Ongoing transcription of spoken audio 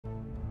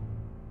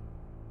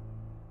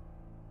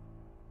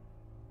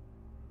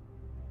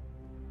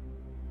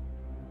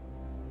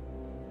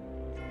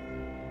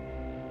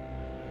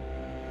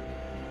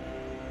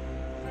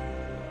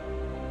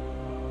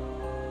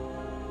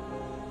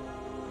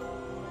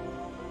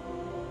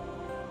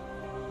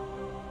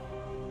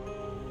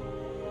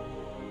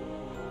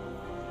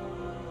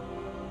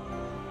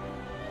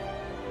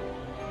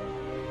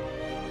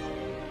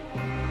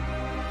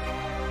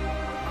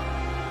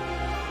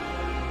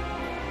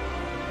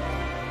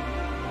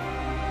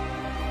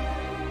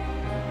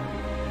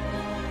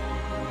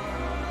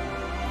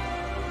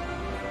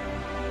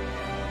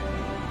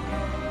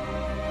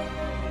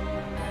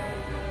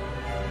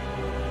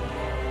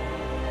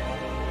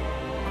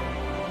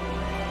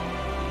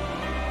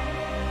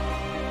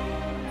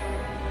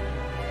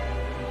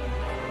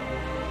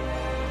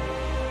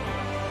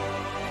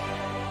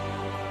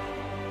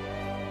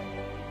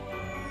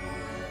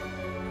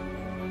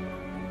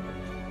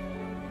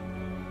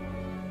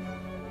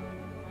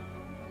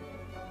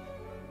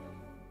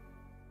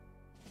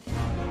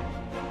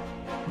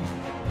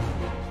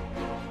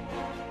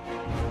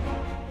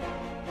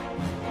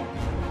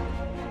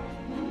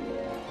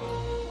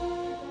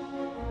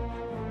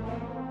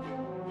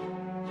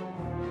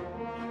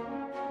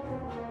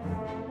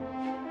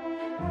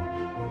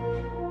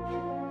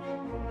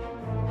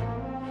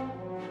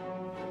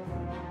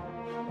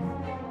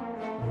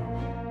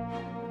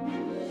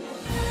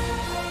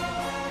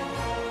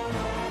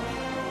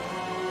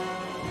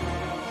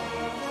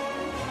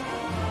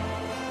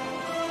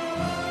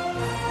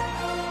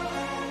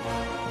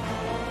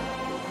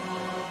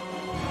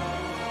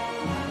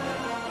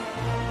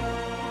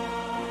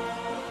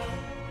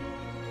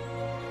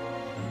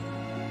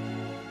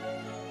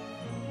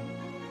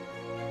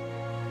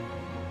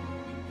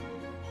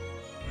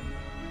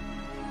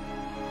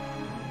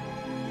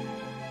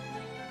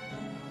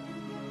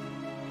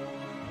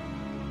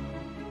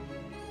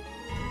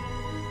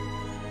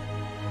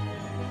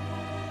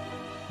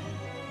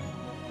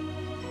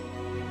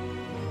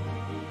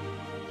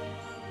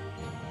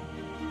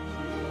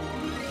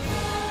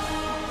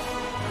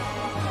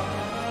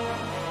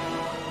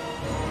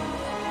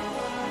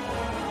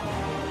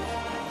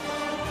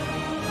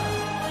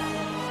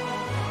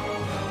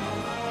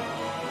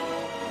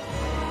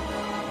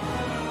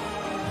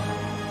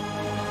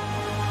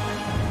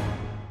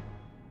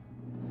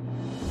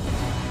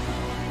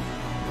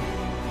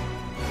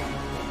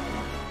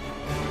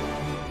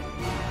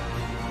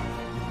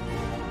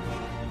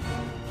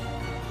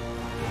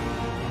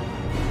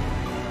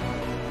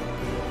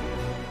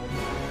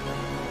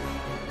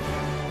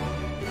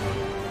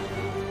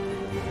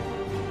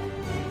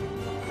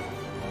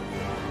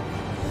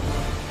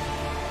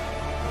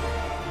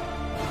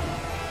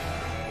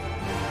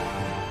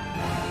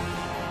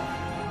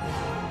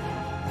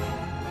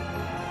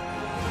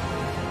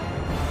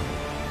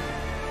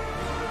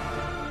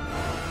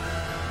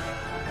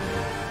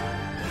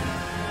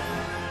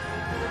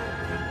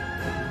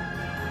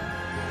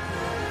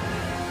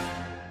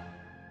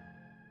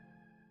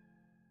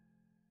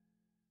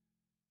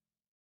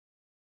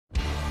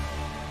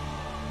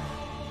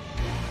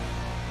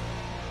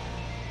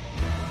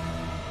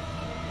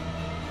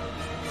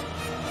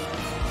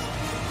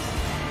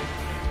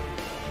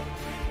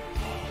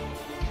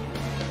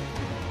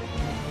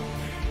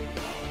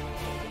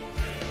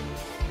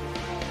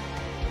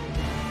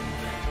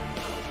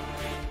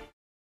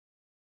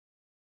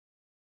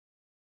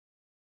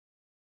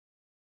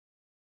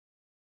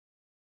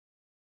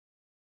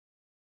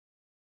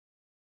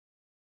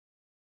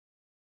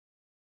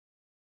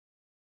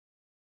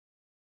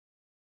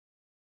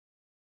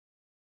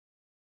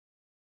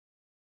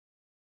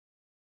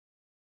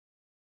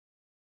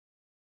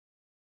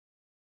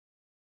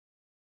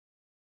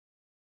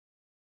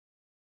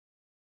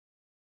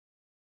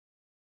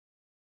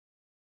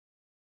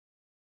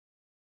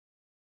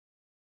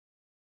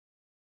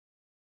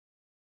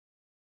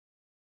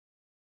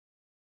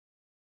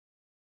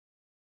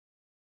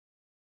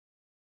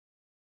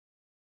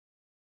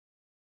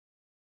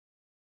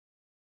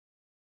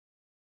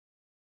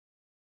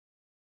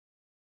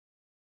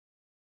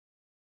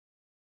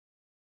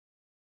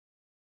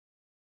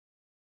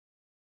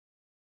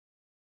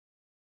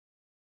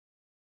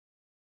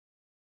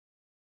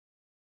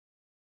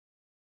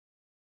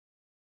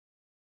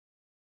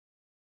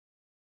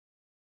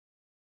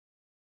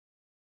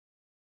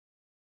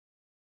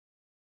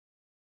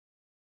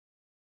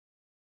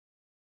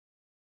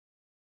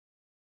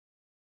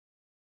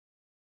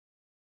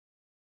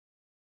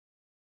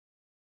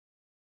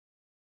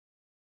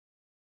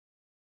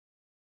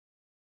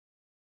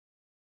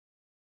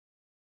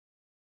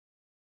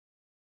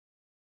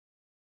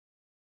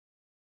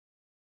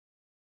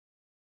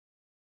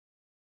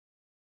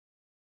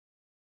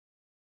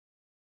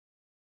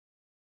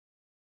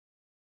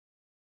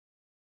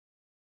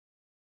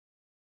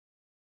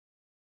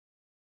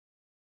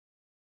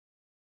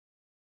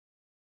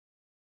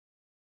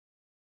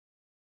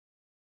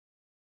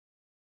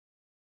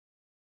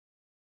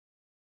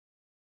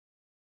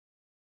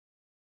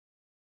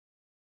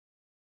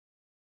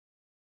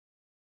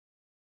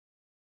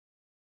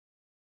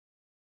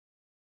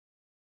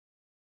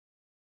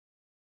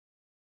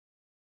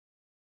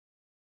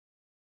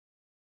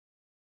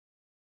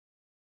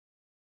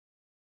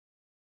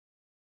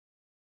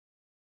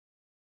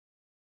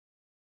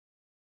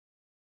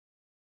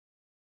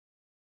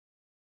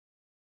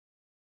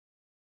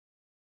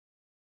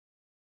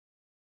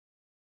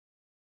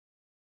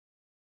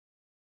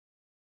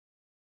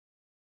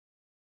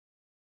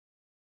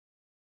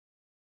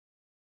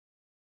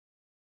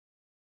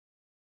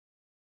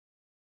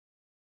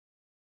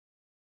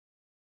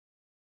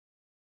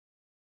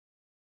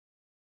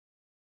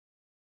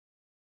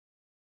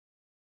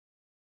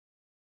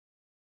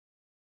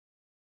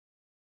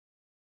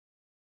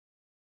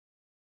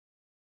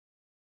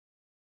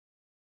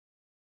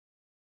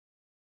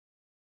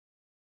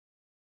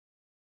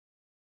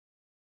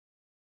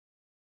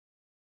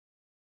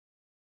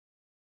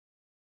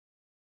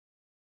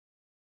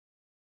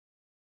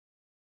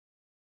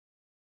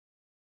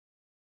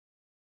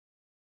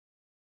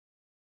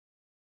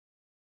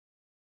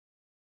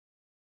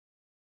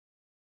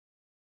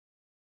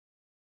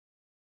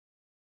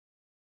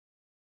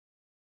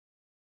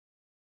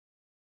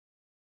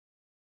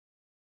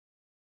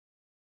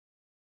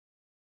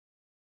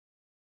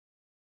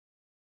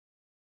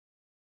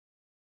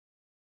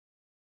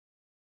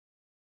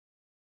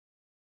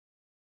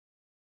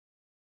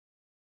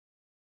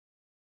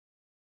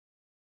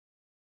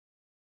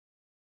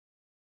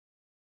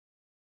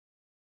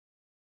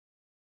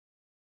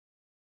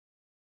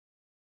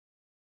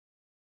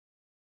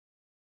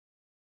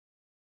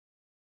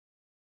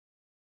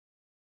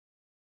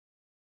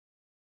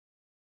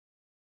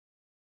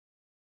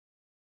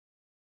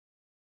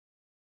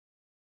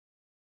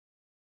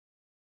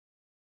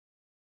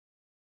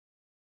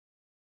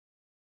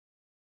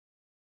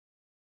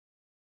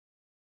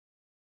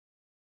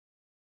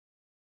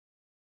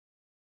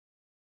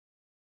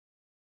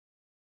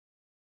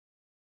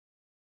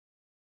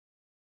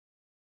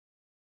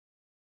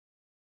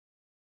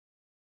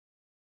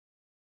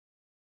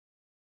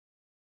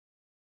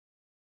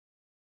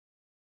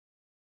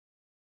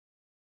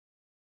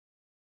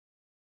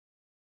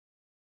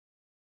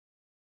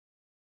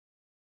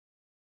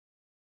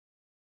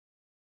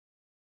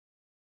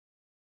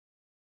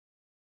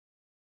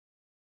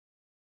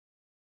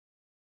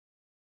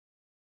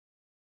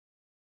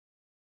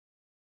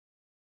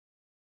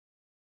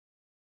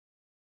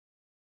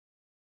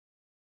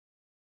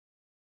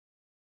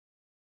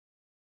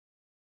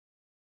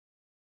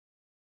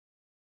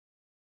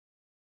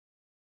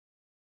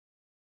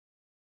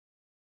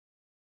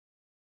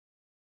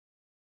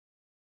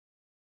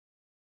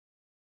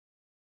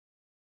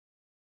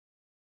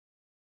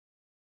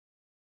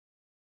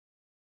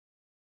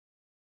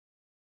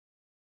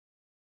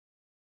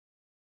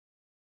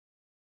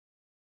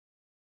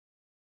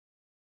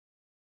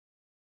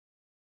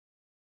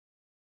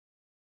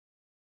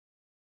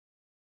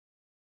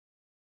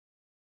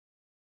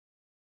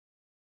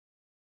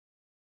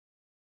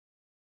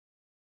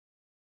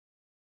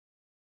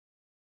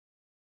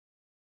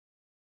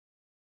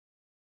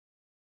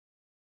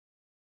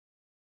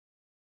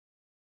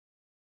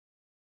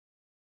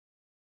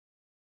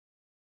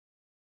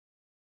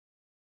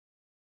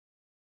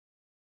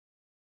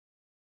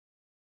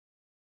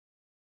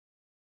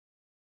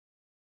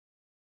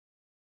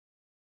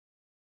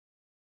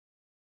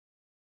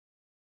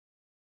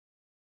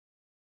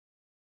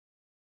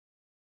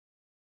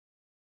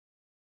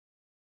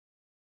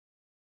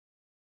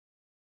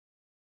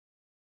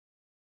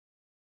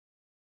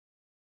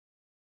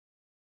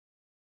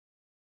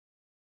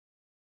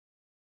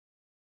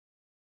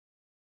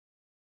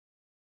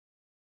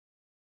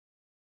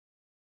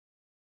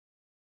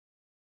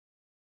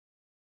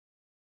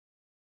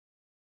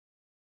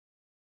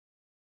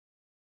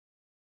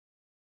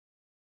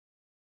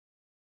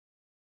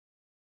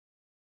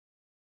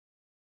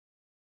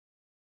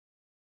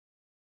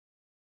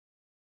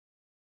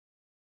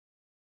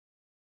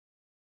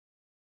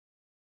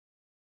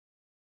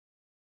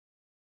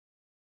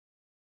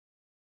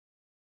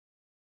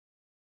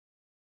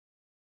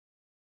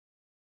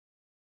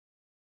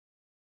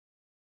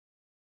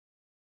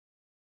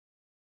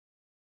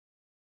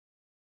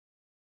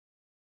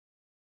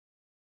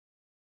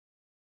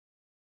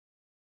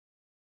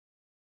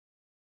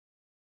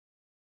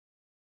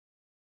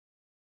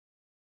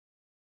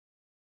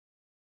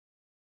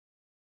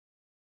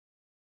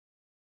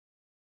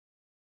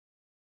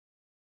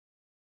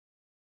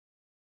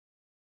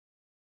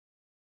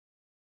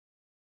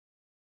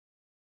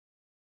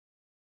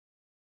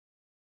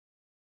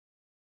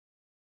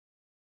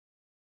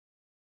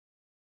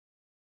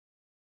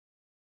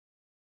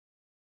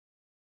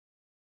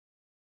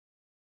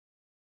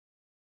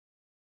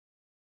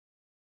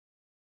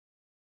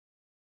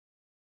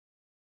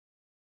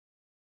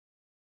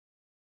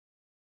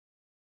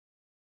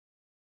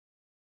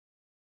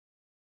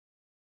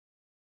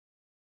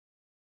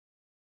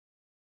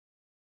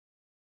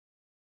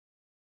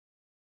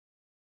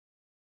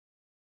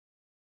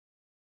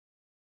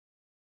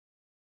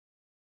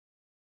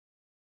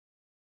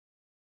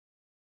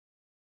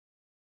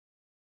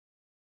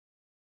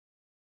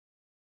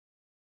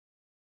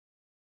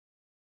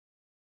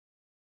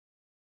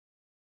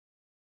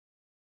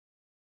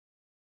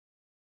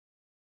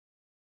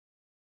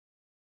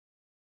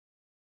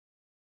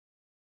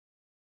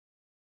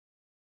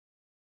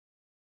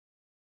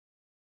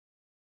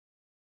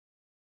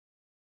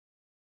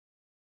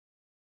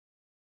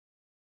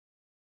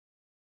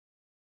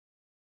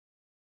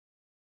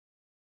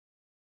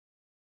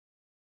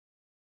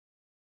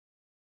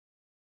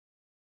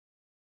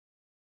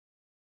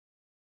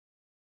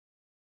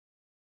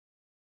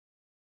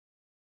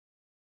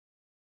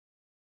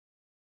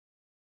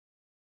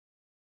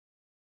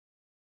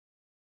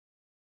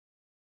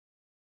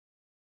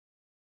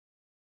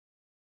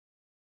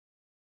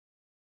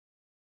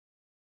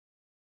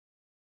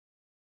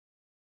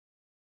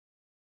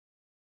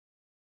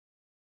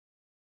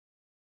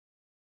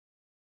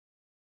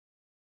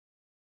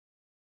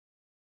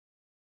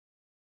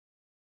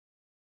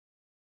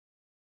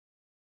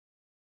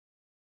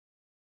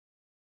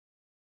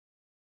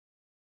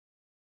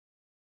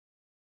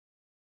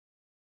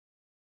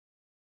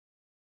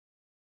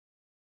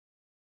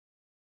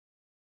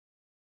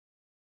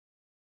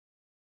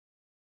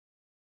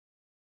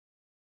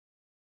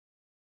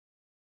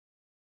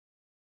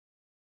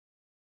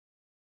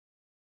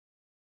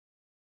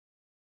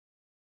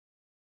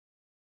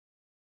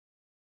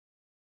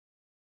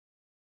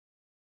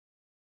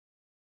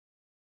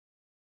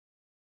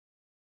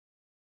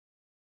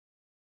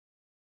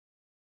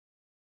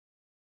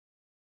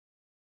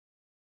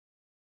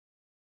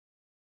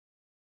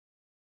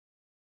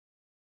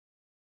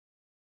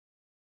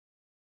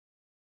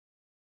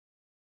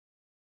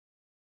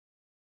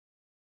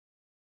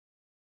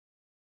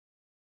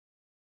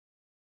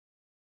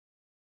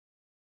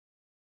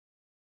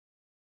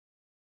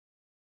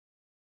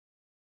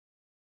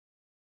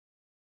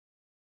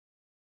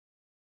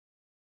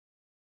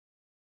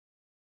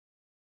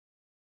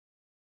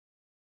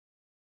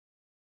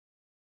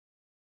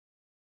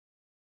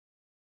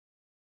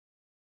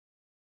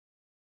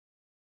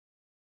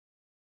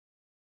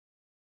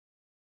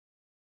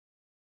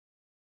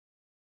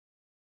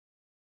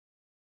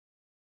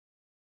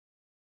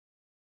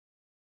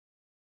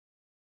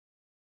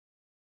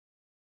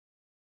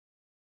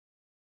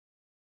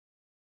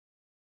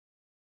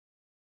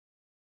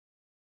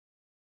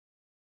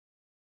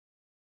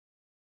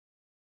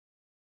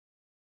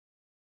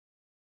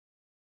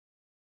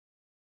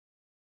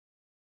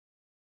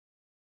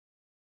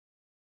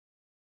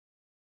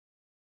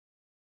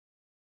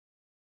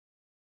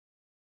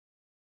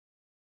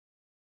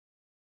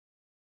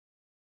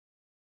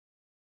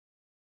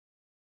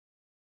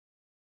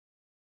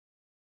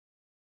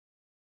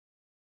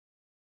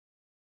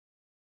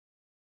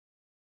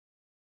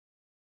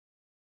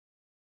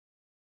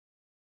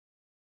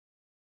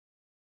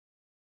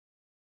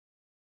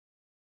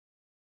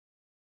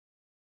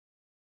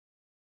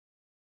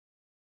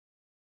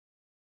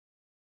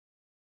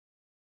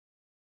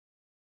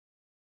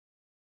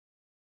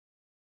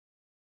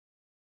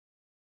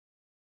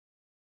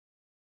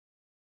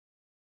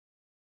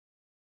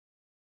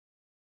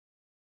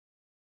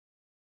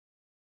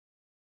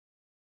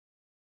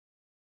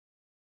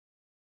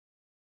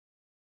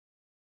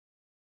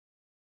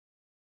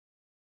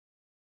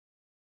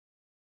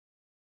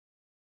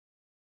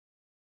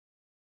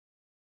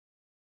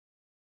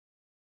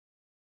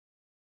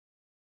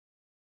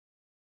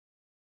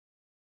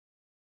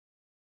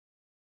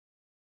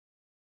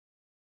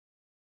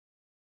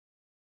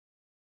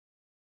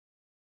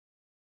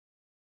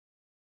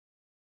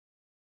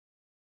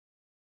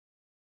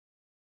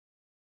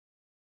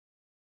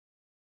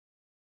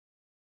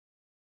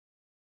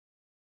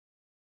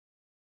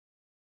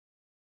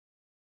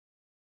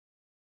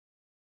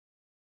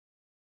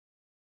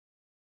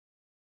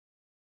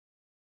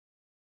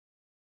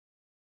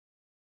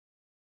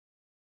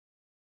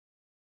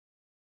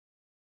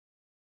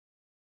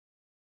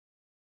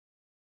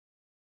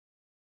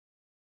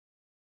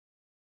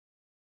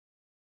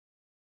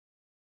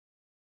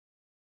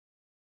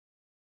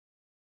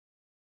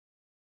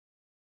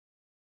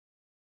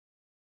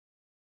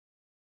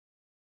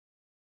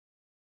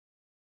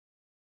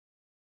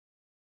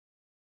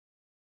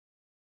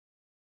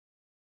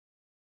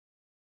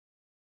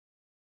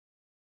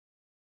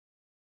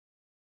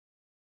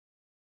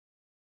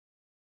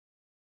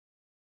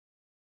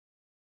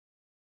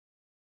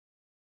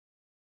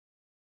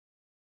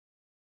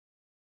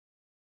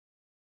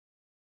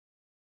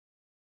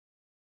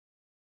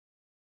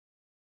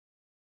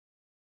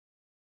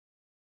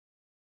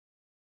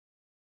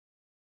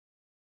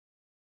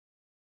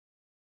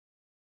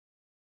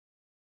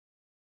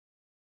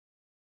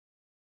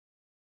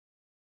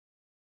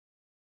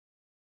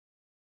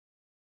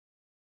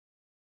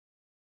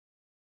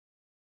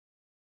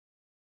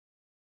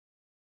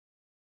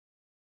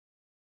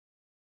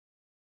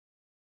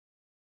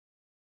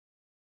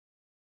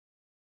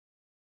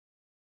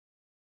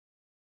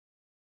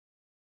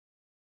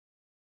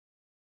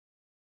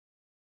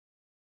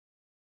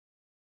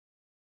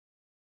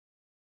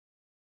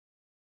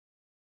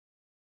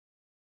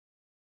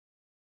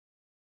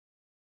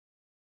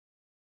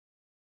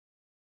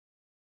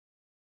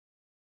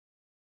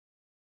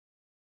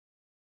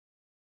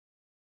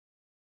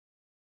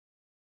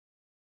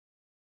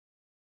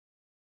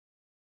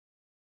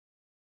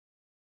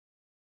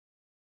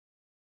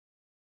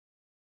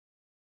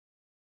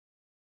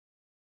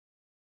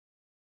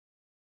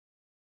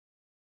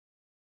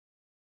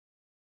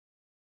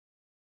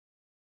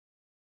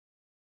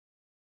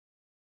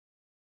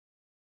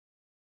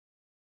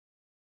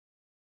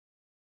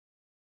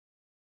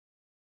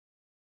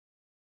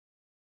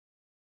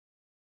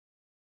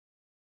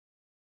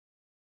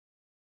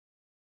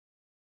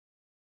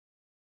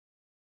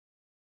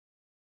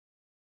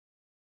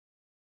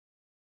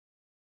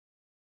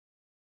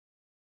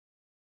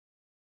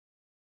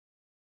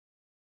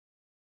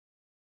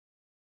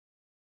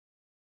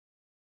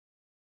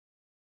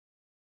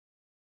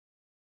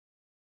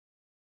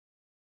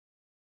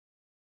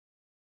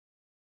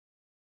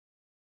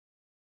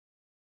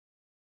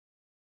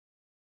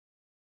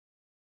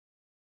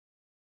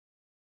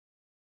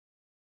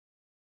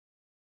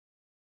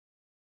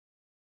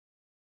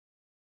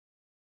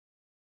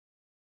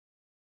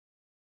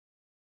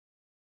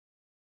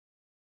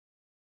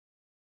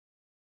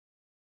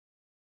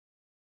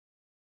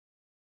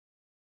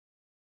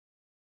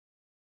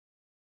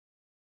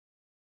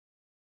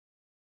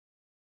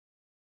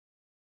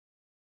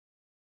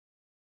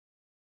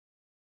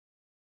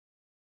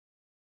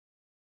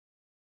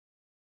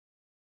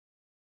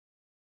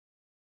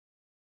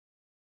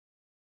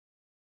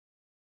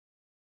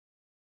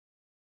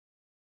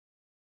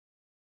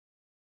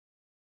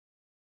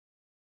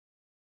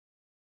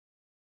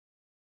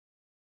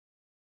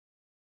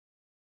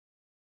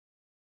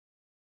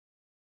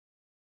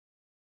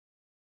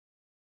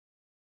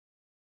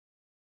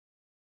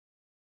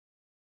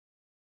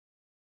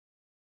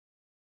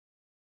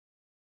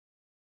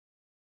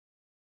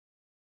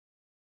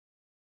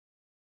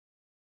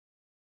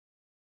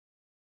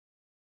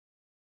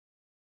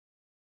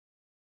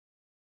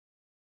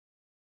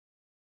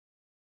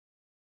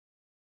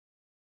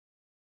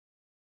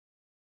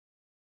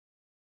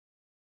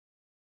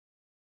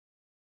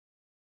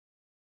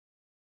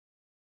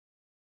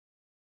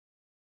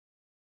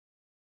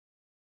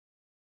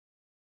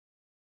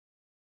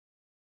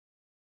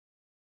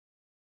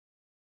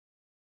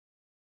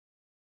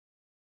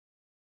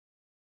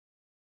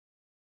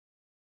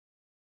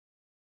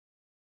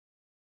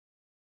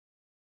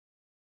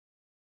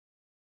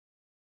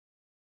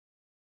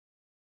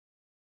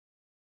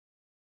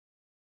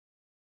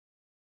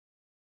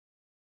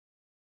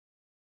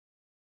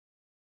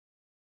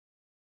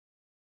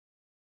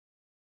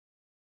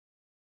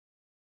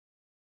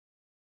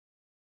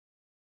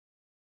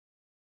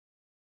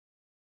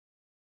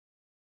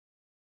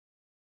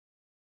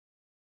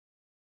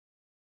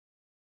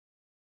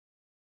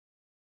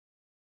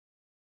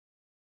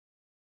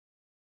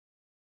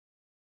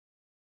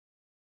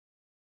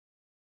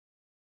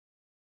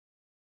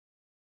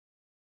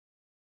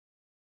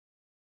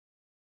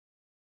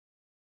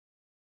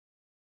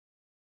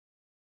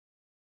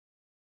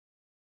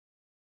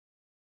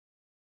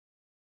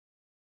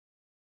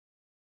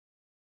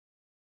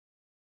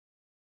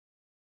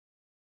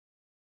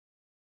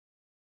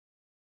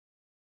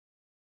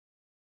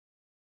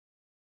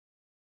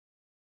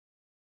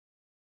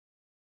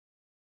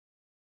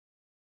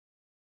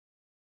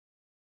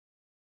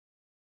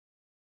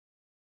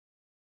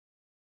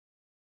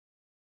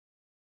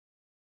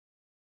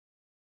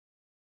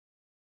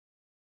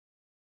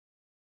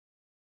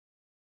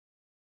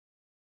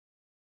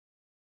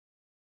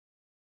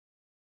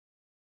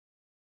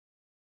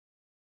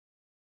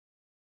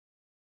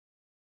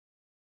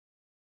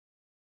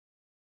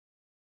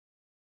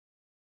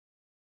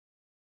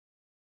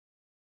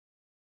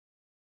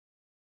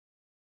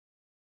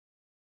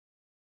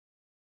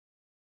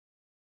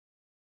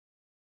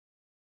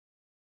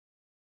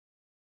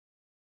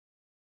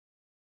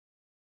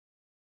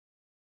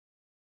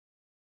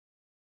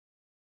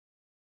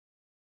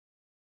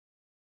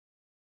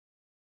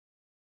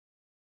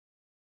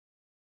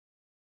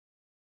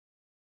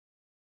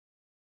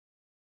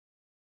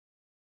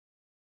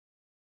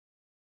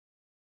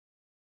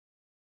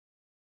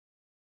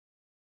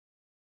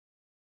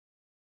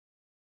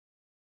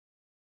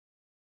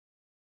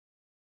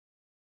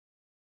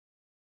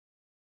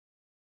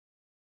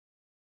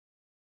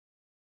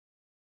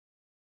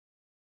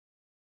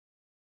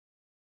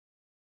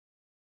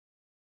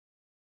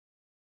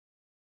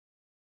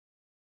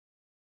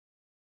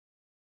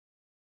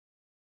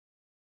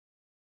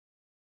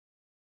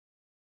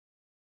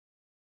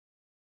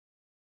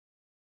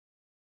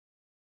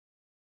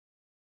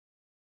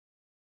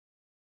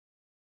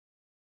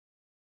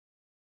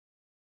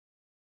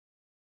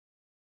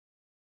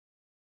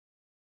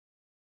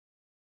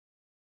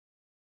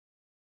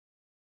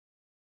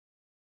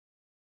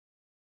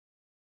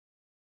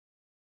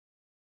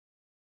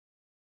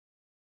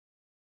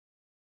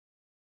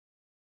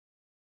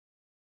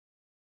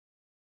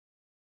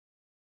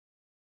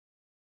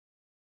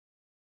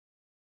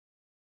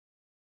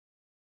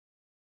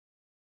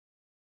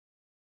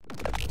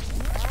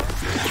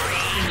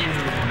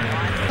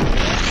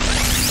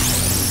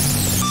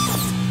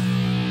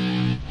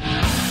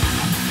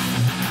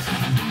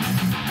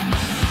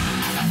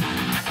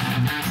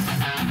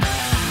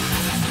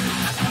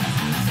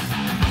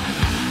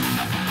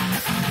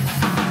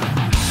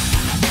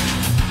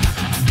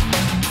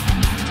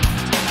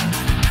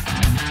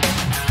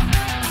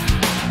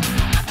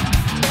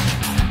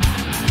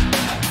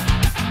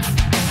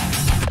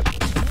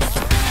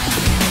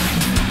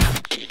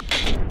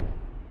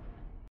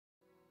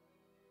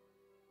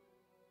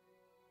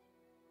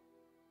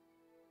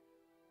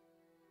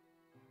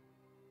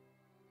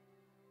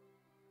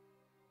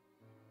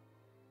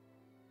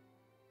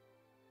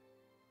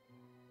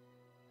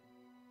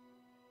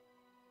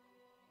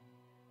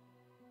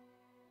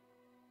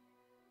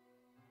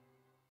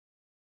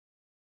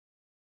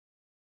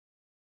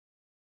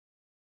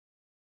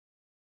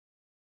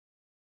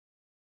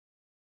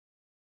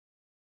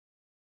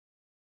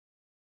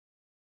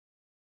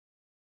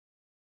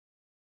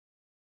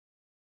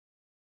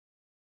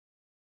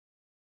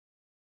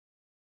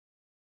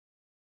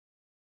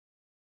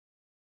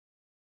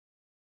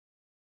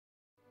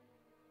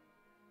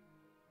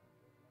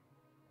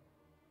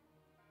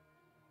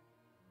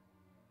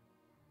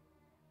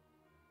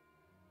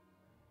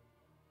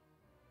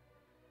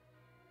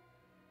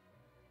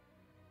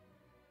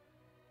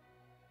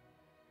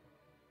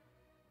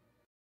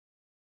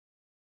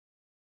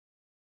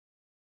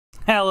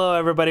Hello,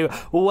 everybody.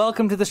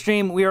 Welcome to the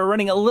stream. We are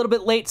running a little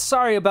bit late.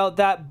 Sorry about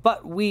that,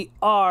 but we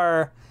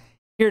are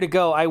here to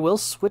go. I will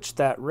switch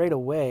that right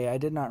away. I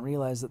did not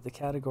realize that the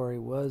category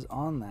was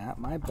on that.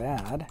 My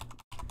bad.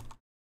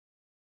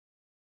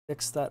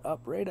 Fix that up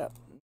right up.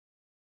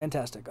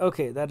 Fantastic.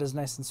 Okay, that is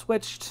nice and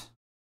switched.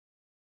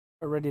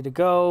 We're ready to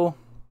go.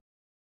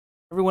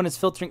 Everyone is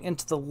filtering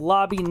into the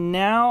lobby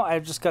now.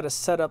 I've just got to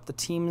set up the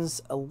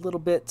teams a little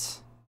bit.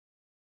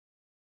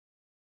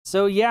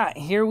 So yeah,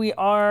 here we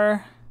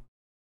are.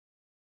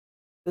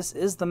 This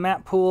is the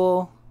map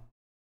pool.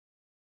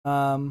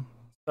 Sorry,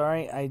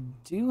 I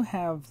do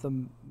have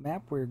the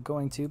map we're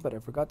going to, but I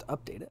forgot to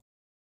update it.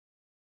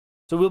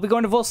 So we'll be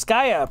going to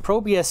Volskaya,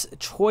 Probus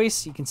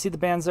choice. You can see the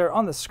bands there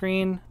on the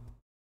screen.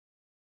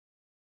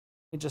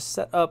 We just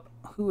set up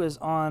who is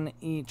on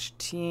each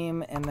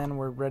team, and then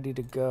we're ready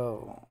to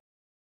go.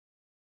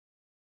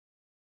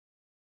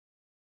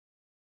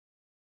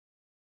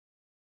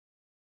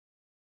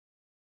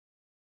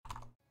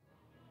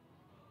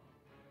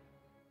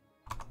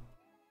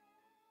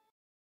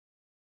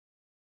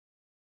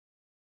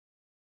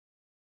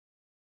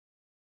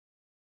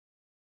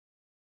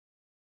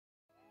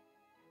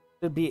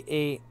 Should be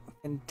a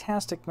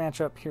fantastic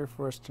matchup here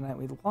for us tonight.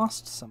 We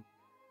lost some.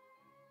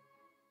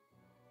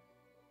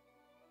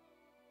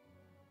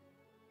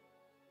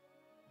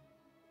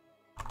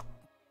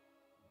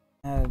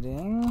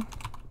 Adding.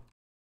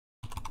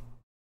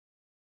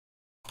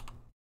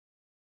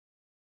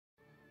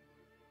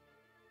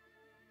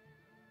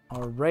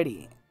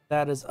 Alrighty,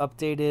 that is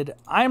updated.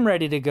 I'm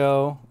ready to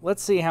go.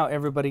 Let's see how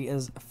everybody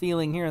is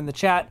feeling here in the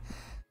chat.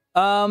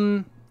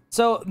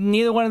 So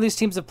neither one of these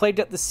teams have played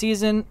yet this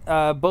season.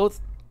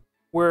 Both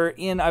were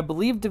in, I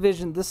believe,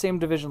 the same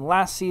division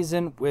last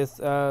season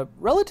with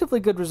relatively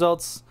good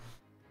results.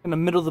 In the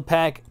middle of the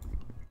pack,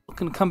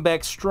 can come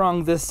back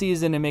strong this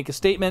season and make a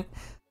statement.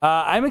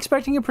 I'm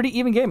expecting a pretty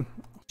even game.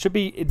 Should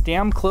be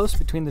damn close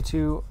between the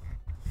two.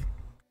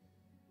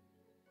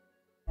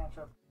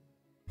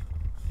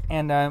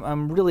 And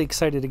I'm really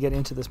excited to get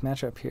into this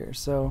matchup here.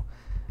 So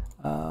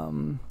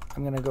I'm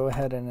going to go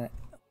ahead and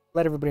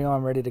let everybody know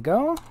I'm ready to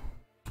go.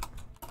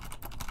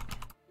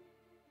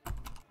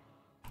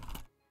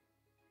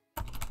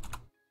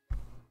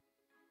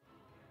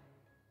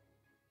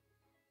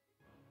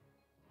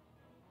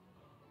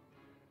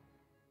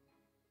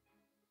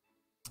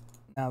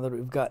 Now that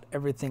we've got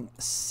everything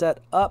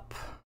set up.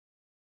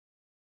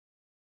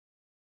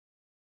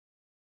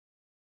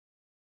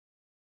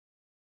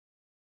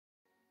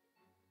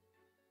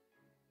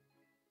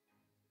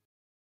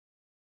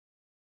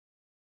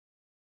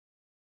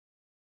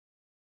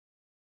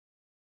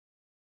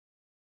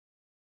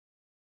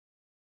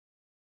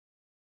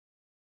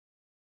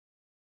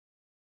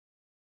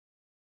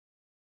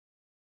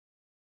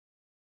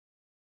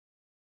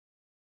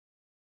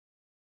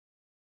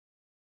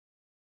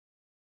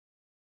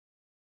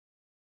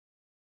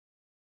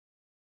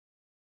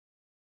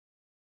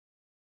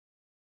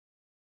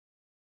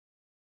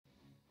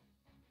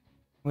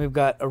 We've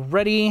got a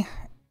ready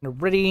and a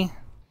ready.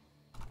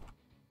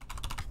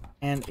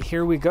 And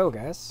here we go,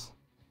 guys.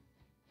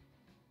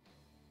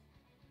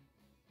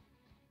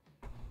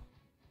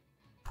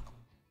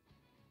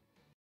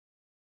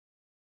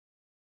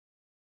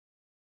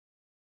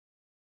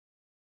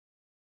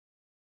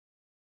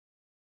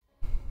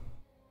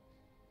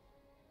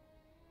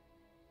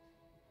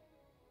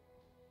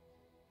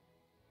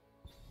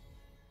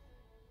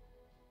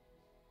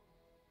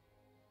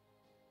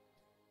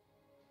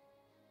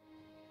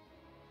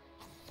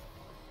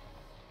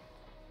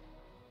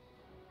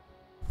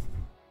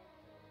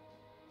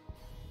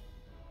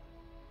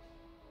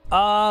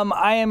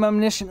 I am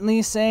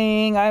omnisciently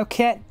saying I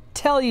can't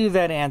tell you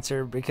that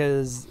answer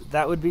because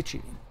that would be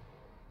cheating.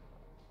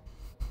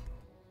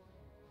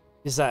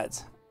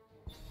 Besides,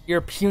 your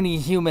puny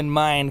human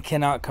mind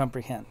cannot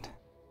comprehend.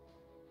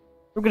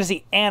 We're going to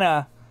see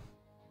Anna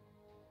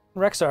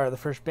and Rekt are the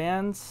first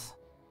bands.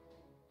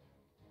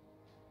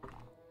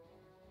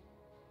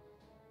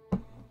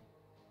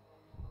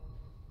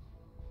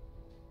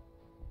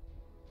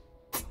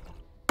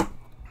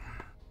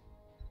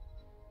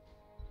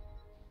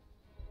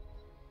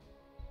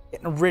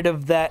 Getting rid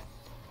of that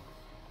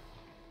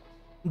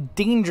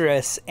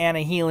dangerous Anna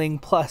healing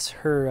plus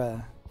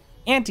her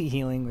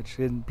anti-healing, which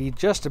would be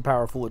just a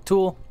powerful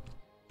tool.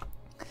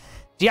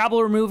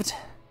 Diablo removed.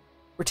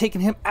 We're taking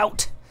him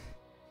out.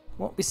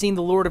 Won't be seeing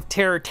the Lord of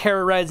Terror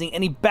terrorizing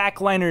any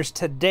backliners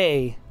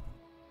today.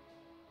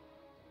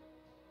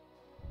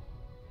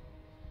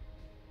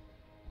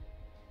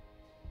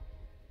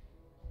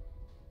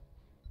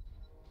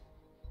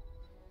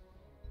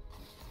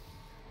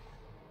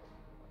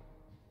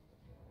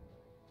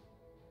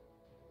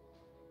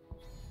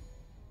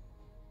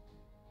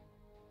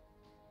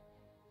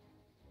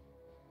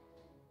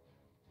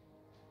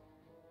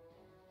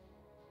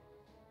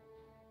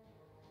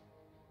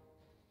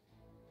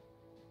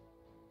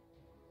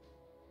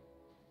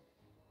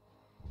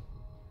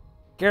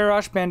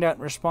 Garrosh banned out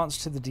in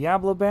response to the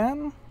Diablo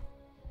ban.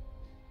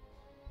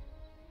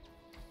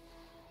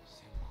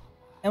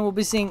 And we'll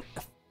be seeing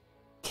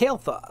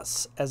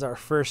Kael'thas as our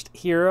first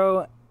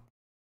hero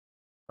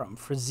from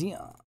Frisian.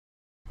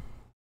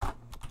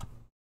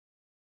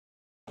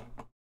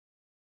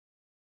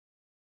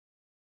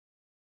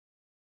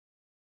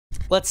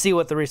 Let's see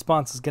what the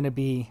response is going to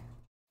be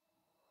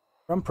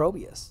from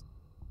Probus.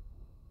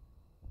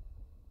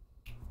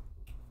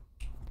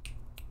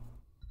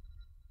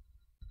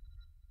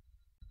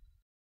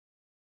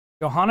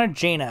 Johanna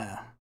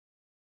Jaina.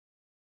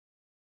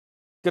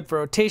 Good for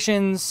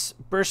rotations,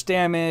 burst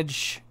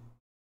damage.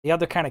 The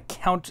other kind of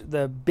count,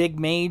 the big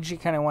mage, you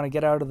kind of want to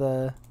get out of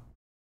the...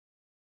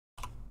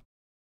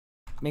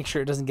 Make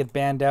sure it doesn't get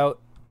banned out.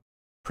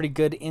 Pretty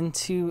good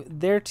into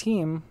their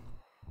team.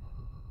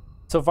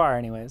 So far,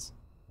 anyways.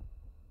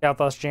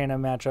 Kael'thas Jaina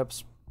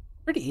matchups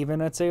pretty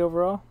even, I'd say,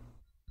 overall.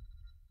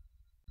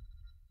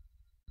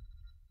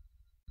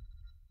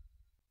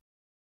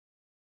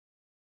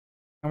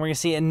 And we're going to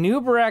see a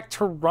new Rekt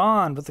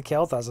Tehran with the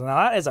Kael'thas.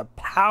 Now that is a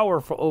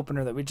powerful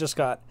opener that we just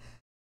got.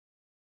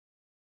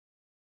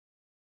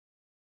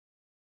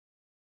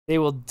 They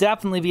will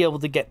definitely be able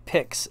to get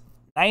picks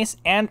nice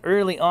and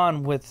early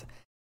on with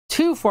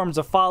 2 forms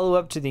of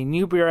follow-up to the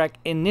new Rekt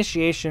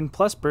initiation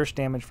plus burst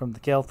damage from the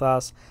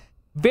Kael'thas.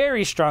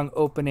 Very strong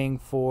opening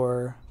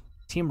for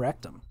Team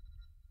Rektum.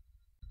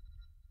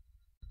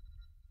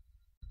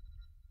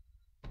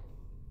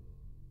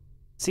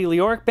 See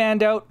Leoric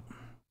banned out.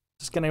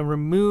 Just going to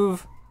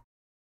remove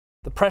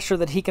the pressure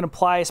that he can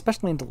apply,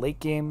 especially into late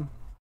game.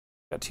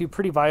 Got 2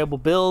 pretty viable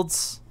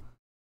builds.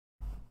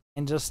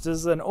 And just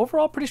is an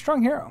overall pretty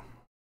strong hero.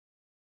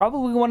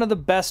 Probably one of the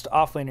best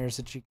offlaners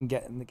that you can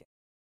get in the game.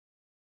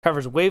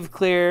 Covers wave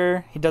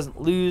clear. He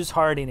doesn't lose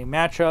hard any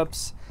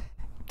matchups.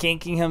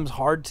 Ganking him's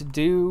hard to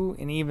do.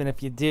 And even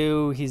if you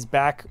do, he's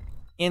back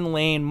in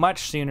lane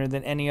much sooner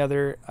than any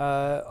other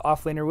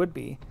offlaner would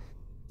be.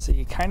 So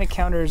he kind of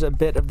counters a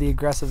bit of the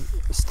aggressive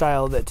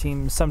style that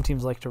some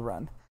teams like to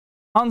run.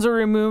 Hanzo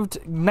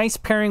removed. Nice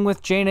pairing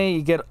with Jaina.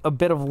 You get a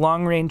bit of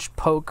long-range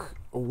poke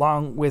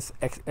along with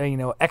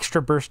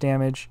extra burst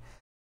damage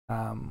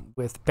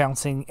with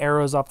bouncing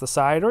arrows off the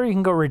side. Or you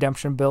can go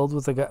redemption build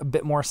with a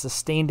bit more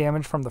sustained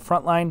damage from the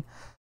front line.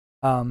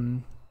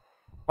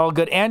 All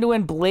good.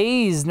 Anduin,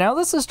 Blaze. Now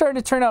this is starting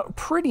to turn out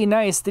pretty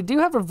nice. They do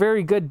have a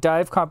very good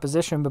dive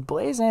composition, but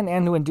Blaze and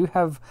Anduin do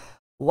have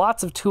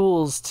lots of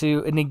tools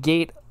to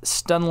negate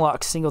stun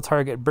lock single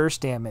target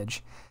burst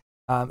damage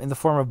in the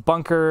form of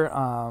Bunker,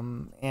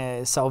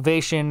 and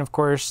Salvation, of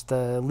course,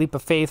 the Leap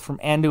of Faith from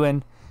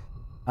Anduin,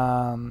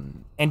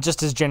 and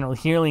just his general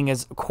healing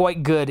is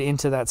quite good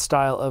into that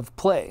style of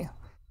play.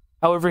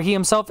 However, he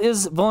himself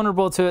is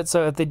vulnerable to it,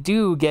 so if they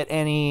do get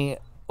any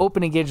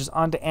open engages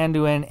onto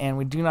Anduin and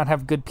we do not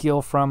have good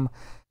peel from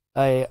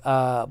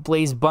a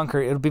Blaze Bunker,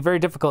 it'll be very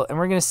difficult. And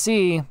we're going to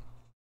see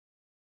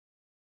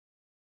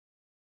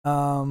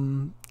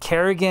Kerrigan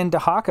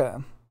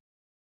Dahaka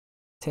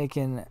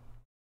taken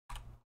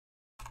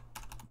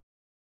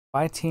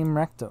by Team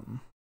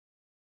Rektum.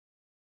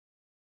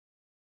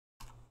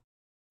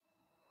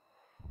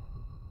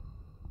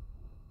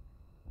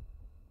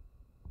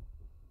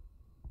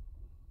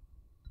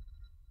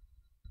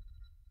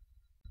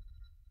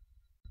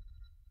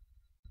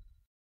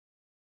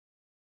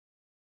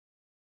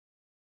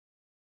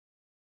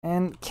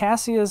 And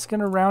Cassia is going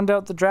to round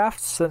out the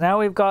draft. So now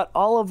we've got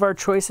all of our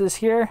choices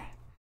here.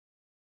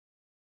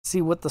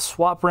 See what the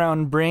swap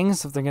round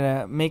brings, if they're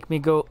going to make me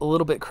go a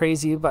little bit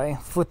crazy by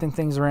flipping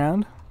things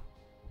around.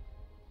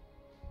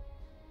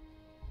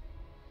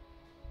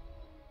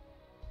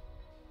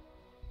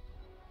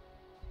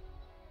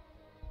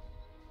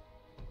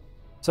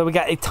 So we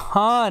got a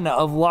ton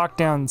of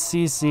lockdown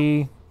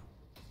CC.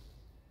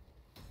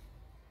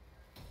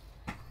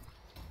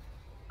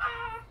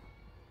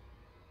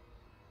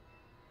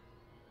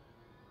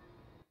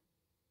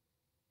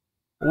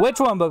 Which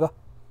one, Booga?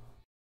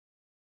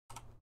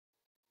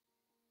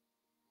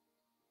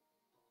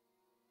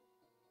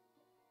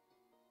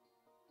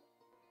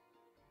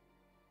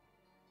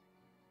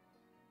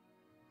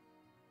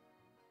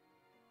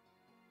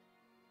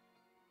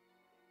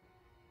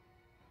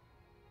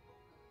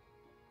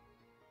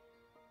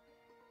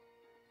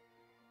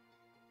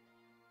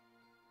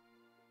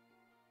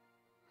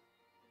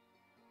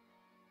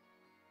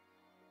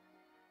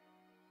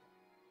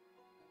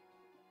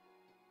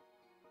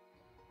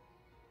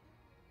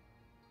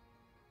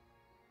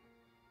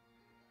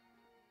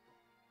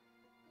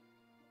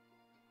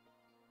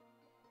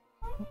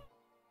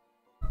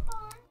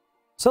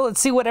 So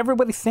let's see what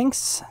everybody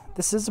thinks.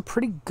 This is a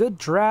pretty good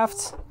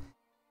draft.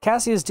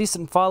 Cassia's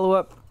decent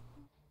follow-up.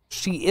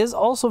 She is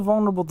also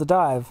vulnerable to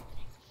dive.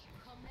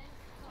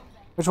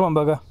 Which one,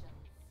 Booga?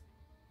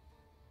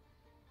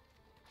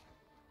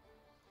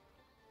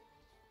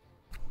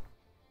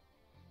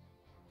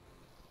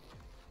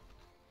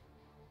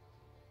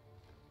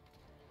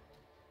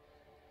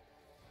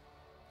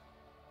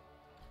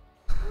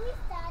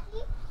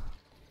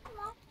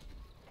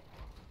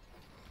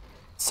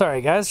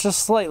 Sorry guys,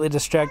 just slightly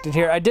distracted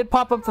here. I did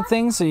pop up the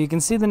thing so you can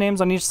see the names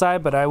on each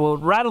side, but I will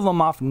rattle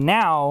them off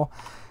now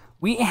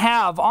we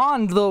have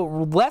on the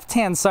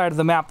left-hand side of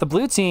the map, the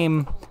blue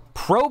team,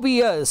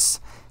 Probus,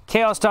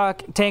 Chaos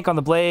Tank on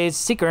the Blaze,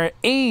 Secret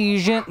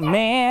Agent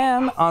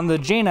Man on the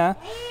Jaina,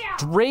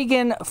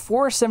 Dragon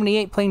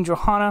 478 playing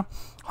Johanna,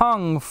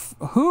 Hung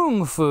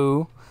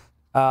Fu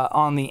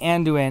on the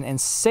Anduin, and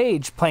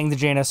Sage playing the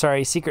Jaina.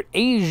 Sorry, Secret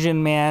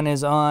Asian Man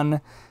is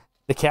on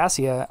the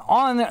Cassia.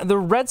 On the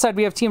red side,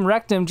 we have Team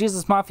Rectum,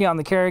 Jesus Mafia on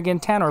the Kerrigan,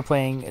 Tanor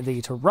playing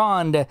the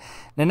Tyrande,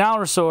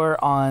 Nanalrasor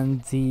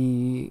on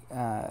the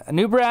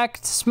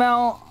Anubrak,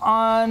 Smell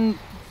on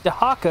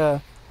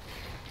Dahaka,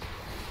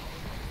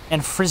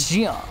 and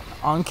Frisian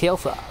on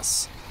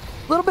Kael'thas.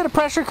 A little bit of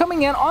pressure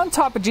coming in on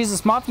top of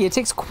Jesus Mafia. It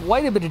takes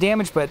quite a bit of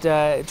damage, but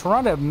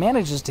Tyrande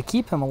manages to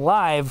keep him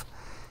alive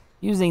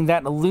using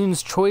that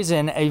Loon's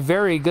Choisin, a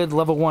very good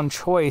level 1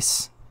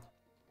 choice.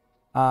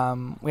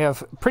 We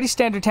have pretty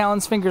standard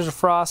talents, Fingers of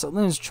Frost,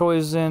 Loon's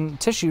Choisin,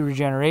 Tissue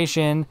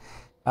Regeneration,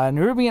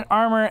 Nerubian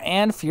Armor,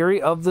 and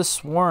Fury of the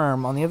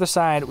Swarm. On the other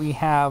side, we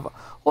have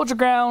Hold Your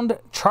Ground,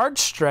 Charge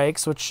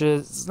Strikes, which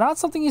is not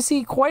something you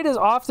see quite as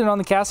often on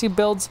the Cassia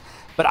builds,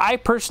 but I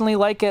personally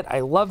like it. I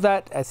love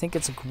that. I think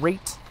it's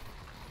great.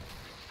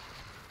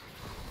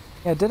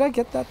 Yeah, did I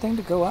get that thing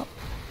to go up?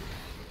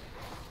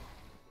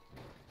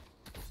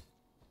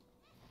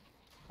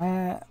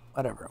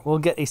 Whatever. We'll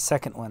get a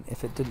second one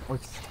if it didn't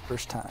work the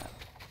first time.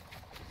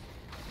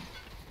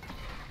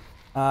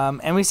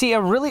 And we see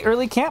a really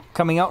early camp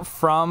coming out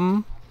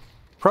from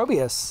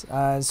Probus,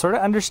 sort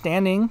of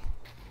understanding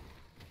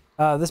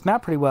this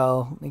map pretty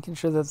well, making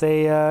sure that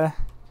they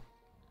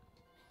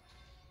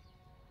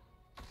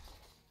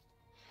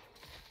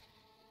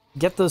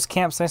get those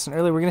camps nice and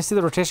early. We're going to see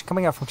the rotation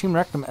coming out from Team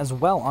Rectum as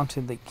well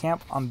onto the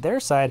camp on their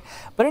side.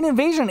 But an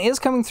invasion is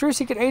coming through.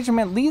 Secret Agent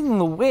Man leading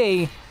the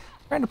way,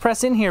 trying to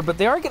press in here, but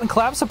they are getting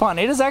collapsed upon.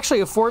 It is actually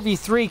a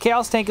 4v3.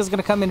 Chaos Tank is going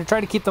to come in and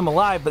try to keep them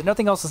alive, but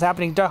nothing else is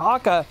happening.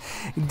 Dahaka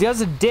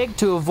does a dig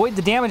to avoid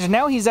the damage, and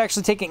now he's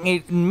actually taking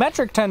a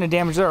metric ton of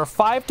damage. There are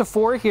 5 to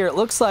 4 here. It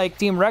looks like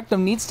Team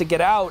Rectum needs to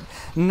get out.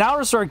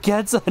 Naurasor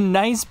gets a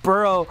nice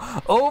burrow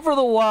over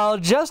the wall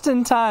just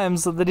in time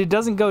so that he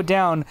doesn't go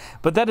down,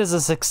 but that is a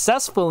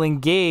successful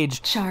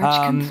engage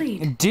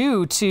complete,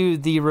 due to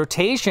the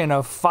rotation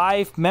of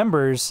 5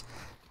 members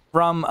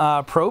from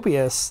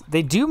Probus.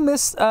 They do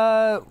miss,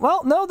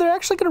 well, no, they're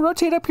actually going to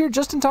rotate up here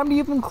just in time to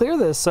even clear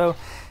this. So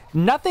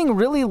nothing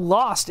really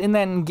lost in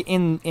that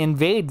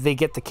invade. They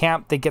get the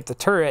camp, they get the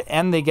turret,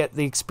 and they get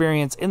the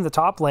experience in the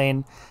top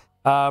lane.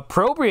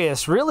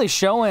 Probus really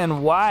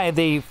showing why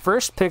they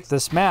first picked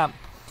this map.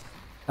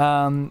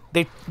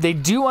 They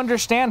do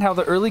understand how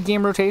the early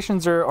game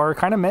rotations are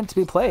kind of meant to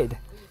be played.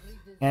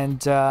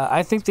 And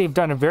I think they've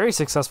done a very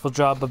successful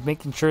job of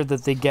making sure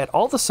that they get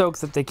all the soak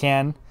that they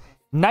can.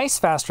 Nice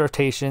fast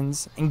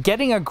rotations, and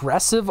getting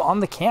aggressive on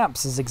the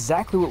camps is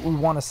exactly what we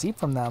want to see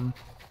from them.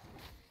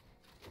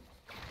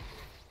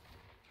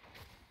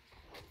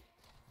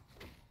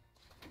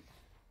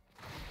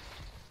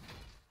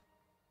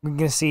 We're going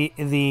to see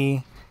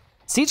the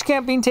siege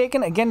camp being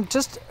taken, again,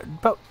 just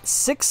about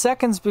 6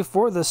 seconds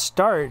before the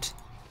start.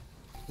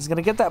 He's going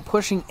to get that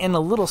pushing in a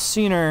little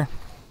sooner,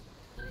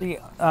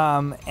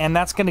 and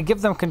that's going to give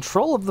them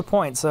control of the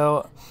point.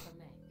 So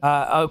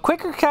a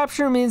quicker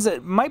capture means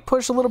it might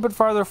push a little bit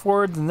farther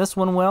forward than this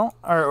one will,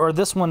 or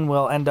this one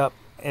will end up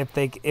if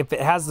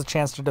it has the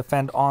chance to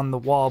defend on the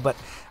wall. But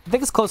I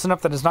think it's close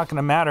enough that it's not going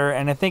to matter,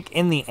 and I think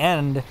in the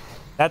end,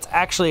 that's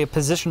actually a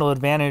positional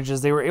advantage,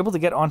 as they were able to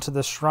get onto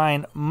the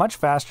shrine much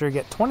faster,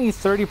 get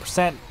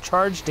 20-30%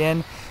 charged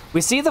in. We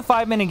see the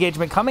 5-minute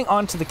engagement coming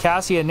onto the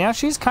Cassia. Now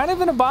she's kind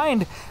of in a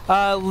bind.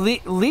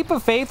 Leap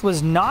of Faith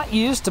was not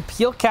used to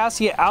peel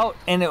Cassia out,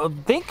 and it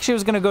would think she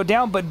was going to go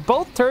down, but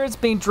both turrets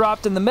being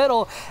dropped in the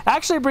middle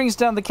actually brings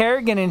down the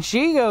Kerrigan, and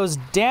she goes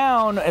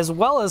down as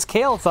well as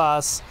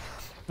Kael'thas.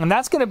 And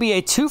that's going to be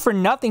a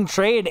 2-for-0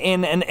 trade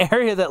in an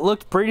area that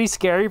looked pretty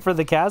scary for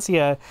the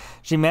Cassia.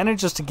 She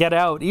manages to get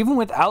out, even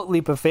without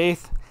Leap of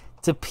Faith,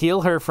 to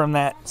peel her from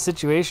that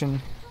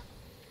situation.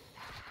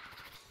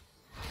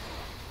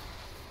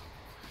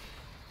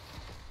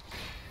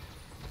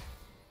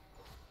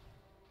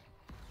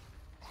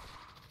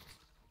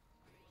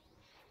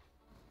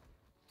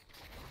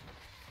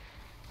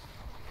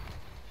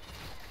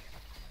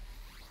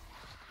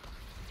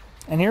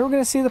 And here we're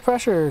going to see the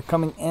pressure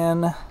coming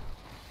in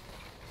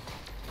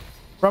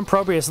from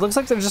Probus. It looks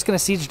like they're just going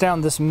to siege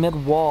down this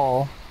mid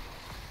wall.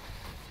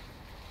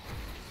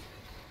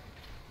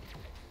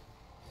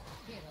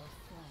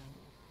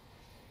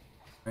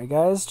 Alright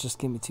guys, just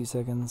give me 2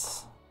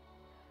 seconds.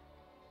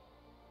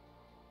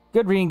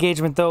 Good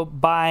re-engagement though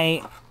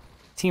by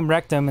Team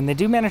Rectum, and they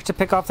do manage to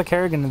pick off the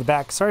Kerrigan in the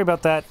back. Sorry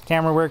about that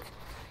camera work.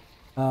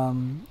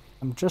 I'm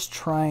just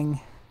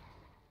trying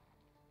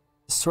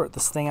to sort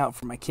this thing out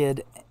for my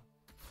kid.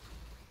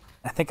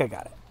 I think I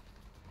got it.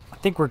 I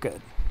think we're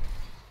good.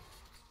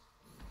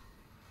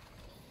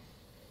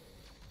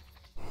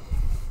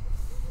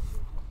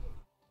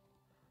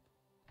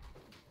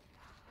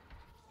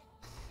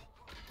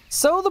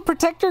 So the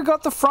Protector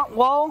got the front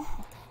wall.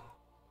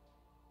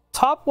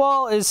 Top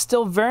wall is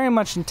still very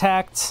much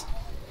intact.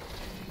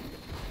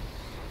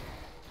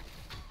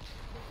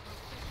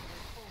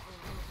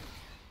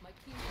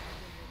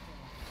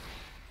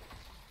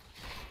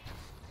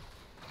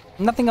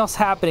 nothing else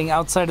happening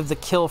outside of the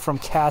kill from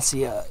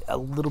Cassia a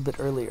little bit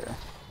earlier.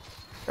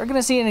 We're going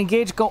to see an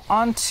engage go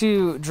on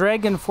to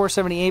Dragon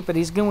 478, but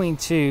he's going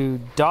to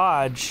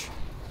dodge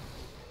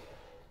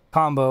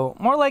combo.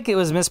 More like it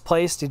was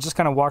misplaced. He just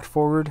kind of walked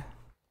forward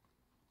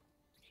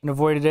and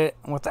avoided it.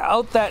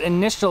 Without that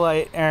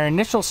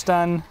initial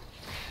stun,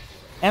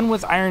 and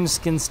with Iron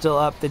Skin still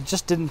up, they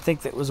just didn't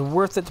think that it was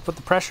worth it to put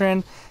the pressure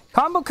in.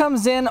 Combo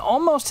comes in,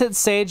 almost hits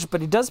Sage, but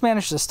he does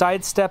manage to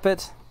sidestep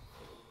it.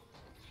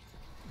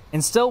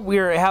 And still, we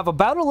have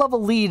about a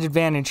level lead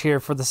advantage here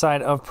for the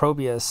side of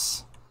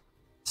Probus.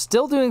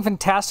 Still doing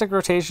fantastic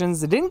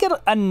rotations. They didn't get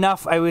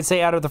enough, I would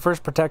say, out of the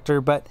first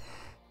Protector, but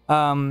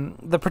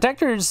the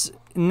Protectors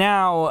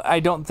now,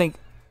 I don't think,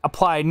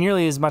 apply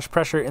nearly as much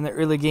pressure in the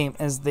early game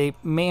as they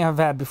may have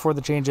had before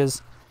the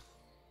changes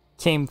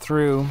came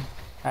through.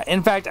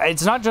 In fact,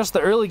 it's not just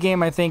the early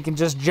game, I think, and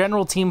just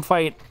general team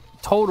fight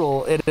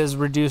total, it is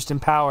reduced in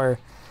power.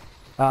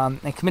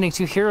 And committing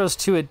 2 heroes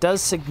to it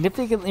does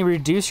significantly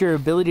reduce your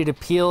ability to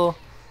peel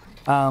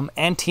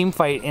and team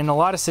fight in a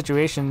lot of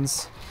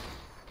situations.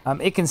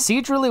 It can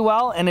siege really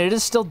well, and it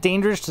is still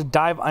dangerous to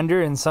dive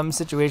under in some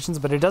situations,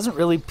 but it doesn't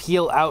really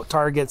peel out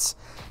targets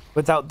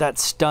without that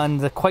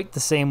stun quite the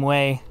same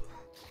way.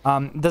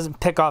 It doesn't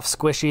pick off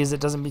squishies. It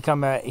doesn't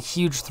become a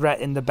huge threat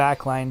in the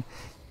backline.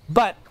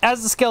 But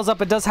as it scales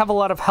up, it does have a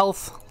lot of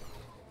health.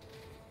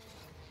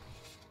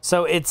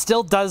 So it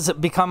still does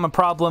become a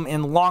problem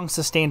in long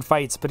sustained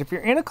fights. But if you're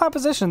in a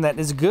composition that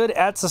is good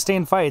at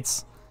sustained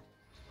fights,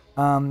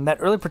 that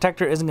early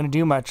Protector isn't going to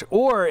do much.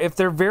 Or if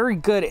they're very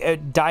good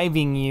at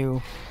diving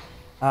you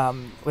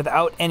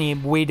without any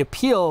way to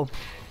peel,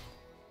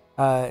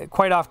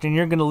 quite often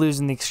you're going to lose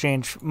in the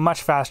exchange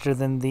much faster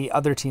than the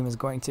other team is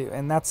going to.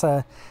 And that's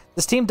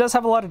this team does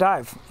have a lot of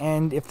dive.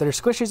 And if their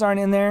squishies aren't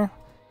in there,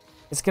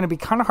 it's going to be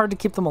kind of hard to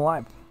keep them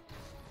alive.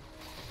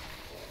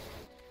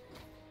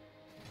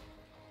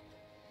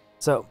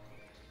 So,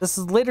 this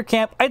is later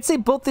camp. I'd say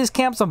both these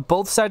camps on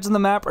both sides of the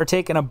map are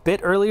taken a bit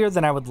earlier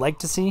than I would like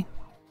to see.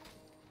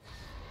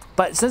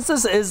 But since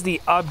this is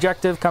the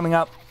objective coming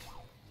up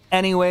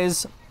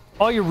anyways,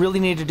 all you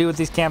really need to do with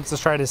these camps is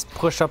try to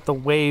push up the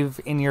wave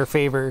in your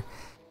favor.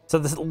 So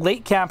the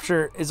late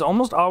capture is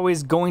almost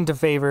always going to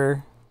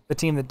favor the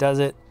team that does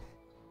it,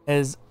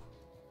 as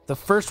the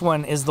first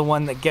one is the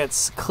one that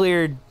gets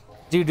cleared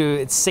due to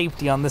its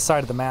safety on this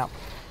side of the map.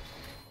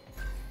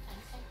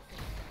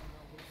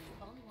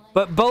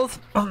 But both,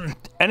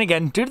 and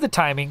again, due to the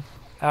timing,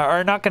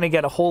 are not going to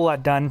get a whole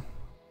lot done.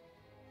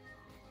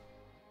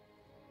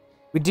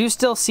 We do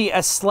still see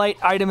a slight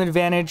item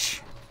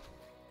advantage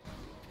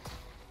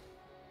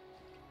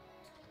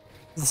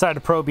the side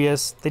of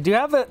Probus. They do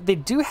have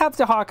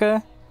the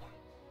Haka,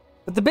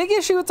 but the big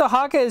issue with the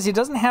Haka is he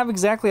doesn't have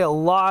exactly a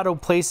lot of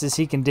places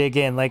he can dig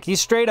in. Like, he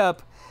straight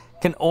up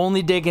can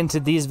only dig into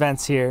these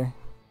vents here.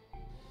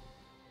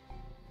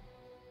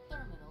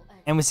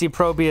 And we see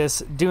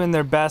Probus doing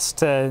their best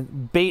to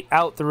bait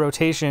out the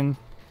rotation.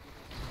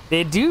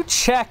 They do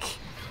check,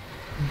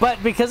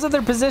 but because of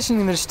their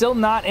positioning, they're still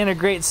not in a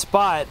great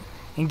spot.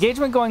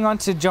 Engagement going on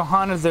to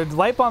Johanna. The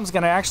light bomb's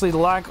going to actually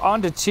lock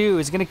onto 2.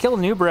 It's going to kill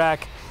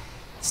Nubrak,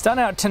 stun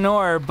out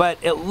Tenor, but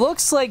it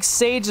looks like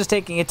Sage is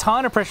taking a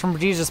ton of pressure from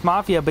Jesus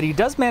Mafia, but he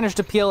does manage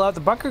to peel out.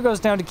 The bunker goes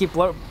down to keep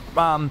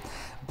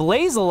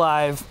Blaze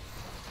alive.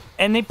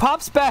 And he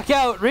pops back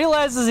out,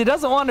 realizes he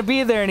doesn't want to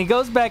be there, and he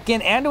goes back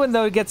in. Anduin,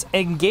 though, gets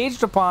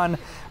engaged upon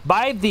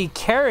by the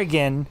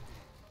Kerrigan.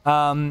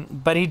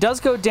 But he does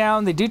go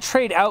down. They do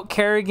trade out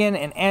Kerrigan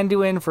and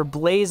Anduin for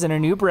Blaze and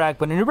Anubrak,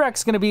 but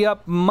Anubrak's going to be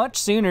up much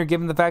sooner,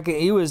 given the fact that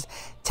he was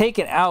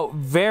taken out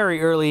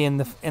very early in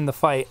the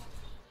fight.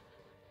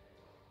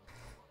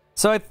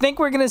 So I think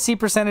we're going to see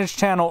percentage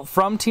channel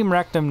from Team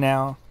Rectum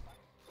now,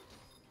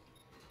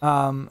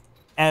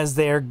 as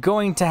they are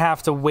going to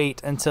have to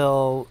wait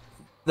until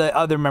the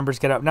other members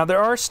get up. Now,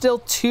 there are still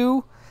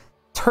 2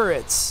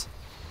 turrets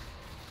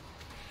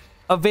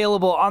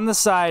available on the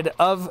side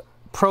of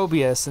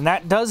Probus, and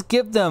that does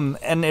give them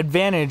an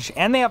advantage,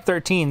 and they have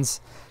 13s.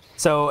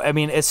 So, I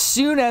mean, as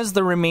soon as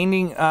the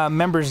remaining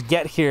members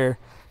get here,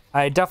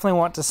 I definitely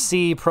want to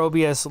see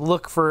Probus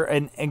look for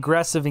an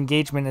aggressive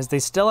engagement, as they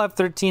still have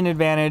 13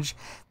 advantage.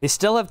 They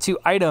still have 2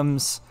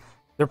 items.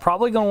 They're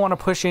probably going to want to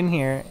push in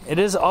here. It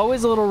is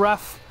always a little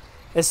rough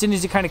as soon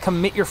as you kind of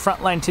commit your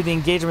front line to the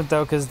engagement,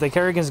 though, because the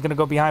Kerrigan is going to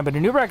go behind. But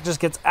Anubrak just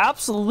gets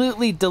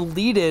absolutely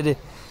deleted.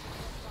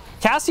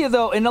 Cassia,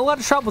 though, in a lot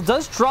of trouble,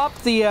 does drop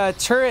the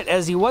turret,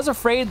 as he was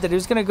afraid that he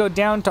was going to go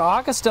down.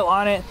 Tahaka still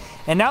on it.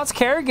 And now it's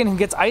Kerrigan who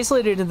gets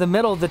isolated in the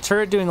middle of the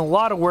turret, doing a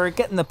lot of work,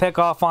 getting the pick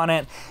off on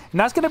it. And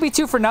that's going to be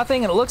 2 for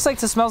nothing. And it looks like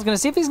Tasmel's going to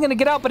see if he's going to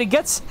get out, but he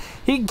gets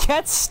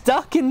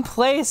stuck in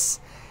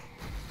place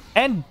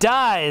and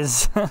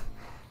dies.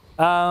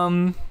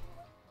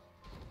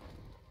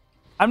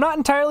 I'm not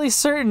entirely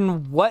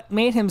certain what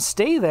made him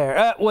stay there.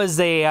 It was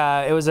an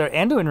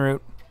Anduin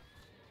route.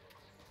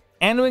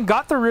 Anduin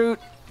got the route.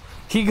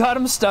 He got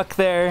him stuck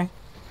there.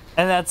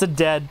 And that's a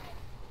dead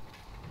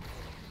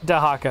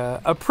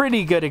Dahaka. A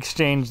pretty good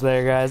exchange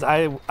there, guys.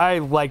 I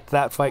liked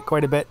that fight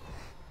quite a bit.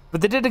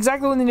 But they did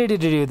exactly what they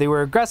needed to do. They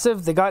were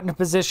aggressive. They got into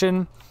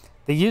position.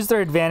 They used their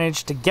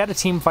advantage to get a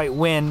team fight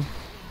win.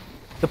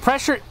 The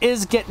pressure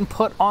is getting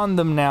put on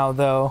them now,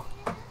 though.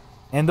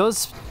 And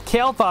those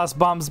Kael'thas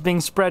bombs being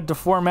spread to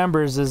 4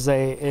 members is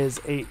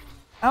a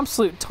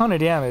absolute ton of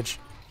damage.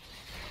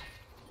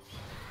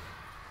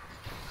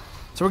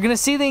 So we're going to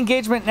see the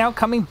engagement now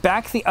coming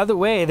back the other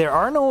way. There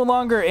are no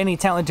longer any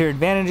talent tier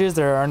advantages.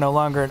 There are no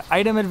longer an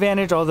item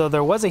advantage, although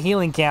there was a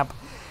healing camp.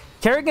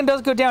 Kerrigan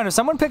does go down. If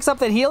someone picks up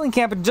that healing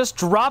camp and just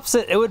drops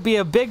it, it would be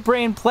a big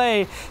brain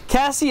play.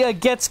 Cassia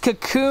gets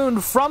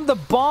cocooned from the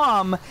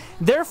bomb.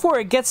 Therefore,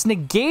 it gets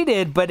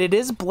negated, but it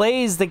is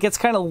Blaze that gets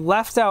kind of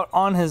left out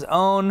on his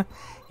own.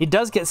 He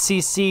does get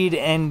CC'd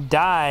and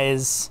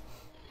dies.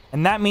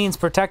 And that means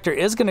Protector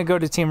is going to go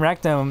to Team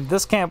Rectum.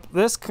 This camp,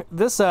 this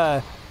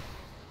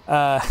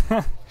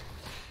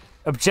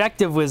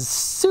objective was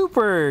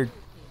super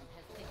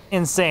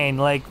insane.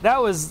 Like,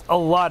 that was a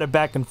lot of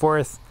back and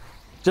forth.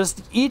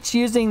 Just each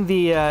using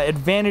the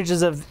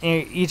advantages of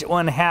each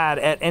one had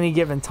at any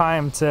given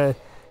time to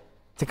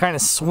kind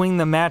of swing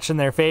the match in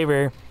their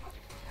favor.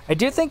 I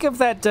do think if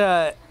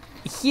that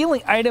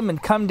healing item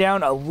had come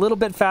down a little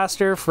bit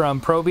faster from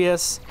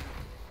Probus,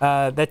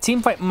 that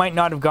team fight might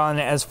not have gone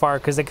as far,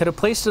 because they could have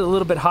placed it a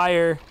little bit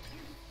higher,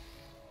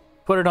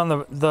 put it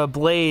on the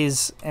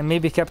Blaze, and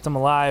maybe kept him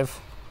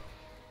alive.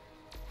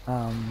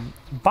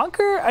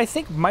 Bunker, I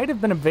think, might have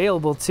been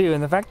available too,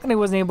 and the fact that he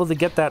wasn't able to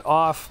get that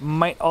off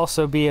might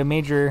also be a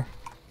major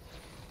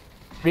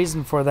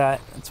reason for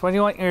that. That's why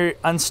you want your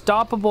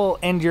Unstoppable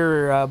and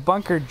your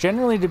Bunker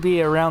generally to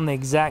be around the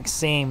exact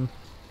same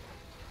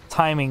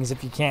timings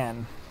if you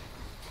can.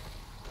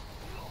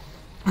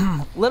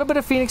 A little bit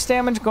of Phoenix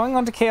damage going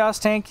on to Chaos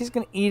Tank. He's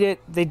going to eat it.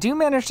 They do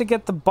manage to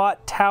get the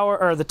bot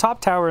tower, or the top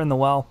tower, in the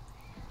well.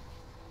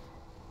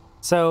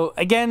 So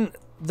again,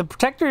 the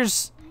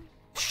Protectors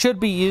should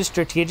be used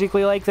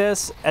strategically like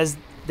this, as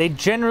they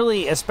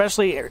generally,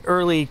 especially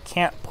early,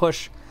 can't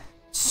push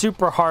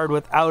super hard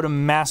without a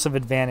massive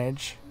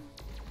advantage.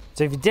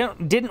 So if you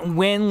didn't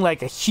win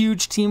like a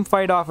huge team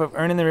fight off of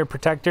earning the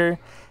Protector,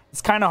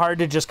 it's kind of hard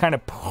to just kind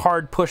of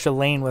hard push a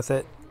lane with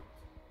it.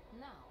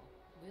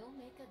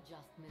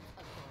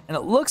 And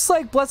it looks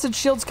like Blessed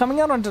Shield's coming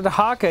out onto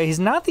Dahaka. He's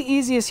not the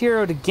easiest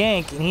hero to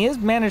gank, and he has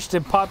managed to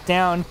pop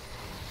down.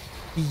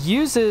 He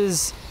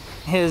uses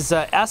his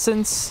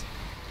essence.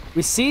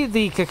 We see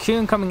the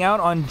cocoon coming out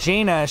on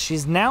Jaina.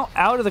 She's now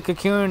out of the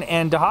cocoon,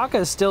 and Dahaka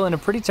is still in a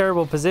pretty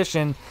terrible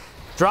position.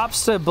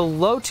 Drops to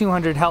below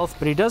 200 health,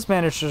 but he does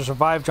manage to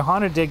survive.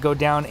 Johanna did go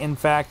down, in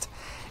fact.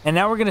 And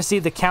now we're going to see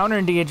the counter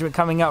engagement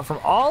coming out from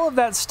all of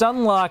that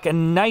stun lock. A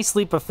nice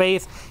leap of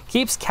faith.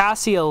 Keeps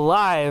Cassie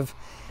alive.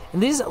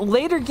 And these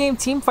later game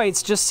team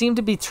fights just seem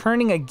to be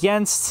turning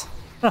against...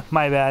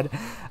 my bad.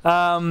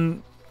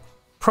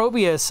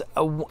 Probus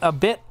a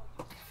bit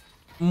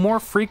more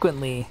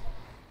frequently.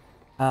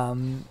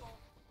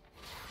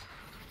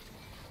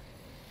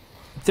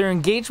 Their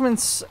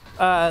engagements,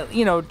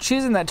 you know,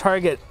 choosing that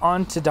target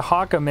onto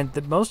Dahaka meant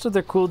that most of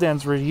their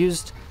cooldowns were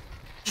used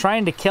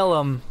trying to kill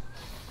him.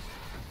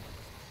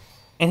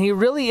 And he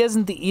really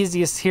isn't the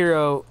easiest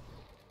hero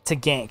to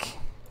gank.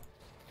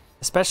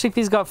 Especially if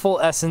he's got full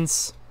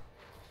essence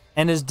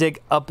and his dig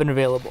up and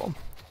available.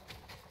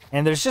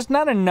 And there's just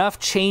not enough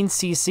chain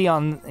CC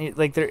on,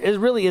 like,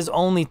 really is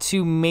only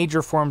 2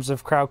 major forms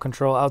of crowd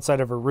control outside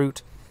of a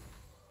root.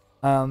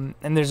 And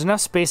there's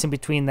enough space in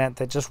between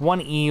that just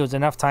 1 E was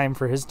enough time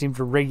for his team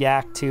to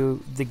react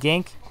to the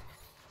gank.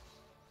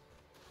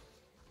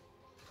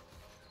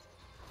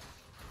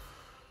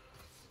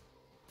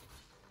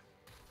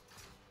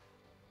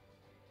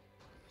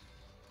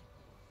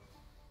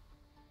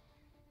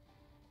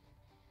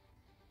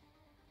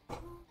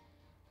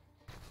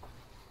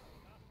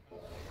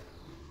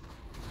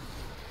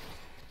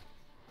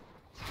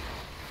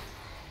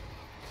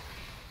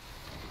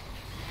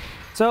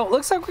 So it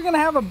looks like we're going to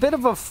have a bit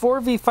of a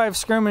 4v5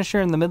 skirmish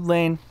here in the mid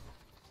lane.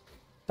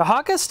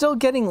 Dahaka's still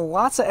getting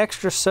lots of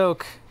extra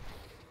soak.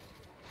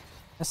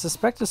 I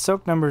suspect the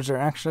soak numbers are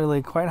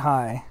actually quite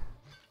high.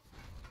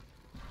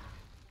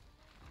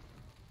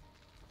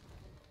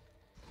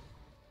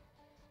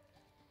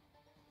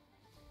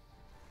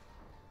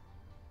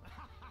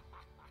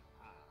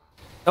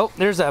 Oh,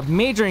 there's a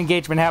major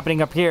engagement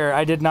happening up here.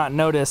 I did not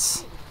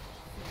notice.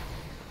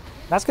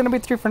 That's going to be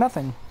 3 for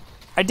nothing.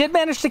 I did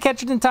manage to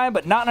catch it in time,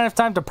 but not enough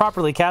time to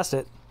properly cast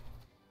it.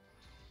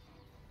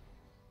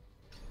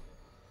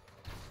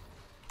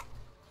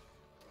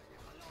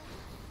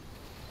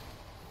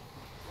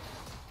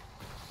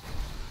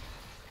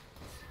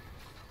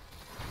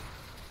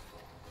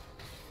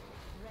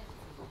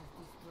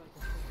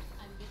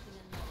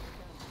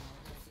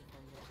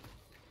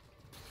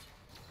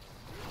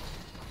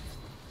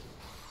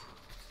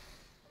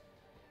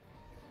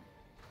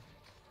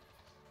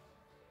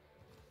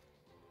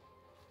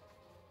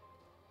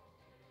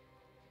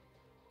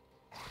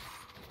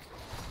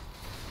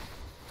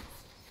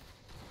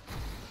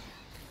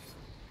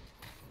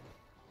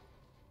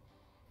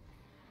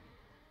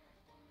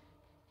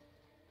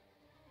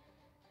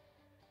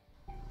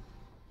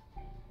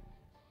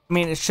 I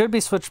mean, it should be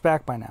switched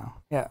back by now.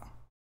 Yeah.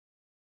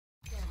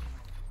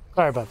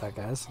 Sorry about that,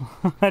 guys.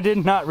 I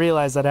did not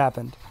realize that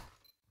happened.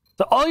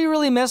 So all you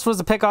really missed was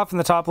the pick off in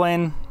the top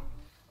lane.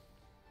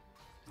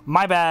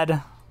 My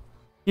bad.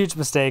 Huge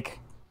mistake.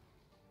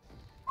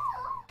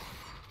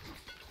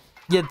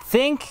 You'd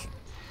think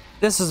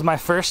this was my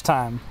first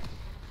time.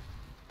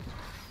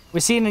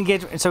 We see an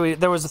engagement. So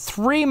there was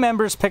 3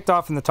 members picked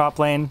off in the top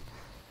lane,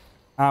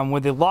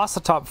 where they lost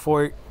the top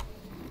 4.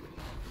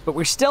 But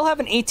we still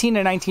have an 18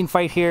 to 19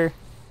 fight here.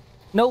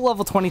 No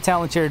level 20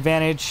 talent tier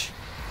advantage.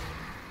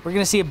 We're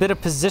going to see a bit of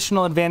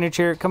positional advantage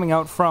here coming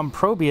out from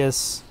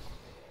Probus.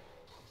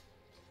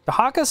 The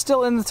Haka's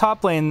still in the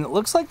top lane. It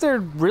looks like they're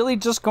really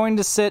just going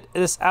to sit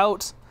this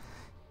out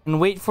and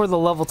wait for the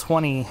level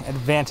 20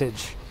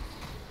 advantage.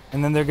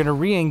 And then they're going to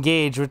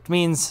re-engage, which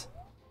means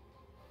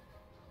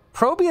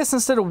Probus,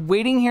 instead of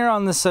waiting here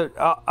on this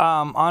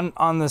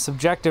on this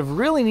objective,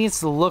 really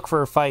needs to look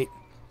for a fight.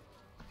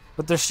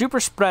 But they're super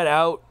spread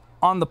out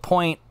on the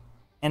point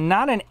and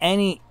not in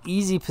any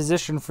easy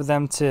position for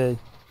them to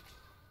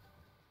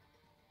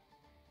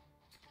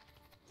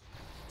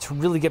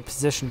really get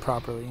positioned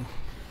properly.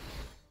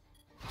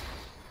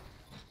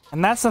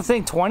 And that's the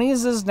thing.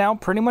 20s is now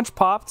pretty much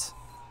popped.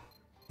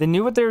 They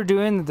knew what they were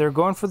doing. They're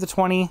going for the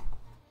 20.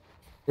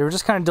 They were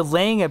just kind of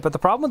delaying it. But the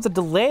problem with the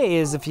delay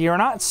is if you're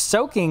not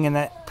soaking in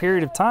that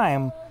period of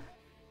time,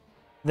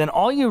 then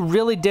all you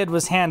really did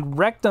was hand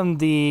Rekt them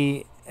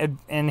the...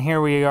 And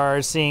here we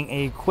are seeing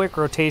a quick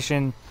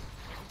rotation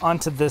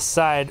onto this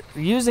side,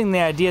 using the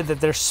idea that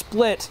they're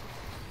split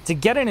to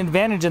get an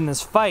advantage in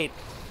this fight.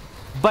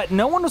 But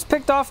no one was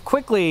picked off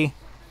quickly.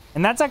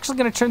 And that's actually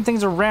going to turn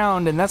things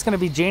around, and that's going to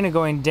be Jaina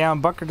going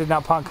down. Bunker did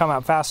not come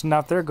out fast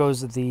enough. There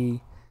goes the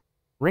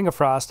Ring of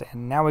Frost,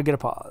 and now we get a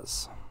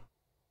pause.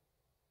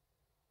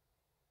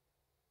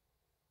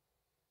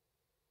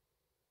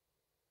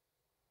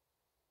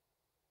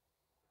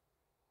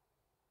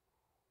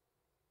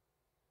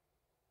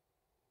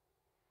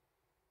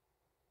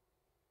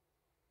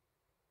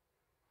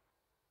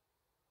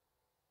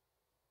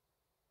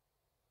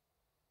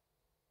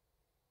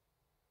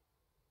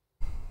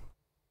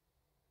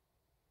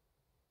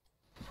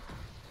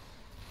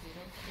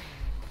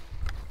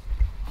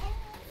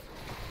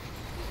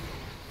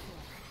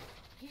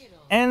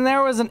 And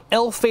there was an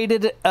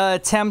ill-fated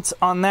attempt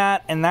on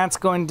that, and that's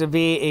going to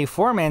be a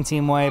 4-man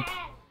team wipe.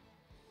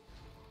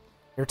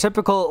 Your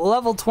typical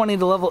level 20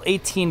 to level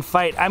 18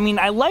 fight. I mean,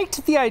 I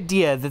liked the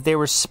idea that they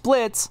were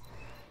split,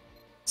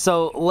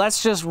 so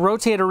let's just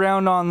rotate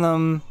around on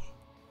them,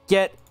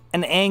 get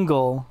an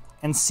angle,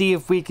 and see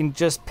if we can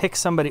just pick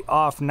somebody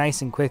off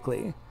nice and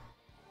quickly.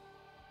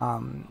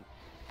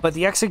 But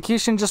the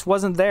execution just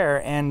wasn't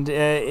there, and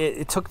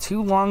it took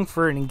too long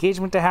for an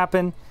engagement to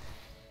happen.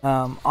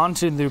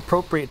 Onto the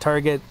appropriate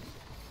target,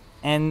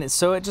 and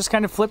so it just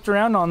kind of flipped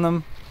around on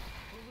them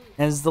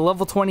as the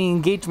level 20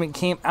 engagement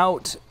came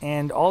out,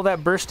 and all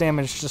that burst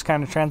damage just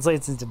kind of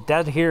translates into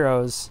dead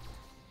heroes.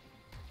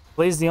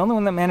 Blaze the only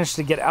one that managed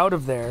to get out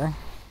of there.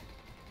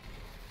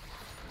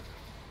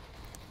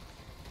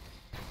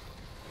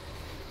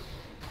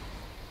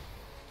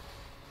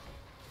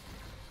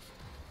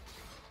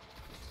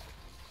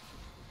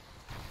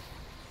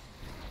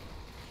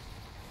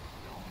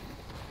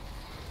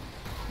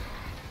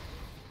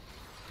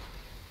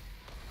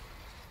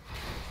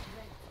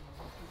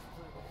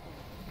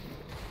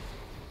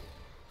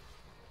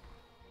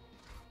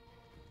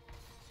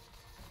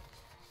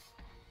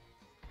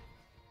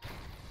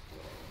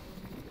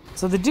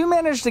 So they do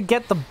manage to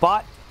get the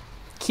bot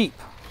keep.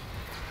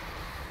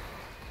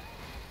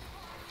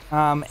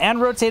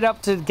 And rotate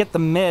up to get the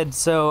mid.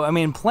 So, I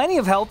mean, plenty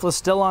of health was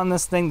still on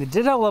this thing. They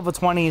did have level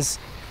 20s.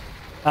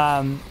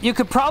 You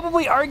could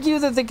probably argue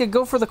that they could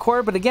go for the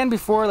core, but again,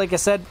 before, like I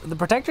said, the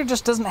Protector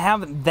just doesn't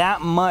have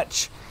that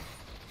much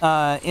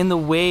in the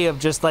way of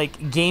just,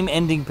 like,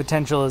 game-ending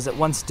potential as it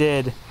once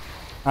did.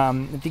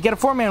 If you get a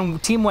 4-man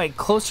team wipe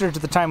closer to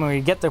the time where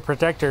you get the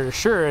Protector,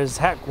 sure as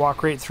heck,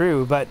 walk right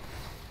through, but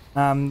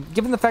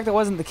given the fact that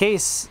wasn't the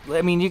case,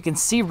 I mean, you can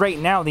see right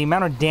now the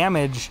amount of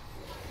damage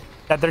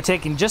that they're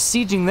taking just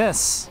sieging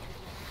this.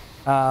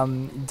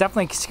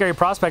 Definitely a scary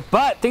prospect,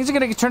 but things are going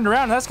to get turned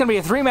around. And that's going to be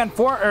a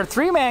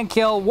 3-man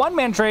kill,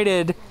 1-man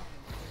traded.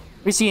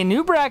 We see a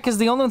Nubrak is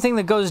the only thing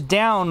that goes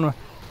down,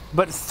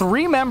 but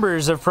 3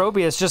 members of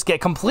Probus just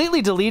get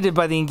completely deleted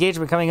by the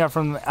engagement coming up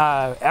from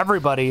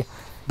everybody,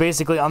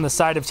 basically on the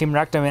side of Team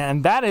Rectum,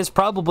 and that is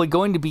probably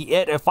going to be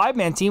it. A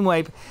 5-man team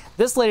wipe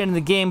this late into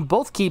the game,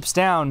 both keeps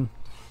down.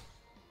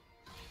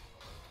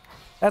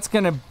 That's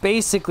going to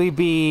basically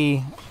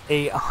be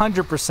a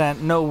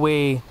 100% no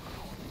way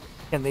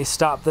can they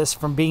stop this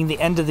from being the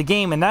end of the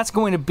game, and that's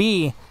going to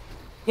be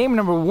game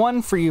number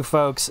 1 for you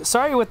folks.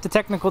 Sorry with the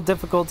technical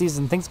difficulties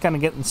and things kind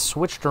of getting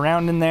switched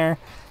around in there.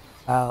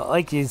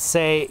 Like you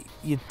say,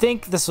 you'd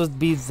think this would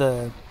be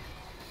the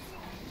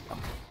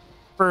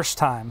first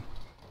time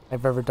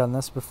I've ever done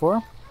this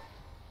before,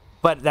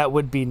 but that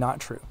would be not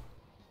true.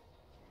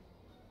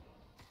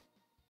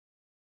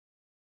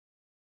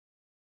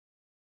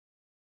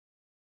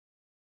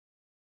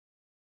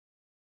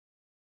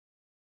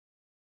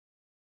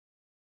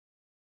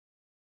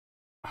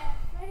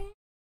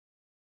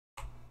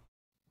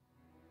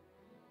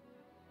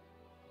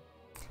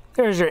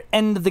 there's your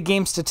end of the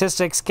game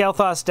statistics.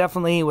 Kael'thas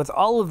definitely, with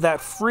all of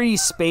that free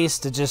space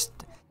to just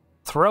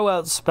throw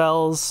out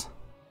spells,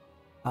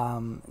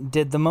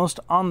 did the most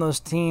on those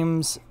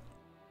teams.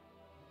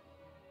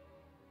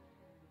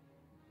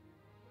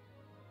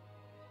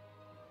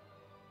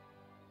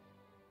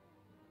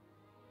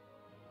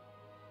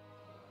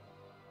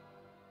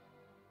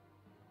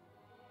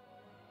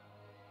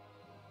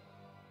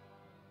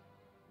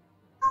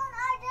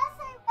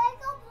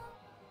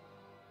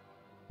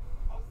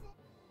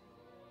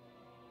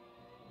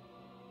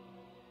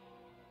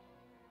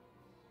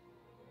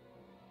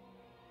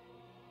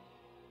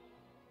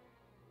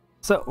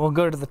 So we'll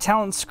go to the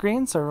talent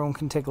screen so everyone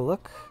can take a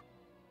look.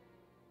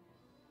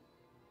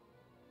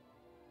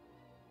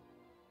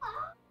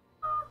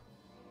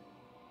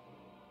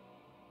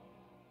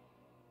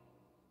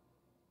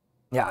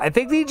 Yeah, I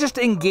think they just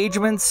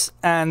engagements,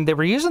 and they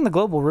were using the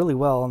global really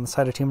well on the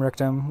side of Team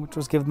Rekt, which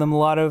was giving them a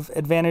lot of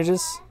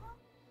advantages.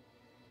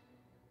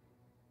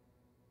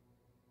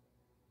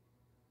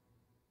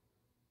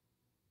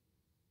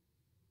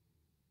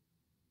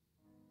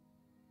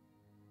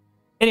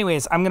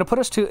 Anyways, I'm going to put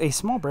us to a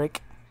small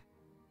break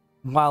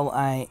while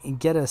I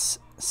get us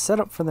set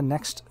up for the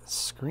next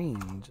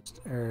screen,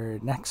 or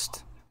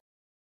next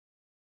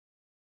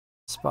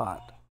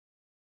spot.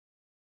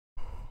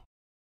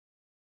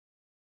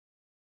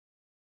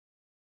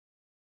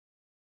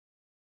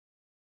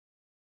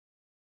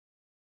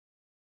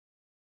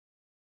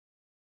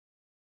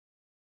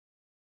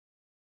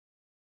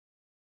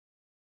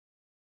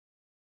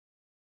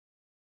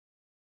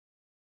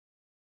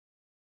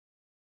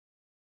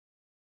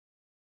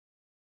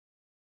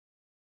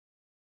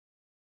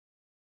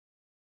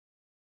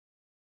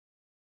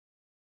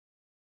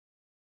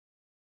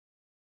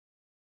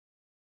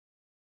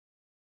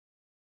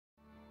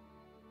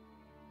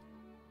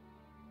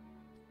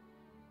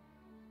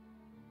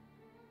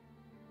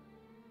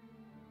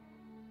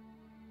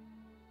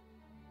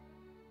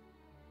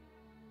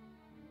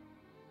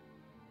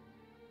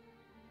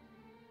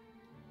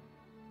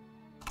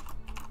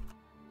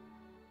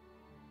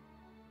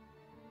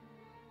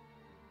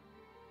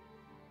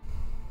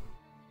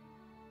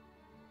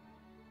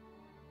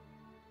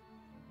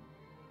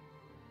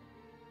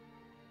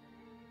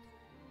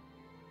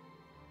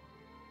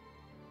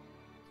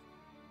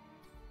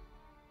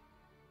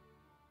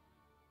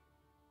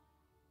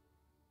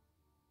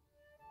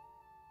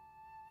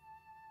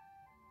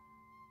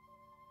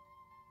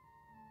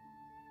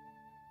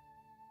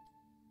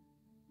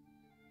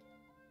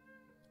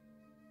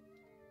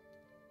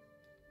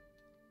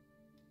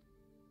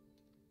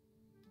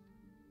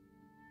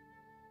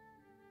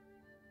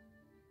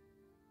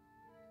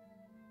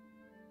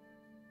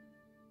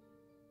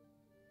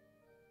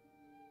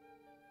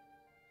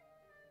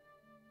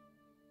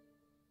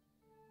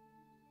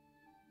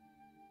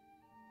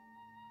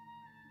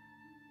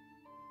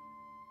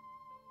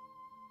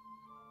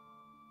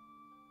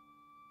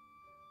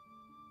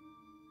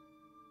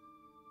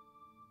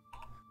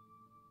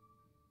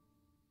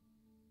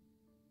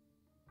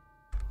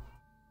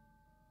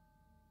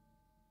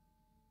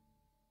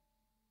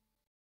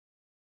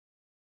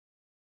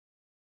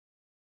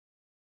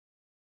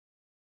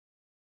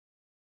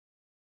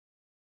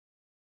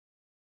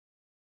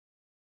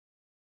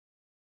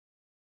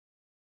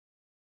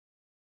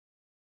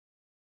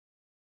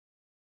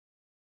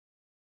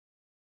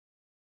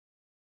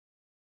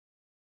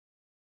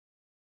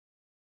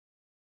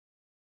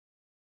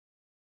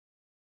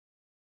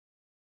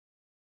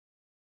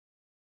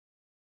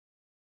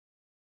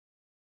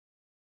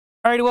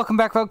 Alrighty, welcome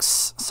back,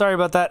 folks. Sorry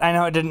about that. I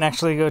know I didn't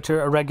actually go to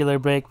a regular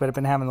break, but I've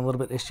been having a little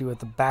bit issue with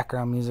the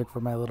background music for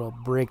my little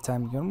break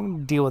time. I'm going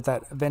to deal with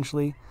that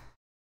eventually.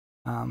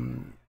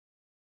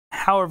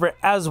 However,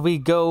 as we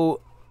go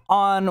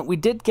on, we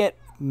did get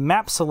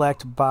map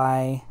select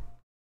by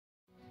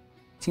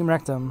Team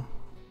Rekt.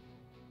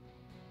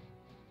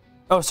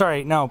 Oh,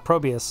 sorry, no,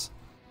 Probus.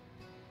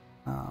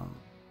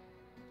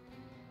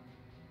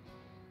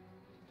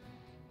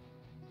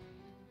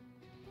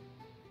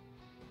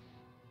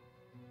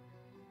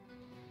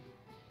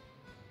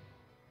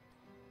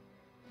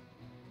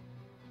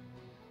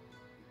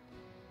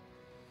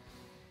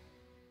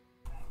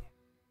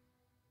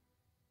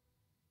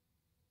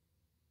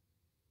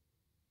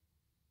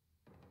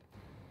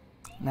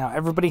 Now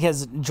everybody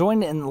has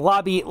joined in the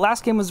lobby.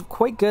 Last game was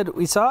quite good.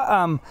 We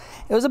saw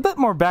it was a bit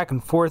more back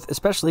and forth,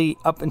 especially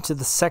up into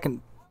the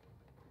second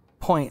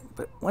point.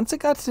 But once it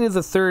got to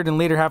the third and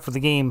later half of the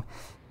game,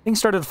 things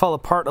started to fall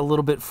apart a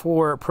little bit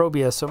for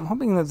Probus. So I'm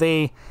hoping that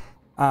they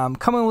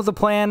come in with a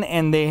plan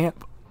and they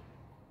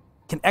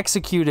can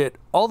execute it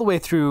all the way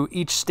through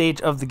each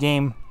stage of the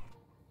game,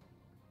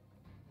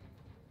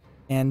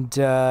 and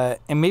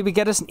maybe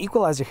get us an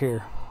equalizer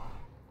here.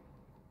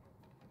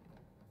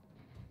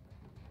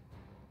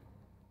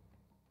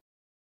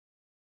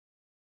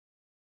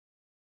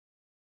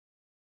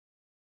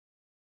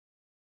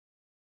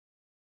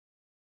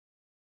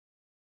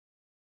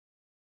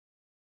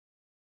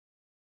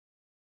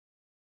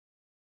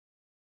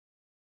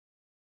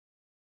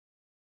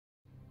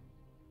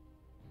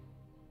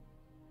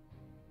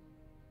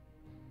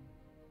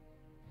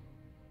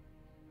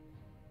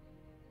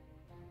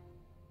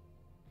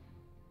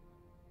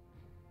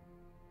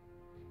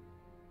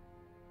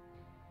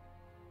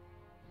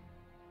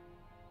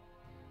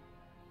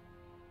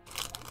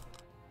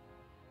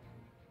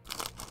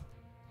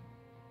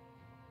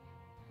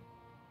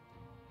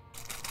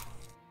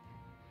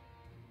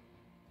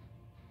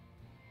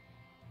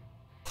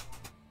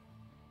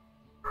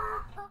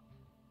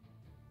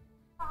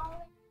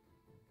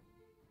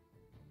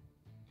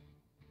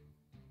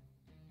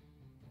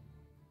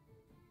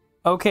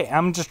 Okay,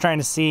 I'm just trying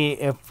to see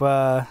if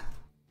I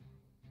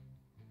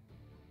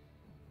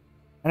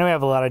know we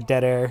have a lot of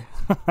dead air.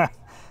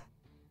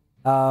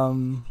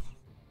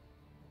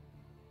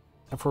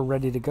 If we're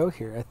ready to go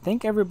here. I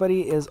think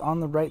everybody is on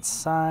the right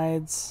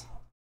sides.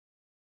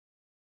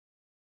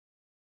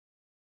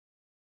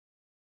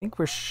 I think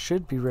we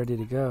should be ready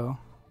to go.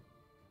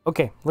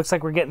 Okay, looks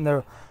like we're getting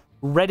the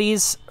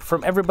readies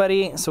from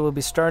everybody, so we'll be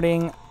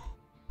starting.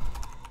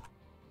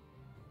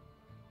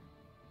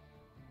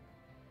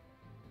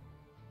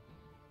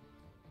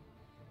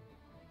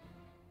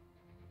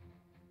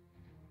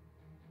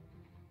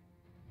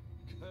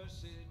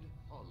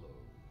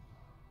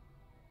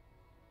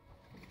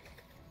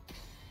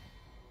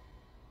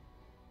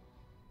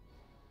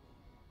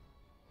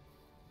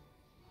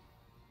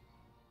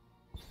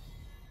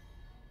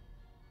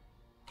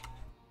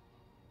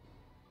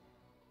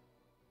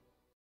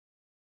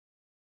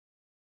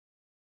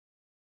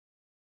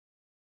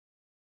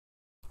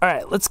 All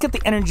right, let's get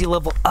the energy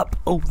level up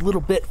a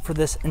little bit for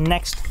this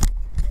next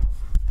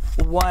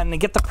one.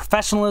 Get the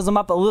professionalism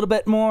up a little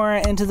bit more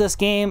into this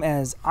game,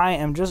 as I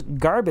am just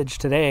garbage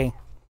today.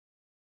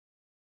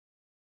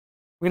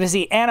 We're going to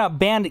see Anna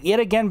banned yet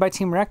again by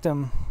Team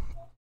Rectum.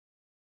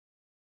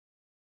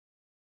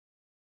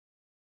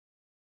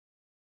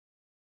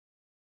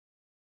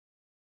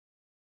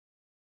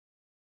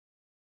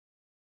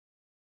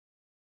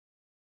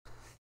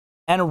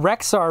 And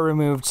Rexar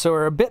removed, so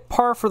we're a bit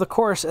par for the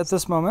course at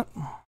this moment.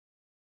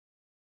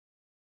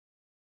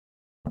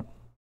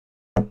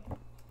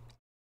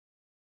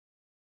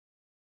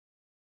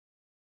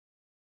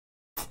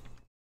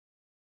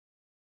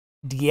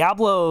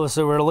 Diablo,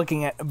 so we're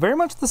looking at very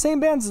much the same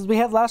bans as we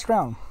had last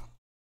round.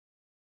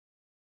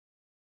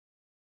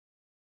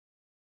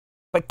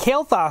 But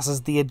Kael'thas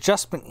is the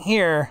adjustment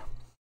here.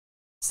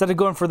 Instead of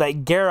going for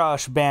that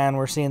Garrosh ban,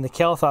 we're seeing the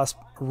Kael'thas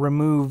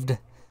removed.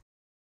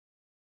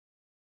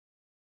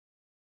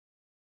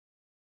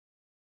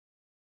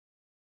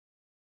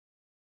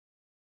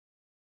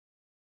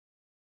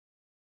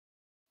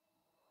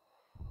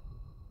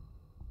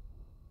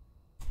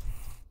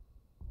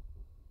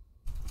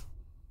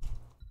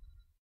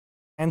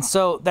 And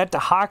so that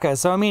Dahaka,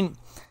 so I mean,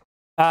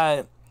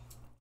 Volskaya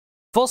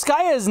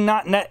is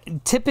not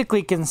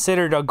typically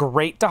considered a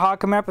great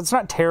Dahaka map. It's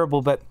not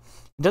terrible, but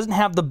it doesn't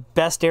have the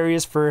best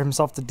areas for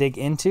himself to dig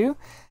into.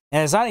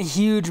 And it's not a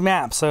huge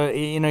map, so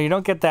you know, you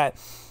don't get that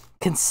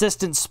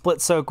consistent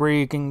split soak where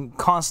you can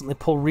constantly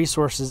pull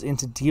resources in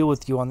to deal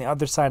with you on the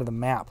other side of the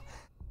map.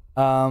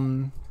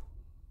 But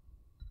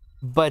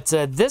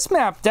this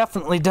map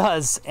definitely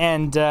does,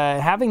 and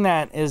having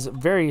that is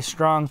very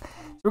strong.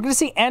 We're going to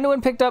see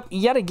Anduin picked up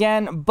yet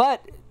again,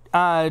 but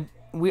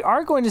we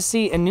are going to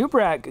see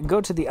Anubrak go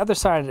to the other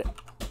side.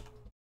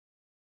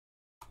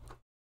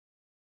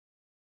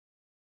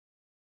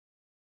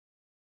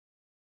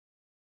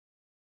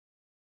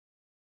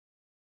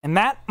 And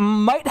that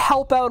might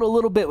help out a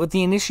little bit with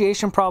the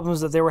initiation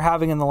problems that they were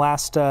having in the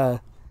last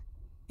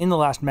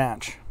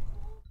match.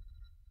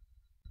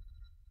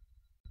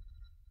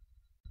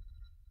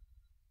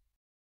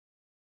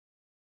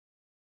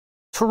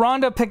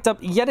 Tyrande picked up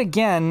yet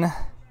again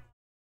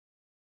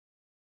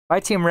by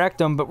Team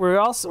Rectum, but we're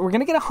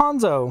gonna get a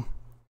Hanzo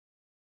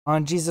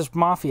on Jesus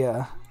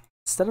Mafia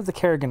instead of the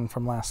Kerrigan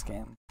from last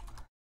game.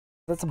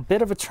 That's a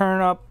bit of a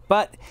turn up,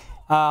 but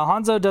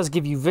Hanzo does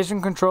give you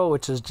vision control,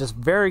 which is just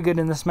very good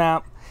in this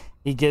map.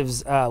 He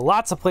gives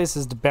lots of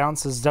places to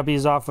bounce his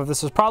W's off of.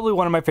 This is probably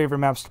one of my favorite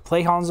maps to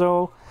play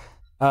Hanzo.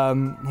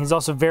 He's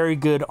also very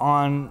good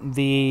on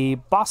the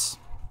boss.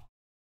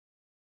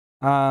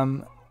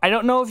 I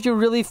don't know if you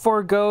really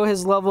forego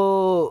his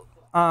level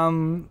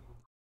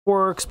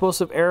 4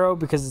 explosive arrow,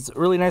 because it's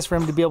really nice for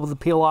him to be able to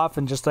peel off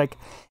and just like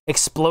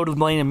explode a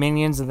million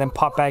minions and then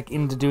pop back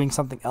into doing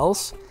something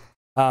else.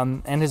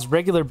 And his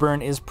regular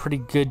burn is pretty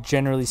good,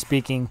 generally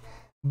speaking.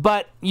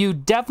 But you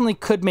definitely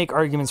could make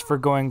arguments for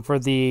going for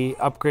the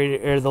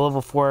upgrade or the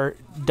level 4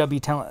 W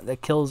talent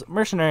that kills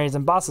mercenaries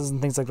and bosses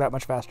and things like that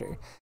much faster.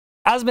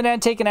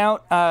 Asmodan taken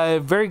out,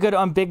 very good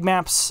on big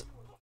maps,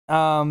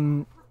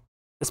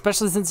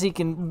 especially since he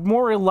can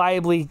more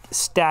reliably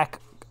stack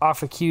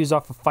off of queues,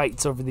 off of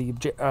fights over the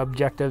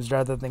objectives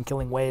rather than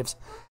killing waves.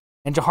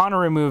 And Johanna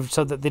removed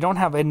so that they don't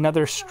have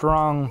another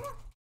strong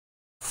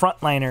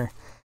frontliner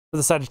for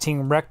the side of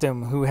Team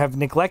Rectum, who have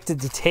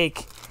neglected to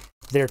take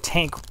their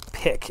tank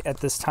pick at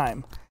this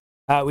time.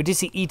 We do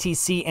see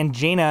ETC and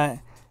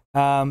Jaina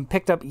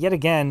picked up yet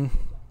again.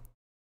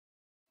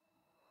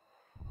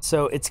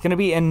 So it's going to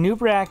be a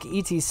Nubrak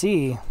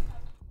ETC.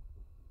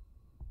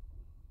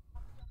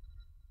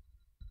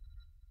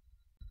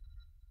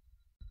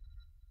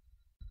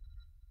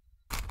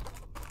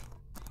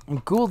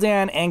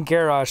 Gul'dan and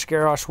Garrosh.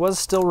 Garrosh was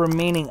still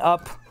remaining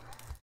up.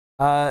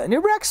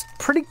 Nubrak's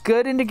pretty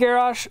good into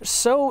Garrosh.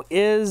 So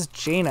is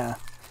Jaina.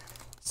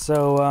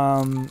 So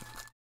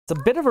it's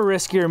a bit of a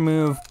riskier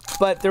move,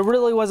 but there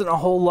really wasn't a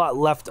whole lot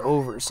left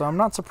over. So I'm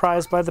not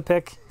surprised by the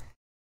pick.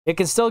 It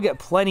can still get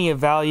plenty of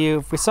value.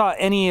 If we saw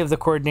any of the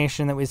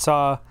coordination that we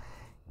saw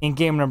in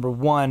game number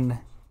 1,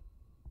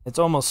 it's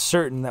almost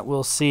certain that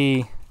we'll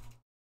see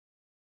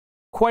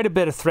quite a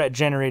bit of threat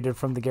generated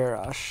from the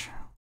Garrosh.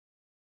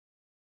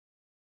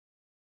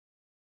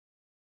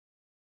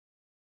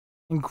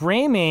 And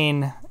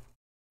Greymane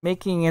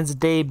making its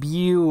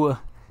debut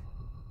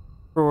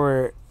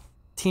for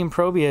Team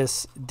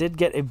Probus did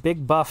get a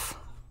big buff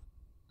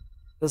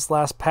this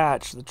last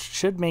patch that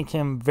should make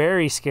him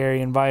very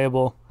scary and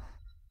viable.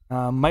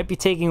 Might be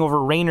taking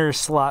over Rainer's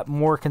slot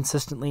more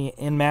consistently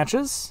in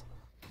matches.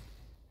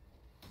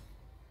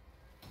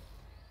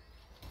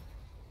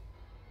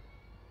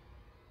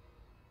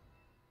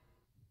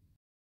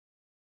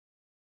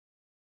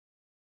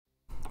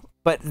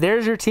 But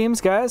there's your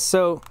teams, guys.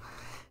 So,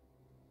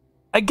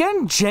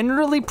 again,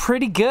 generally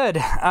pretty good.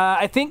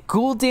 I think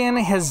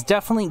Gul'dan has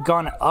definitely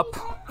gone up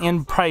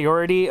in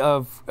priority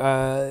of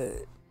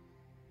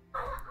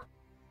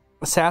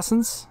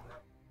assassins.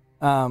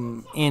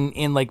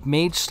 In like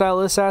mage style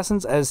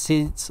assassins, as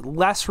he's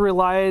less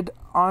relied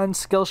on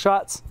skill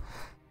shots.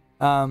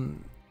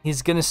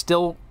 He's gonna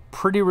still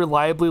pretty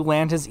reliably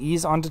land his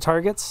E's onto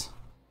targets.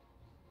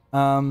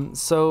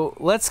 So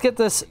let's get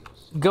this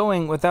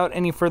going without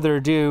any further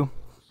ado.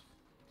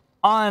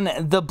 On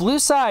the blue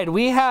side,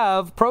 we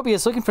have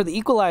Probus looking for the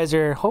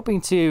equalizer, hoping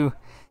to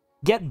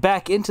get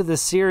back into the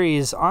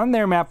series. On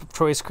their map of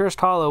choice, Cursed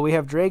Hollow, we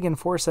have Dragon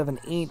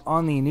 478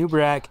 on the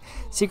Nubrak,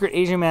 Secret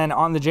Asian Man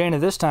on the Jaina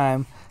this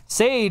time,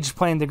 Sage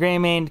playing the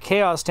Greymane,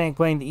 Chaos Tank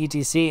playing the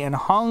ETC, and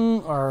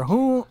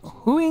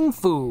Huing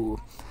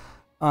Fu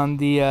on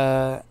the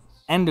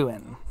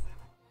Anduin.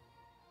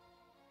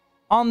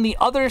 On the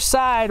other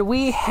side,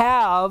 we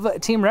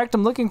have Team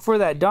Rectum looking for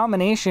that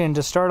domination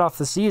to start off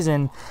the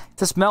season.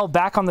 Tismel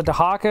back on the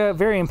Dahaka,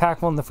 very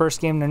impactful in the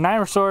first game.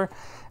 Nyrsor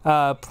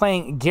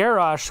playing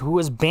Garrosh, who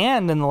was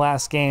banned in the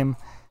last game.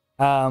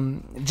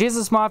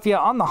 Jesus Mafia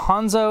on the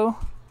Hanzo.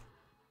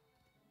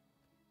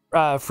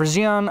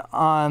 Frisian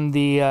on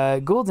the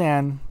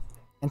Gul'dan.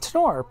 And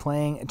Tenor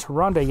playing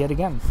Tyrande yet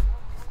again.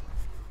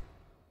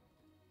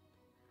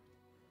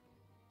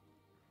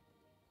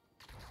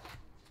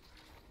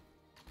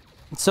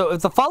 So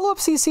if the follow-up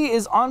CC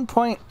is on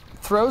point,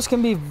 throws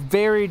can be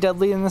very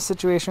deadly in this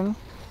situation.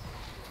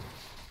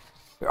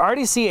 We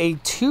already see a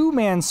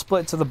two-man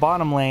split to the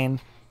bottom lane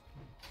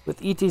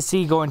with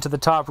ETC going to the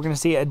top. We're going to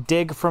see a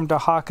dig from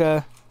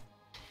Dahaka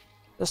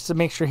just to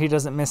make sure he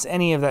doesn't miss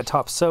any of that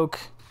top soak.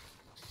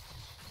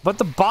 But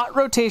the bot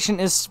rotation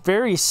is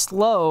very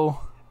slow,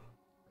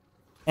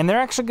 and they're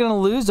actually going to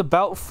lose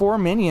about 4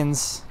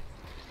 minions.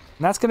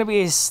 And that's going to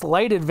be a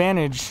slight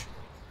advantage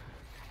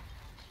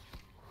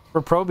for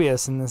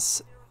Probus in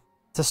this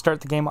to start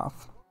the game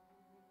off.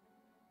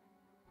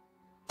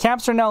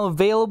 Camps are now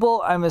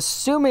available. I'm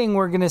assuming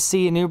we're going to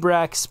see a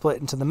Nubrak split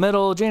into the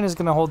middle. Jaina's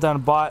going to hold down a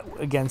bot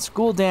against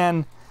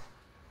Gul'dan,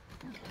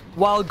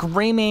 while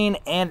Greymane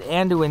and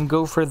Anduin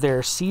go for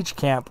their siege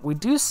camp. We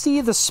do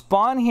see the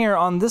spawn here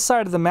on this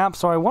side of the map,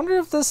 so I wonder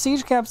if this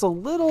siege camp's a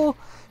little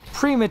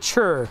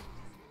premature.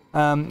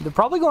 They're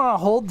probably going to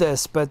hold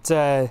this, but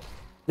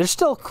there's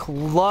still a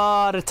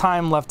lot of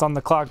time left on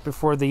the clock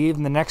before before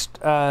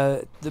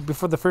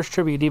the first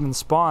tribute even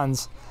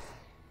spawns.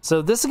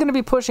 So this is going to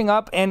be pushing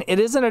up, and it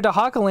isn't a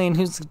Dahaka lane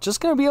who's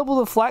just going to be able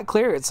to flat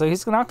clear it. So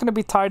he's not going to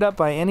be tied up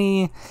by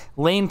any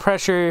lane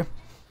pressure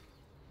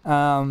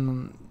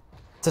to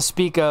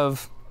speak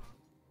of.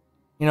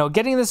 You know,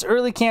 getting this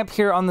early camp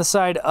here on the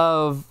side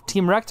of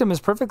Team Rectum is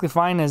perfectly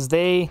fine, as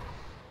they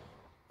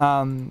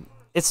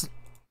it's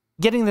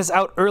getting this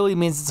out early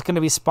means it's going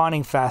to be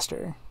spawning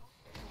faster.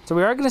 So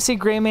we are going to see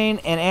Greymane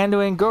and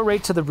Anduin go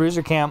right to the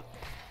Bruiser camp.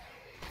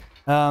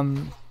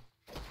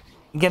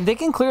 Again, they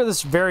can clear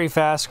this very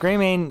fast.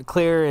 Greymane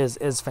clear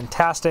is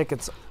fantastic.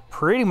 It's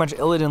pretty much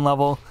Illidan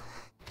level.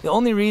 The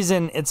only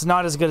reason it's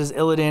not as good as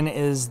Illidan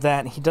is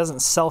that he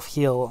doesn't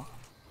self-heal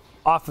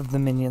off of the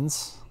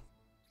minions.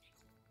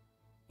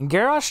 And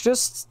Garrosh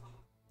just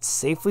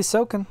safely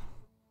soaking.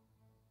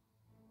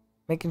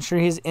 Making sure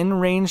he's in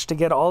range to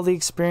get all the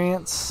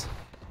experience.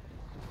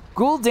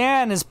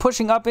 Gul'dan is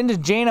pushing up into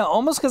Jaina,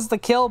 almost gets the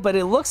kill, but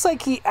it looks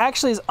like he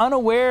actually is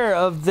unaware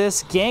of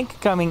this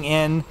gank coming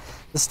in.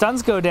 The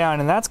stuns go down,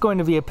 and that's going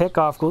to be a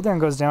pick-off. Gul'dan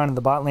goes down in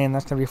the bot lane.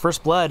 That's going to be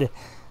first blood.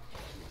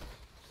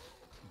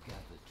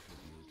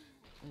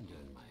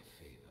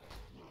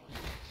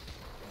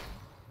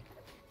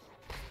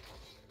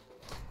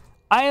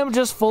 I am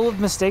just full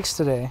of mistakes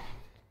today.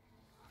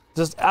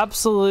 Just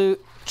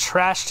absolute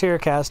trash tier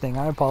casting.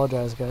 I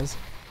apologize, guys.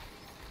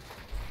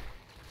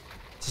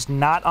 Just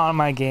not on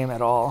my game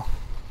at all.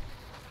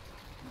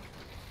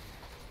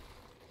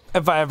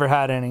 If I ever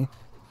had any.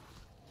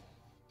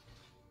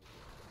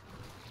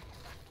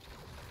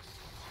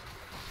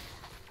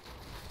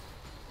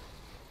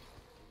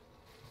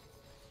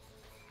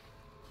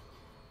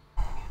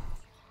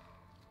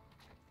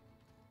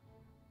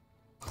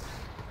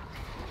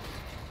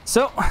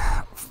 So,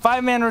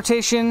 5-man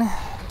rotation.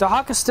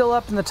 Dahaka's still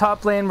up in the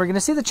top lane. We're going to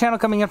see the channel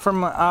coming in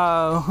from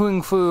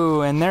Huing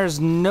Fu, and there's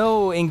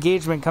no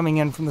engagement coming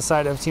in from the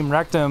side of Team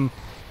Rectum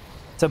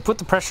to put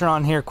the pressure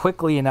on here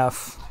quickly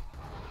enough.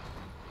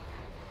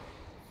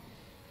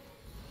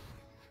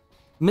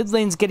 Mid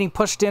lane's getting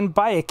pushed in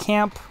by a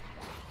camp.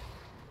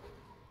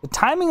 The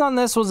timing on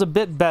this was a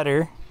bit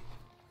better.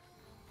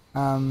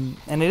 And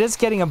it is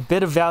getting a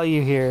bit of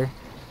value here.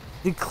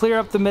 They clear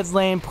up the mid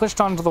lane, pushed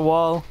onto the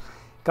wall,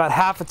 got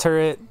half a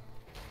turret.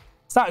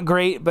 It's not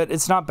great, but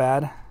it's not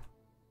bad.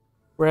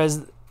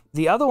 Whereas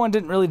the other one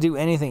didn't really do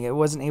anything. It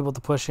wasn't able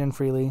to push in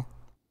freely.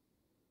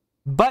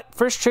 But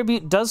first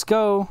tribute does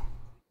go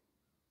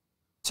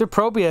to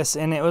Probus,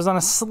 and it was on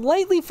a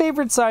slightly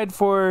favored side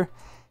for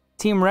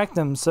Team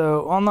Rectum.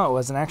 So, well, no, it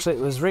wasn't. Actually,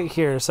 it was right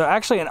here. So,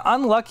 actually, an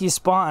unlucky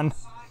spawn.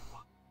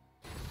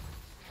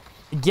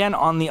 Again,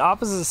 on the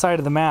opposite side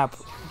of the map,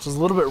 which is a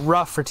little bit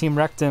rough for Team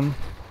Rectum,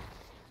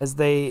 as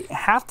they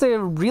have to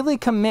really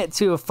commit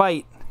to a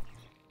fight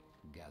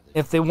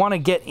if they want to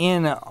get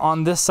in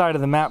on this side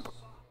of the map.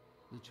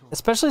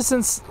 Especially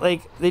since,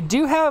 like, they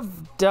do have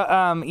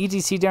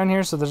ETC down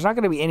here, so there's not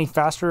going to be any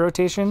faster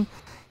rotation.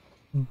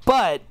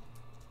 But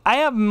I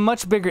have a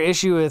much bigger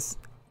issue with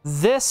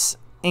this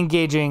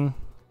engaging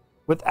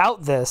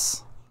without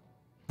this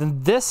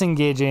than this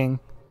engaging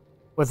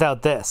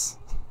without this.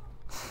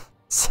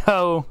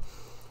 So,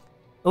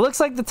 it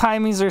looks like the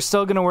timings are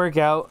still going to work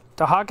out.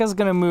 Dahaka's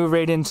going to move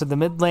right into the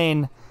mid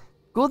lane.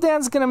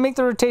 Gul'dan's going to make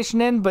the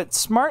rotation in, but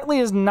Smartly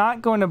is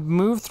not going to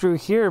move through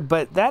here.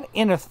 But that,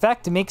 in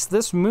effect, makes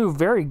this move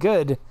very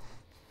good.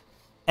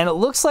 And it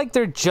looks like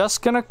they're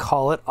just going to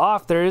call it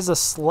off. There is a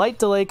slight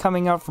delay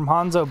coming out from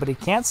Hanzo, but he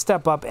can't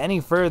step up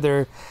any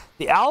further.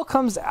 The owl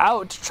comes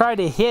out to try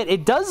to hit.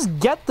 It does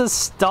get the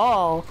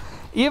stall,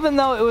 even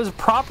though it was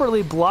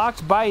properly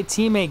blocked by a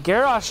teammate.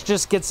 Garrosh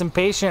just gets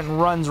impatient and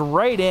runs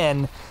right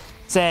in,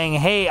 saying,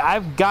 hey,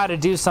 I've got to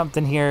do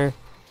something here.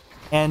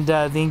 And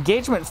the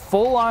engagement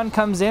full-on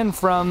comes in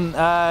from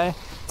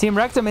Team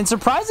Rectum. And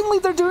surprisingly,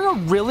 they're doing a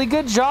really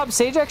good job.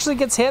 Sage actually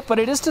gets hit, but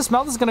it is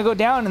Dismelt that's going to go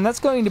down, and that's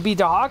going to be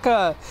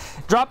Dahaka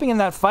dropping in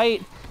that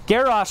fight.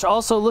 Garrosh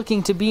also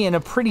looking to be in a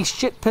pretty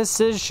shit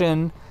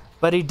position,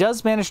 but he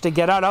does manage to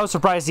get out. I was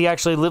surprised he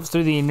actually lived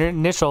through the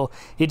initial.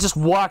 He just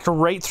walked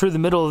right through the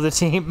middle of the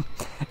team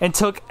and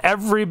took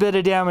every bit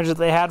of damage that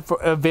they had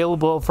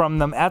available from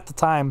them at the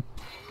time.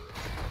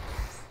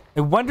 I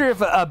wonder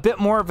if a bit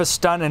more of a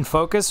stun and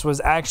focus was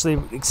actually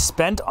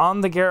spent on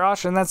the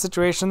Garrosh in that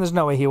situation. There's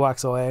no way he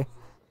walks away.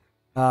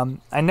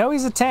 I know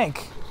he's a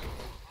tank.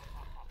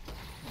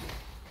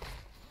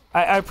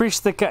 I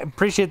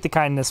appreciate the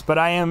kindness, but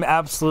I am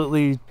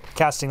absolutely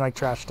casting like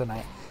trash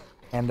tonight.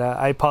 And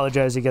I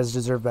apologize, you guys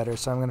deserve better,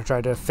 so I'm going to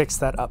try to fix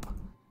that up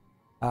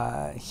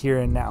here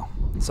and now.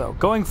 So,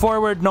 going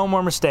forward, no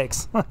more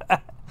mistakes.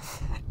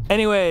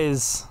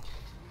 Anyways.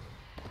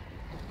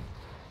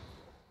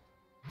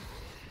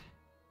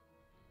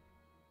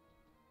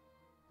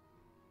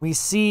 We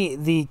see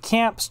the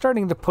camp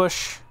starting to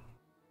push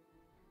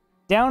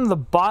down the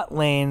bot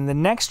lane. The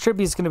next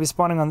tribute is going to be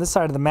spawning on this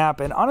side of the map.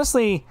 And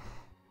honestly,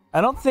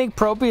 I don't think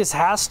Probus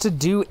has to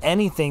do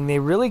anything. They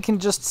really can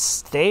just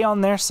stay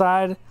on their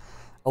side,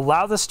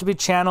 allow this to be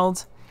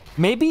channeled,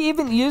 maybe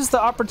even use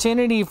the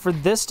opportunity for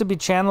this to be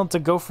channeled to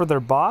go for their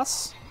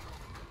boss.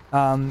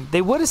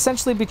 They would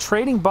essentially be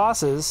trading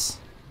bosses.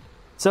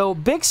 So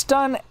big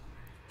stun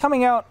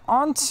coming out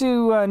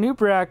onto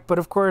Nubrak, but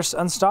of course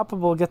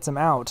Unstoppable gets him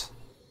out.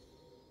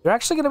 They're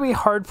actually going to be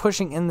hard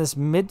pushing in this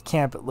mid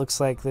camp, it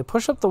looks like. They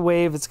push up the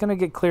wave. It's going to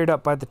get cleared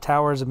up by the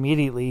towers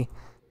immediately.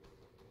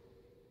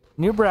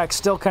 Nubrak's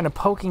still kind of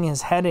poking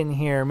his head in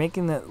here,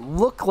 making it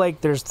look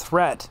like there's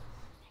threat.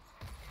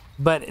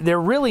 But they're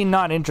really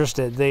not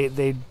interested.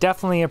 They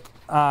definitely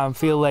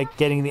feel like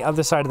getting the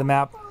other side of the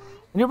map.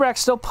 Nubrak's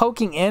still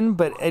poking in,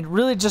 but it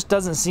really just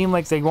doesn't seem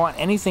like they want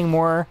anything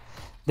more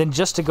than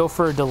just to go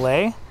for a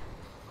delay.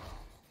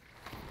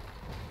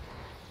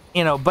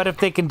 You know, but if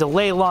they can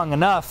delay long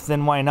enough,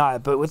 then why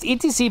not? But with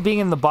ETC being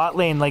in the bot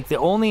lane, like, the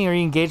only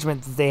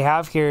re-engagement that they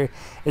have here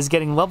is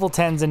getting level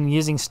 10s and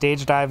using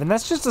stage dive, and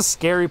that's just a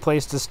scary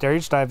place to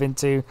stage dive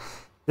into.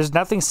 There's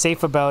nothing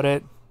safe about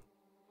it.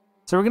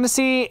 So we're going to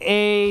see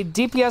a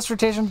DPS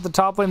rotation to the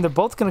top lane. They're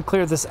both going to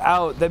clear this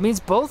out. That means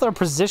both are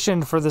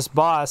positioned for this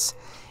boss.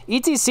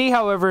 ETC,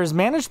 however, has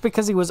managed,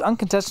 because he was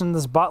uncontested in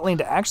this bot lane,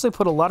 to actually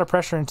put a lot of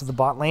pressure into the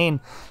bot lane.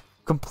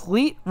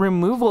 Complete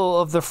removal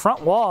of the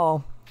front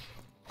wall.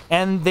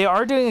 And they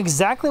are doing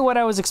exactly what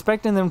I was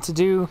expecting them to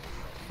do,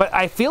 but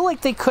I feel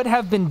like they could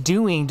have been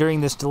doing during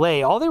this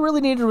delay. All they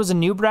really needed was a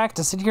Nubrak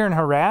to sit here and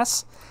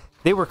harass.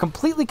 They were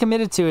completely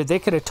committed to it. They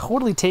could have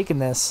totally taken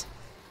this.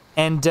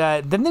 And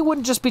then they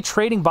wouldn't just be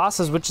trading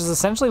bosses, which is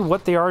essentially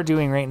what they are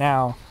doing right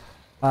now,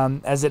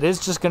 as it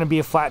is just going to be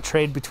a flat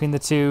trade between the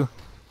two.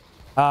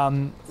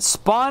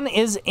 Spawn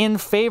is in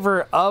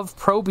favor of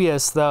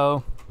Probus,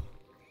 though,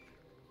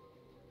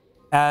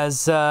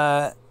 as...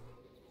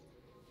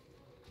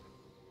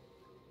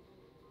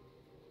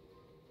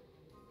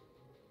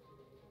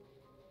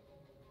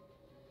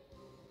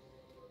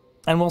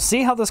 and we'll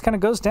see how this kind of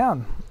goes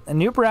down.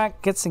 And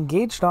Nubrak gets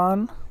engaged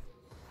on.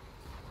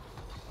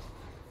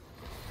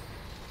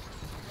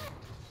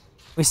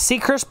 We see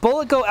Cursed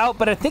Bullet go out,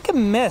 but I think it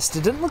missed.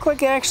 It didn't look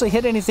like it actually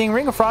hit anything.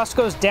 Ring of Frost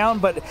goes down,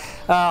 but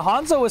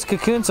Hanzo was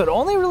cocooned, so it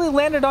only really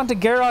landed onto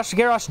Garrosh.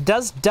 Garrosh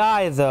does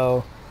die,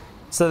 though,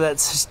 so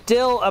that's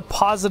still a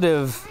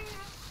positive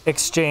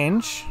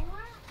exchange.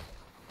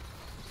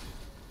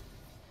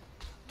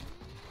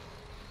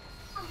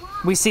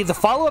 We see the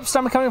follow-up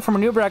stomach coming from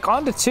Anubrak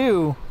onto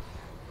 2.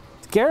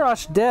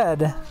 Garrosh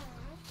dead.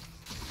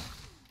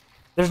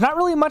 There's not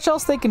really much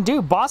else they can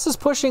do. Boss is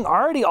pushing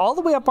already all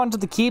the way up onto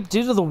the keep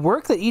due to the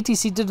work that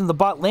ETC did in the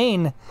bot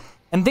lane.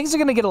 And things are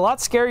going to get a lot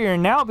scarier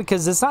now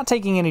because it's not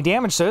taking any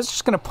damage, so it's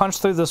just going to punch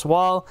through this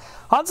wall.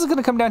 Hans is going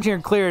to come down here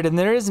and clear it, and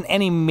there isn't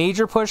any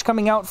major push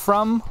coming out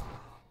from...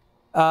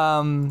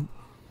 I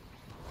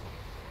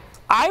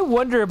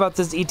wonder about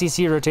this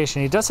ETC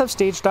rotation. He does have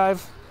stage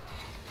dive,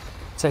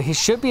 so he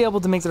should be able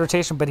to make the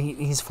rotation, but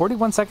he's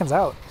 41 seconds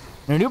out.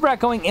 Nubrak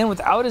going in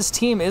without his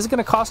team is going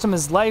to cost him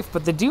his life,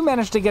 but they do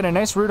manage to get a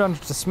nice root on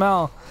to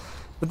smell.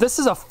 But this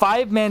is a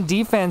 5-man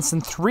defense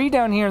and 3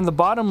 down here in the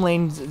bottom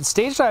lane.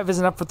 Stage dive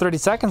isn't up for 30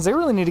 seconds. They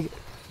really need to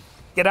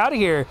get out of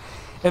here.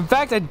 In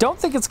fact, I don't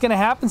think it's going to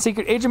happen.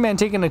 Secret Agent Man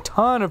taking a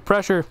ton of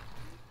pressure.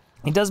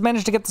 He does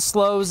manage to get the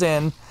slows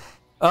in.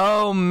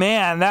 Oh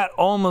man, that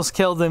almost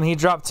killed him. He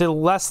dropped to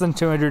less than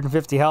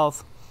 250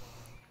 health.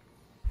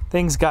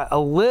 Things got a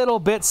little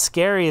bit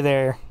scary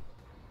there.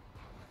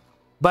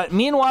 But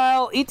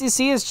meanwhile,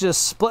 ETC is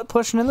just split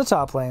pushing in the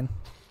top lane.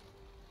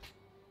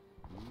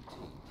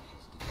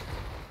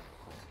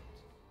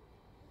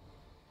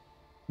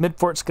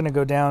 Mid-fort's going to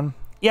go down.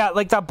 Yeah,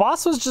 like that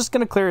boss was just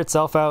going to clear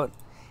itself out.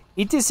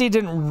 ETC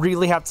didn't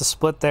really have to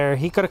split there.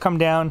 He could have come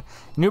down.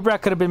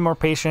 Nubrak could have been more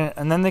patient,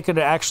 and then they could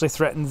have actually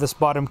threatened this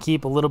bottom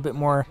keep a little bit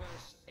more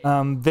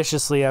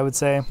viciously, I would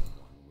say.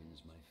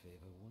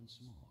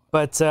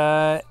 But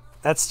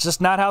that's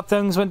just not how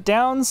things went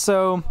down,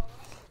 so...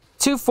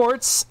 2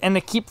 forts and a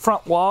keep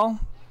front wall.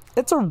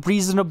 It's a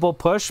reasonable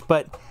push,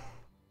 but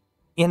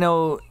you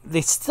know,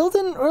 they still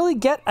didn't really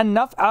get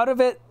enough out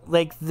of it.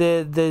 Like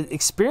the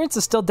experience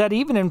is still dead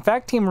even. In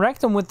fact, Team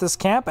Rectum with this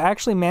camp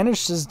actually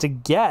manages to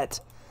get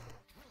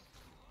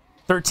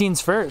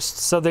 13's first.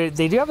 So they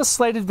do have a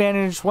slight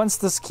advantage once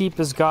this keep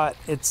is got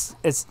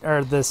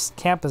or this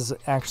camp is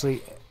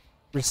actually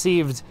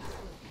received.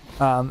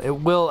 It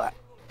will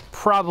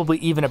probably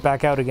even it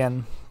back out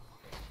again.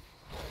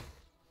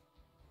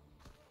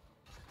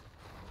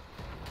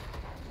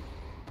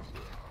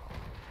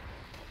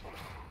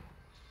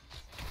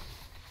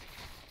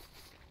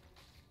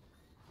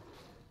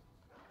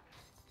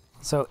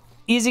 So,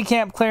 easy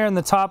camp clear in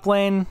the top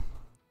lane.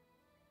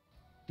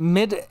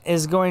 Mid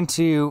is going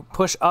to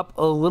push up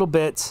a little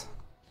bit.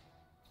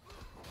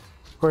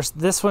 Of course,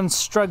 this one's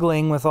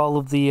struggling with all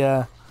of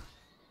the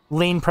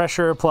lane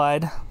pressure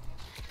applied.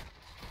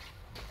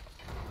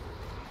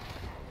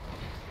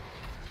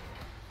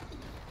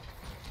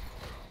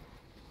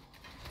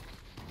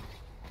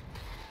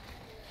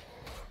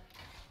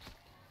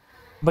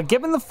 But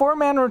given the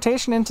 4-man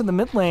rotation into the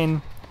mid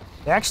lane,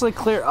 they actually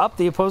clear up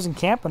the opposing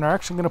camp and are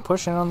actually going to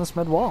push in on this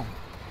mid wall.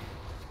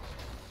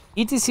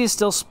 ETC is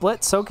still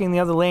split, soaking the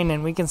other lane,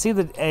 and we can see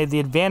that the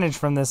advantage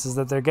from this is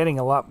that they're getting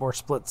a lot more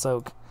split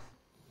soak,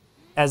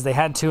 as they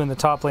had to in the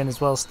top lane as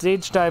well.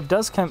 Stage dive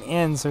does come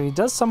in, so he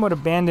does somewhat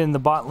abandon the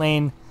bot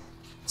lane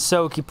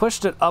soak. He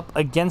pushed it up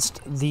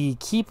against the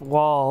keep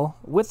wall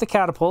with the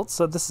catapult,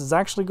 so this is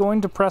actually going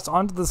to press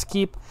onto this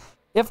keep,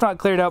 if not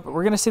cleared up. But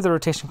we're going to see the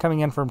rotation coming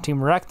in from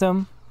Team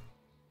Rectum.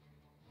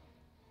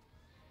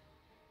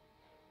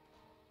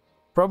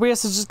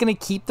 Probus is just going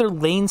to keep their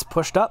lanes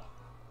pushed up.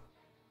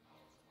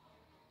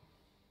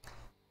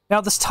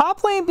 Now, this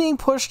top lane being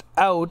pushed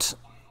out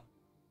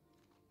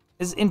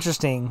is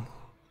interesting.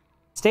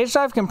 Stage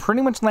dive can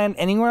pretty much land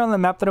anywhere on the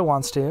map that it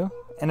wants to,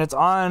 and it's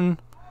on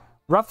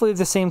roughly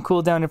the same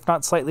cooldown, if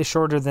not slightly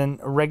shorter than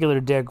a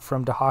regular dig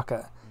from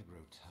Dahaka.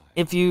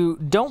 If you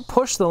don't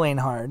push the lane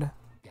hard,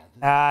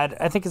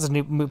 I think it's a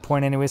moot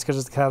point anyways because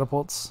of the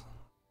catapults.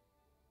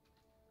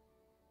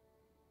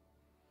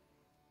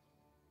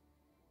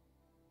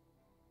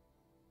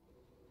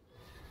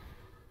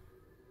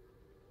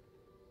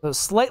 So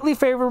slightly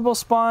favorable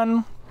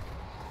spawn.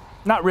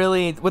 Not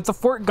really. With the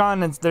fort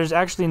gone, there's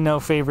actually no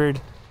favored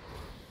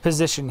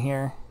position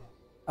here.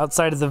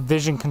 Outside of the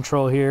vision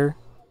control here.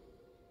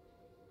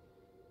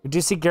 We do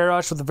see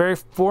Garrosh with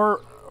a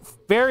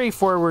very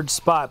forward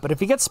spot. But if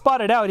he gets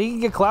spotted out, he can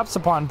get collapsed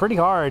upon pretty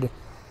hard.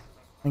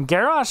 And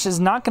Garrosh is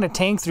not going to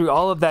tank through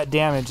all of that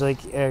damage.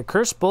 Like, a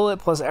Cursed Bullet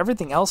plus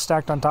everything else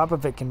stacked on top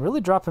of it can really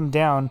drop him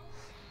down.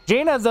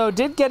 Jaina, though,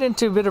 did get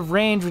into a bit of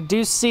range. We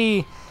do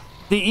see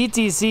the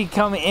ETC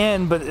come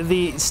in, but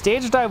the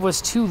stage dive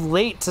was too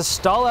late to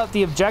stall out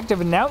the objective,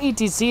 and now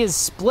ETC is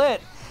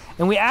split,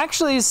 and we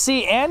actually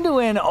see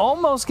Anduin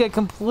almost get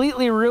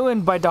completely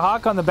ruined by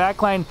Dahak on the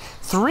backline.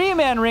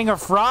 3-man Ring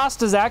of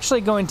Frost is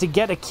actually going to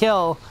get a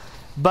kill,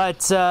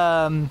 but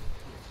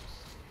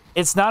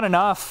it's not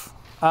enough.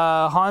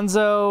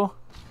 Hanzo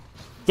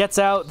gets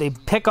out, they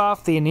pick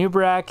off the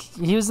Anubrak.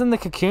 He was in the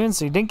cocoon,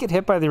 so he didn't get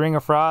hit by the Ring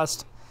of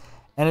Frost.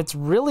 And it's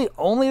really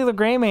only the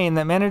Greymane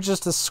that manages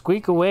to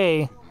squeak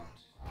away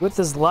with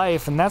his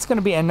life. And that's going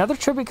to be another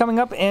tribute coming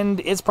up. And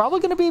it's probably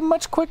going to be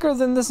much quicker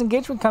than this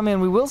engagement come in.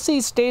 We will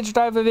see Stage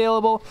Dive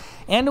available.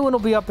 Anduin will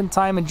be up in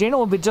time. And Jaina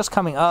will be just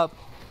coming up.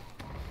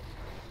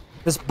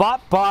 This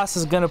bot boss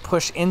is going to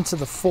push into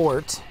the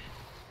fort.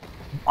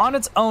 On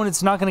its own,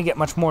 it's not going to get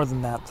much more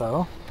than that,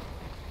 though.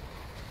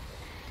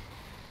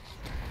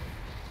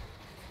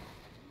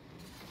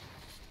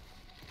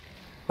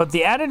 But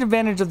the added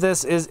advantage of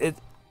this is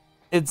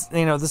it's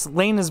you know, this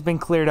lane has been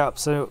cleared up,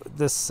 so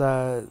this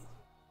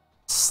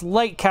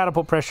slight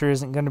catapult pressure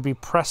isn't going to be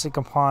pressing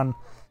upon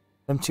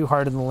them too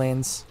hard in the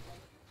lanes.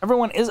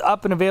 Everyone is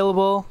up and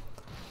available.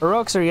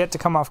 Heroics are yet to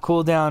come off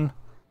cooldown,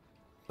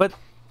 but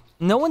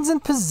no one's in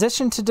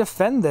position to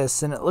defend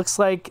this, and it looks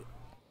like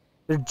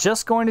they're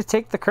just going to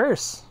take the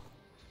curse.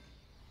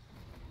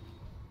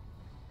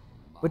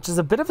 Which is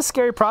a bit of a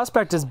scary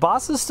prospect, as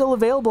boss is still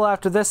available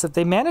after this. If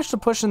they manage to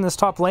push in this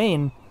top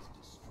lane,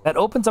 that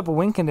opens up a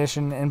win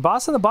condition, and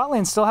boss in the bot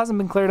lane still hasn't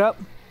been cleared up.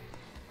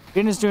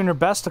 Jaina's doing her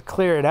best to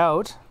clear it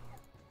out.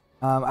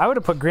 I would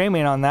have put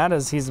Greymane on that,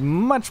 as he's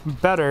much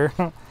better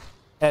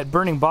at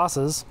burning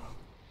bosses.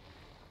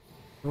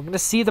 We're going to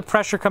see the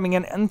pressure coming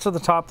in into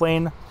the top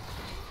lane.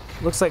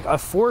 Looks like a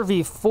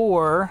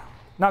 4v4.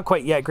 Not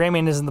quite yet.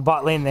 Greymane is in the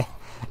bot lane.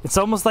 It's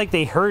almost like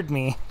they heard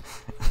me.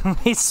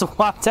 They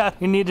swapped out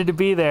who needed to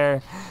be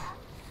there.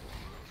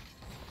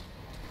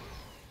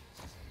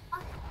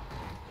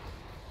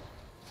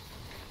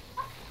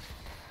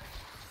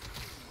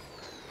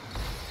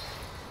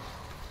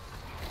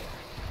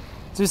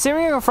 So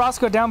Searing and Frost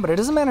go down, but it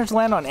doesn't manage to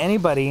land on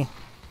anybody.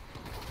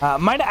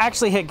 Might have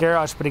actually hit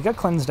Garrosh, but he got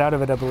cleansed out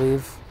of it, I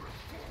believe.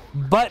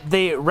 But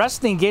the rest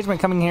of the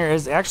engagement coming here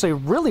is actually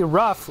really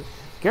rough.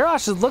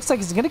 Garrosh looks like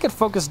he's going to get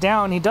focused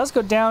down. He does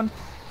go down,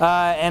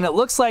 and it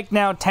looks like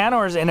now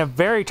Tanor's in a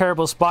very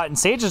terrible spot, and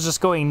Sage is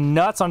just going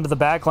nuts onto the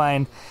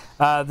backline.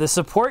 The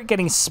support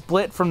getting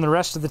split from the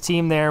rest of the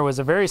team there was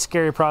a very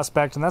scary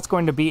prospect, and that's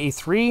going to be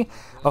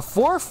a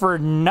 4 for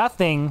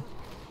nothing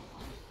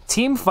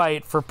team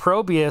fight for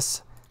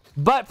Probus.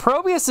 But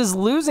Probus is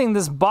losing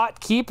this bot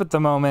keep at the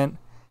moment,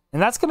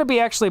 and that's going to be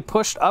actually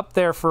pushed up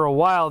there for a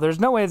while. There's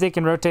no way they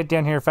can rotate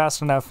down here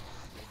fast enough.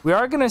 We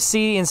are going to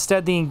see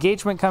instead the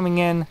engagement coming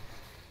in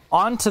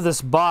onto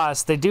this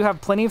boss. They do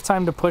have plenty of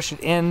time to push it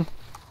in.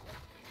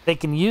 They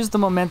can use the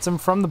momentum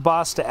from the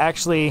boss to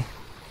actually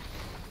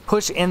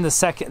push in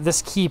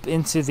this keep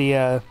into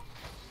the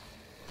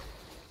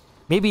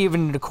maybe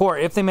even into core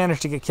if they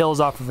manage to get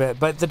kills off of it.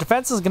 But the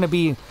defense is going to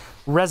be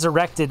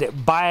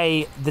resurrected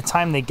by the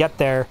time they get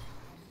there.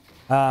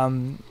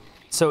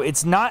 So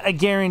it's not a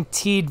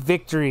guaranteed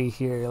victory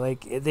here.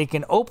 Like, they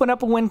can open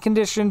up a win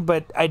condition,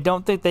 but I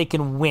don't think they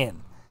can win.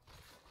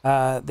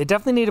 They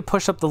definitely need to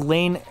push up the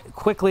lane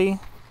quickly.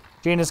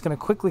 Jaina's going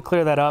to quickly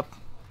clear that up.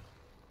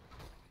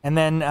 And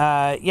then,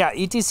 yeah,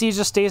 ETC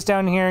just stays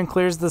down here and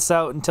clears this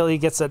out until he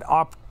gets a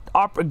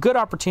good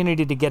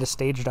opportunity to get a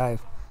stage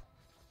dive.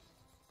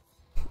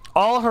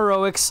 All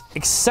heroics,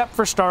 except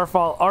for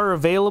Starfall, are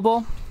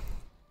available.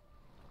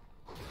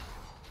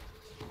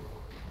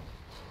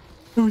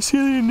 And we see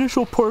the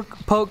initial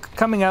poke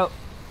coming out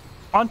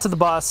onto the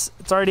boss.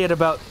 It's already at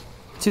about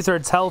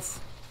 2/3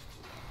 health.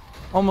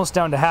 Almost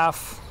down to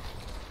half.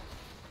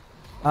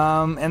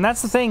 And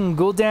that's the thing.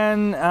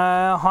 Gul'dan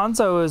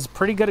Hanzo is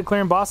pretty good at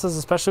clearing bosses,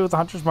 especially with the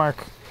Hunter's Mark.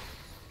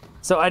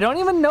 So I don't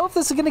even know if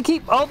this is going to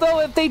keep... Although,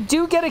 if they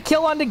do get a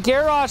kill onto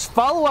Garrosh,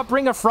 follow-up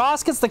Ring of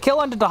Frost gets the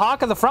kill onto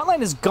Dahaka, the front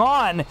line is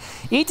gone.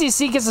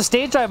 ETC gets a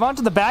stage dive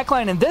onto the back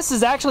line, and this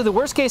is actually the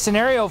worst-case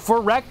scenario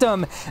for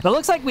Rectum. And it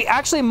looks like we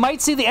actually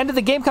might see the end of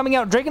the game coming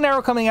out. Dragon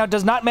Arrow coming out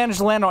does not manage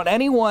to land on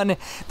anyone.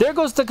 There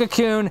goes the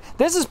Cocoon.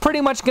 This is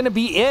pretty much going to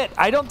be it.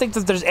 I don't think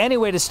that there's any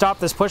way to stop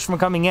this push from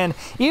coming in.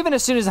 Even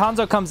as soon as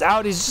Hanzo comes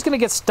out, he's just going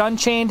to get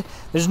stun-chained.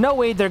 There's no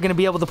way they're going to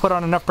be able to put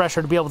on enough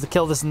pressure to be able to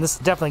kill this, and this is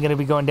definitely going to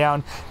be going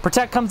down.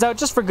 Protect comes out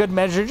just for good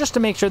measure, just to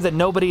make sure that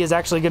nobody is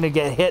actually going to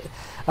get hit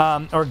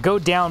or go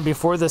down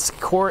before this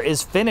core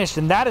is finished,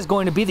 and that is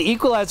going to be the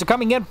equalizer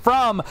coming in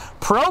from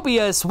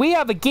Probus. We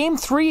have a game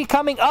 3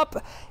 coming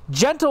up,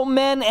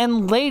 gentlemen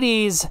and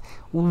ladies.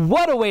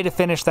 What a way to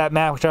finish that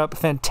matchup.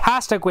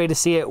 Fantastic way to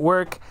see it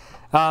work.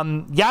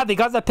 Yeah, they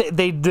got that.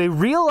 They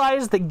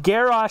realized that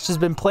Garrosh has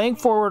been playing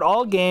forward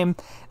all game.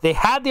 They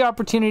had the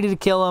opportunity to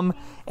kill him,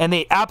 and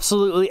they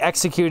absolutely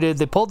executed.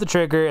 They pulled the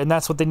trigger, and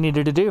that's what they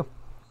needed to do.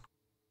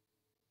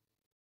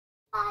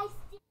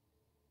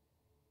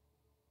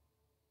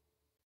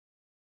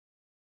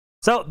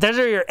 So, those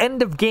are your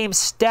end of game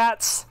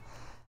stats.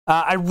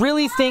 I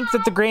really think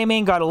that the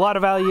Greymane got a lot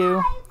of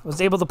value.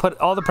 Was able to put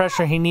all the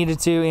pressure he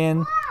needed to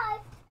in.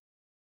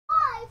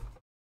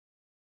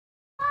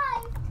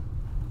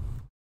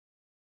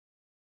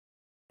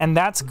 And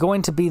that's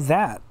going to be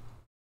that.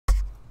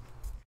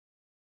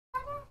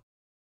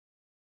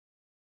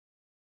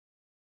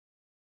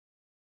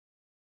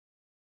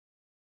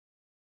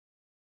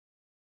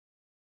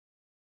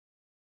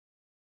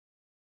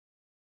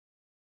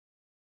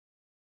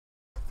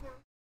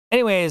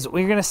 Anyways,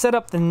 we're going to set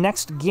up the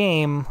next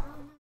game.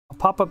 I'll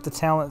pop up the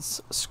talents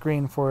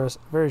screen for us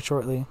very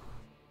shortly.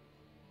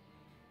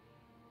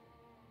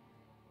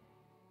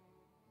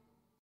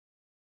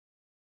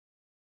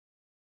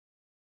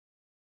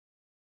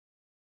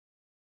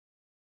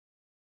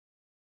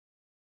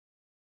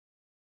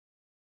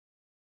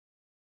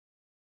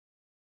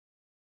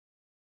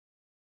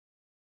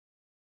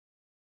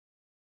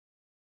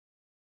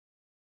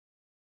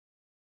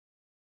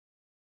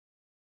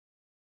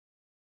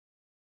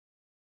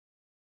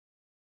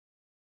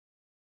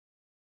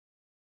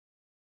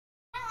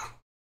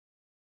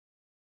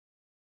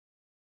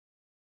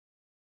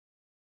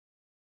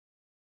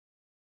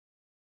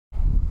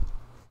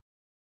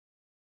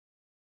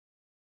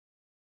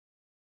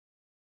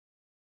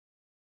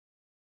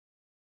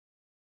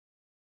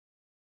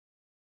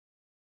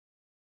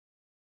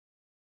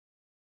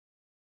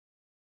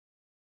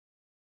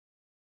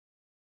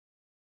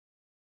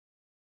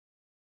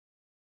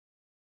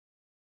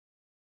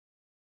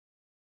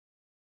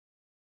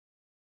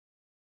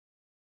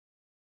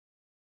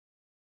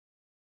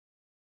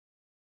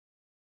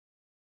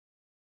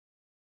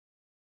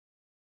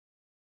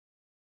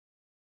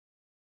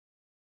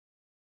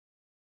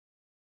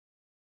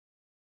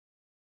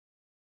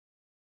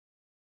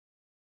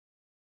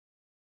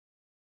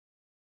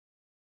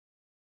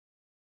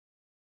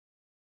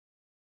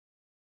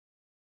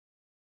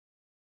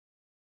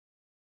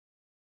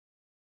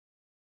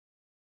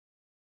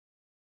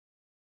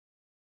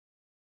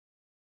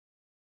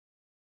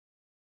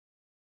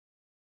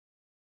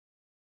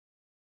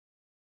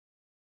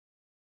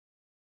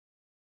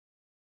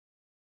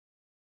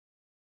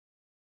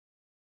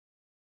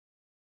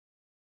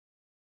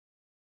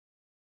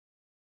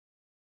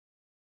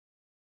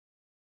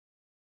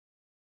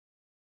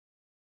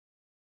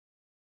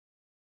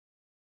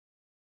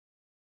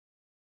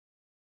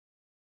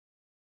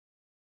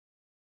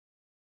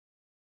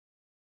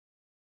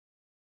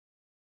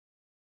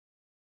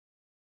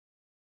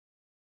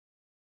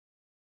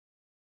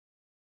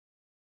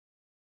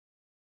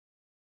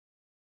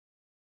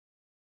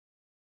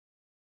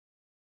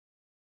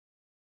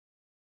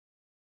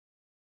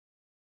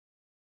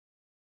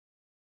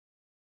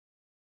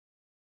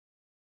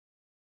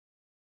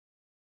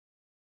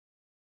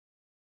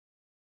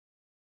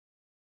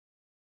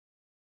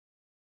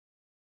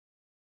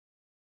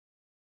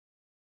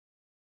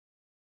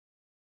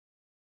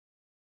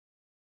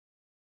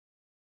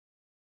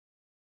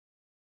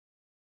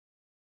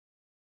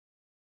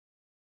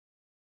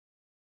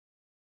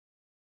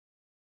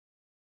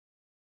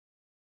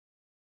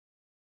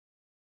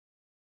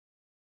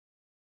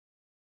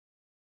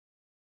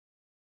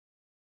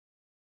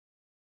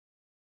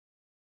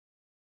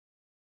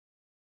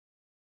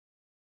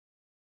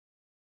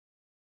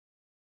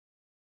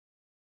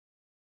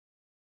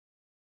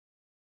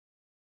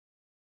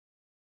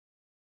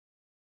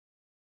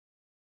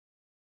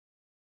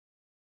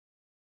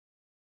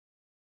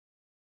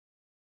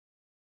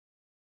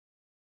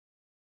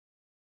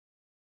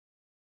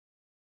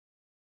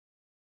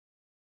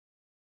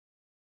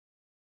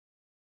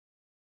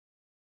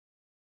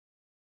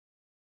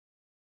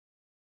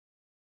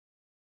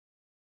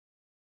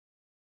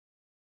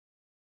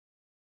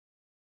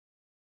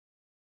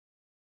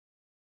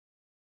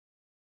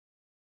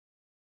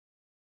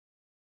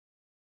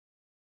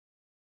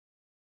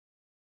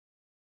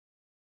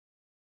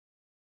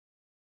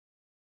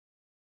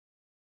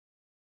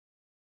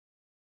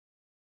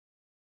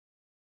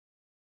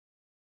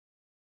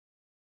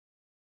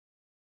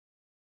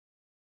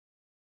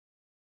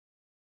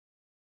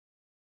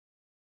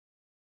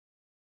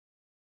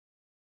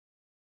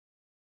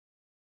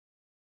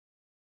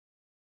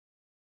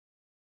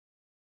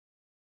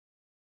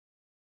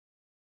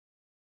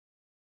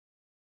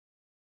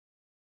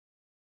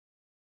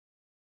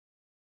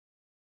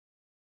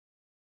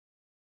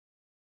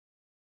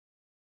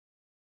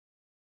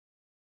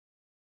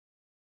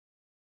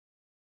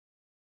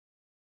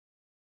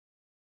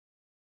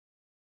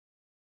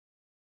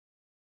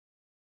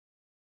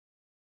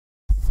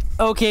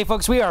 Okay,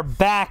 folks, we are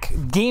back.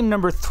 Game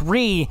number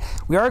 3.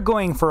 We are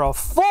going for a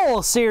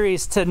full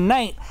series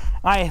tonight.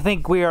 I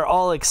think we are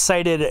all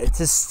excited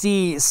to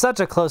see such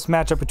a close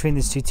matchup between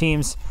these two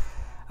teams.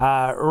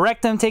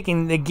 Rekt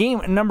taking the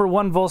game number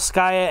 1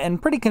 Volskaya in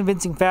pretty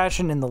convincing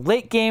fashion in the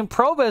late game.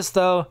 Probus,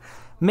 though,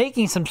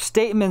 making some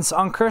statements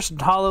on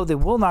Cursed Hollow. They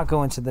will not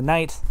go into the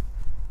night.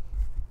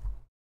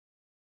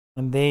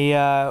 And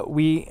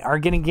we are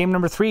getting game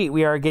number 3.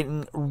 We are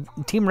getting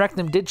Team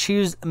Rekt did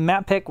choose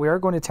map pick. We are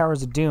going to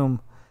Towers of Doom.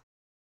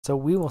 So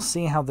we will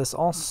see how this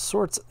all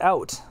sorts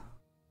out.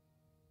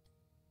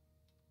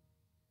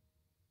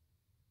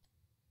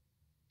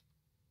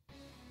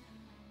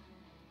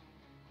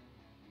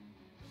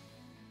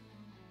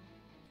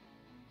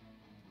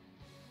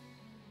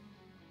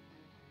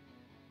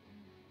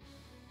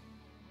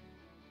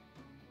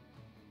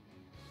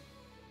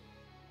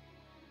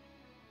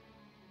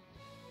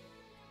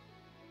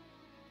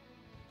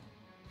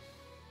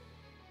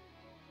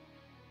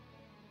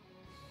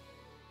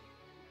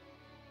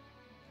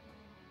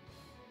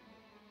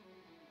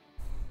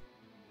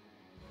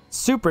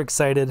 Super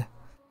excited.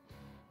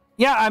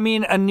 Yeah, I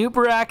mean,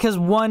 Anubarak has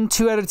won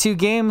 2 out of 2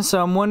 games,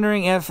 so I'm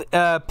wondering if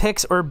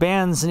picks or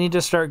bans need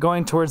to start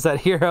going towards that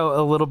hero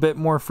a little bit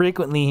more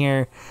frequently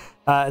here,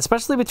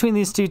 especially between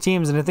these two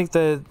teams. And I think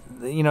the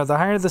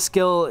higher the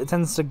skill it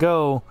tends to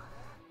go,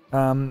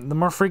 the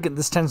more frequent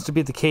this tends to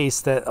be the case.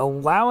 That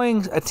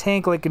allowing a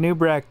tank like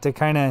Anubarak to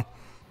kind of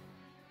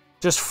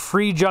just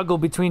free juggle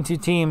between two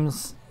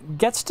teams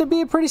gets to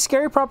be a pretty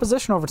scary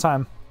proposition over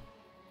time.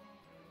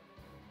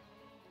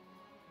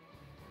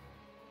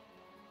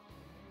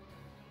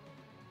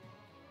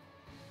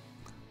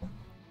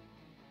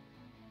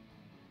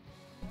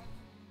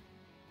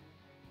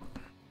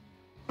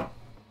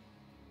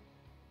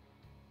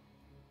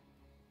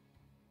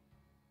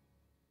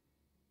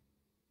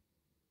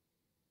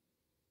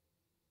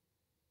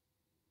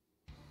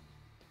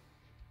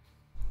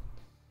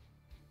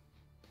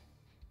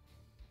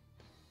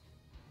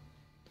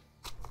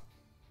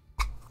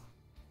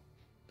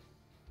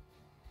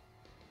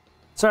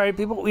 Sorry,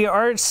 people, we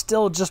are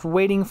still just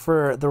waiting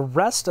for the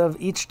rest of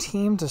each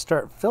team to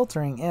start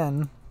filtering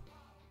in.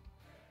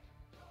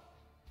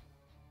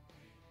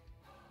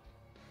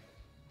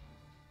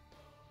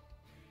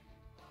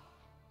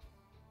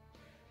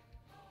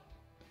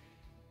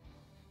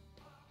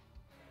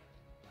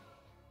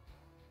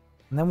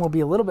 And then we'll be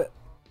a little bit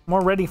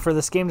more ready for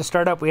this game to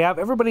start up. We have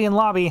everybody in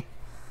lobby.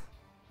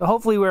 So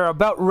hopefully we're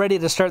about ready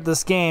to start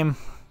this game.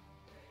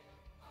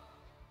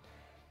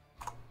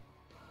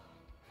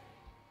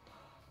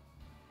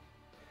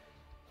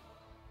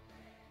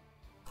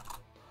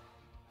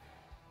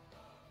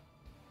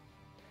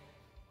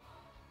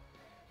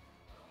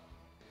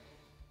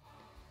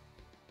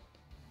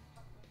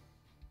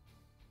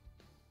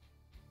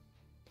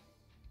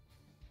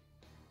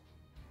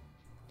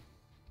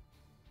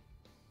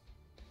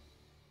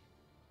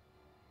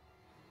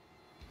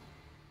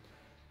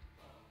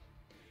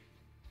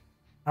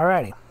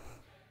 Alrighty.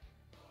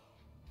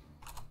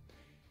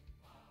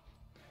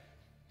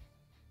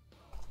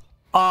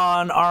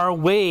 On our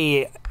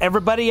way,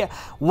 everybody.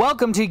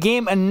 Welcome to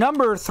game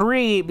number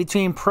 3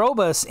 between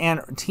Probus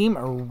and Team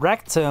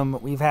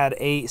Rekt. We've had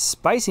a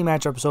spicy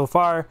matchup so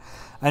far.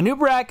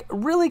 Anubarak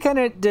really kind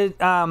of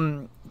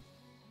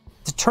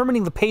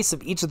determining the pace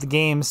of each of the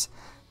games.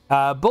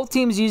 Both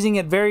teams using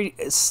it very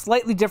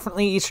slightly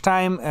differently each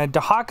time.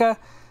 Dahaka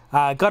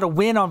got a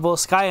win on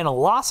Volsky and a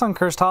loss on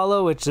Cursed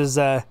Hollow, which is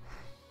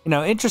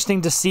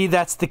interesting to see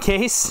that's the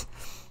case.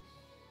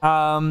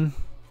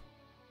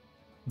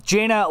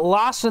 Jaina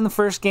lost in the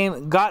first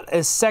game, got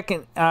a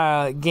second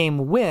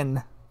game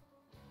win.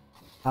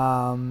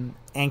 And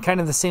kind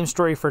of the same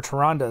story for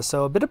Tyrande.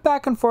 So a bit of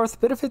back and forth, a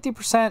bit of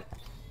 50%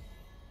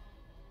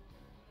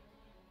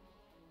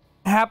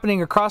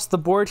 happening across the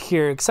board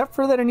here, except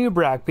for that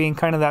Anubarak being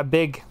kind of that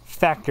big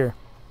factor.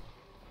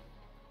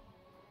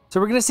 So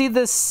we're going to see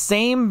the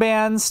same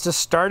bans to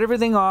start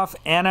everything off.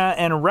 Anna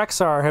and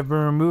Rexar have been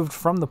removed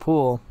from the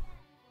pool.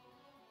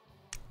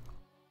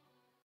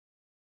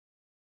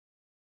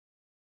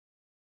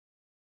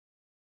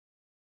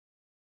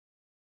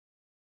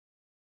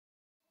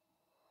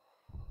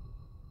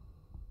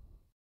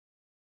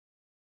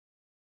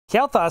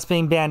 Kael'thas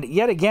being banned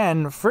yet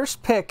again.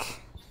 First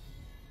pick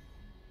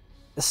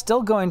is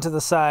still going to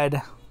the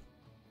side.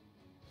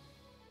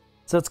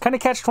 So it's kind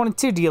of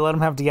catch-22. Do you let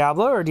him have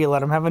Diablo or do you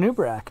let him have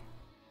Anubarak?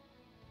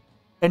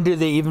 And do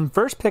they even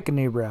first pick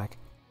Anubarak?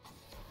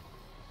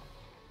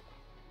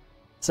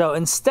 So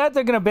instead,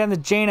 they're going to ban the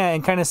Jaina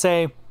and kind of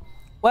say,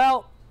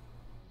 well,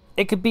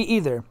 it could be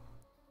either.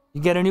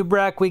 You get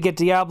Anubarak, we get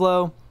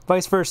Diablo,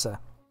 vice versa.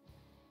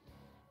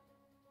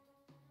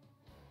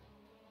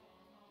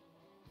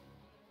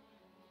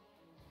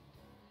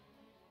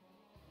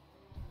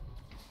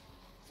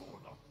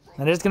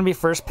 And it is going to be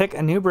first pick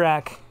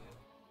Anubarak.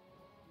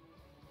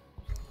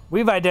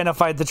 We've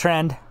identified the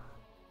trend.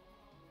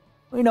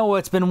 We know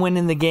what's been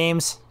winning the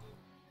games.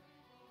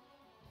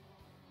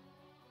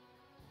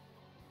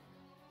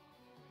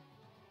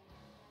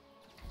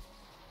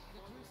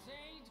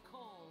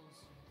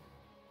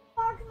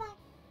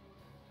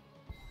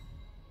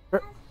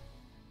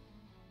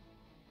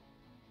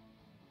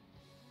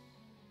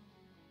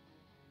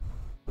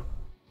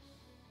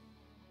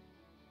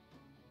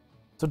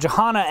 So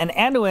Johanna and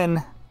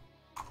Anduin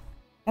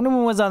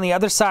was on the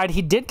other side.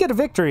 He did get a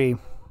victory.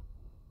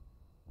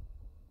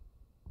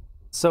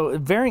 So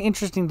very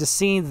interesting to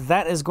see.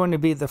 That is going to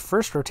be the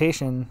first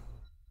rotation.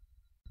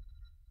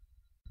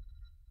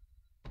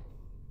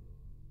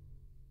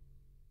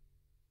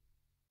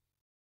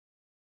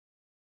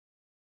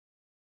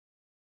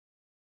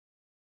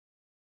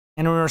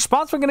 And in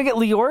response, we're going to get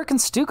Leoric and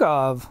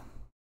Stukov.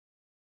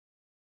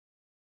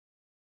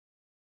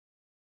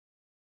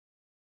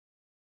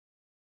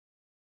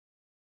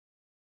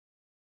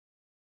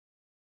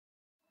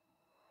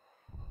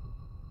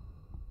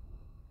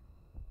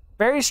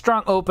 Very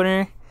strong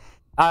opener.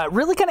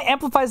 Really kind of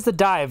amplifies the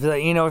dive.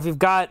 You know, if you've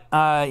got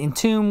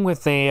Entomb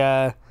with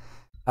a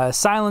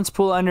Silence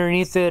Pool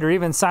underneath it, or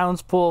even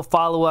Silence Pool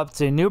follow-up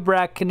to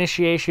Anubarak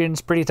initiation,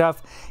 it's pretty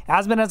tough.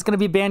 Asmonet's going to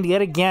be banned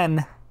yet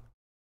again.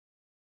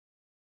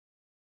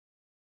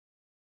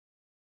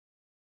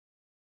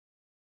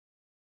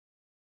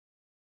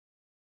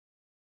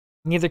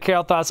 Neither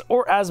Kael'thas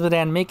or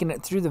Azmodan making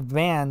it through the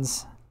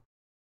bans.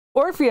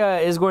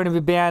 Orphea is going to be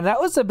banned.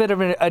 That was a bit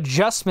of an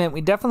adjustment.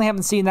 We definitely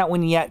haven't seen that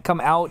one yet come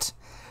out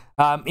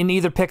in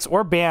either picks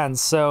or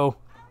bans. So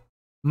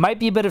might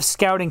be a bit of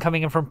scouting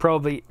coming in from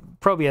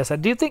Probus. I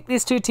do think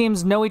these two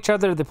teams know each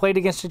other. They played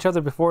against each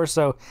other before,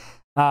 so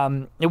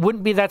it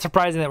wouldn't be that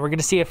surprising that we're going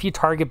to see a few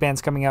target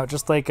bans coming out,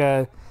 just like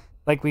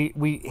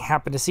we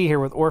happen to see here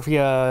with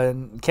Orphea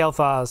and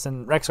Kael'thas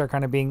and Rexar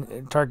kind of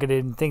being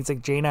targeted, and things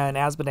like Jaina and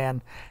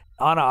Azmodan.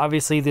 Ana,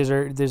 obviously, these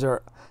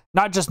are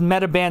not just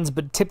meta bans,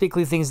 but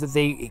typically things that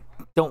they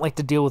don't like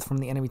to deal with from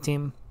the enemy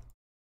team.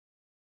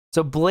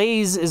 So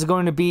Blaze is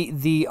going to be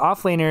the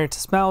offlaner to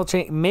Smell,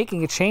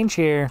 making a change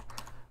here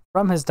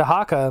from his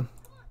Dahaka,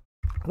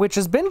 which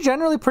has been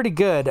generally pretty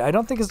good. I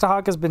don't think his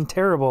Dahaka has been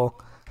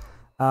terrible,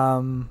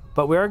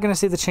 but we are going to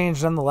see the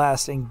change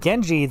nonetheless. And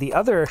Genji, the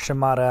other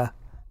Shimada,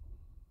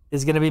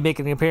 is going to be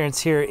making an appearance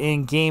here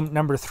in game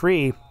number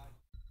 3.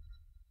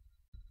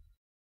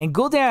 And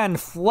Gul'dan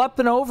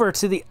flipping over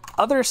to the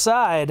other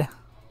side.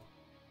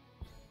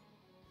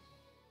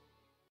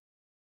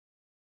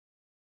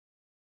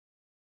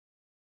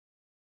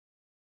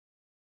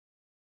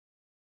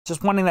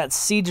 Just wanting that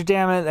siege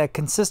damage, that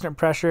consistent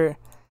pressure.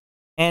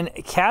 And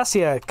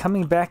Cassia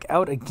coming back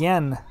out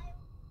again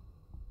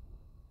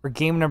for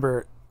game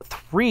number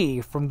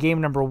 3 from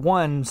game number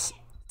 1's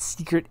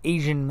Secret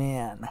Asian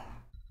Man.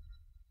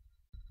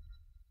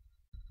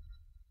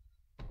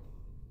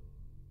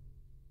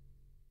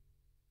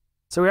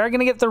 So we are going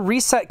to get the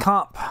reset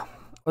comp. I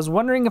was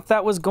wondering if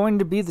that was going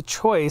to be the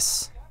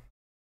choice.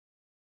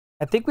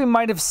 I think we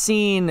might have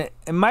seen,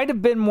 it might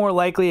have been more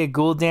likely a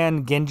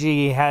Gul'dan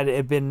Genji had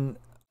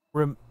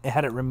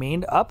it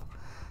remained up,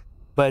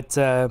 but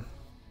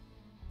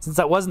since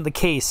that wasn't the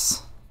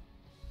case,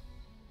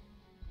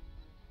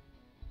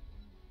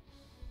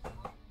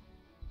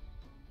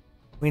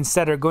 we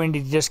instead are going to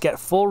just get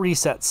full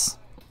resets.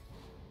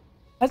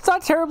 That's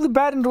not terribly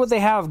bad into what they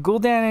have.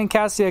 Gul'dan and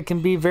Cassia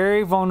can be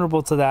very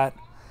vulnerable to that.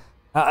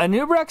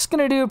 Anubrek's going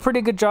to do a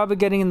pretty good job of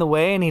getting in the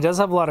way, and he does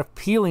have a lot of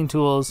peeling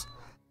tools.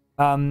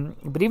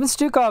 But even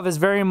Stukov is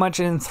very much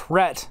in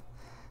threat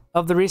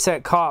of the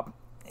reset comp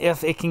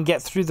if it can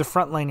get through the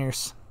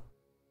frontliners,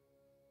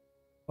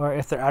 or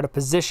if they're out of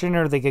position,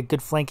 or they get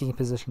good flanking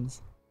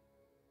positions.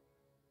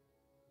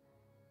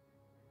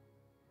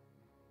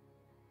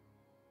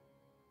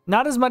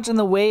 Not as much in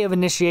the way of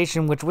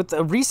initiation, which with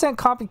a reset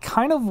comp you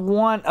kind of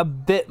want a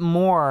bit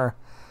more.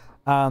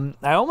 I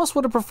almost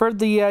would have preferred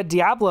the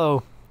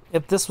Diablo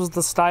if this was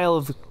the style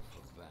of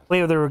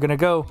play they were going to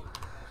go.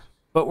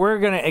 But we're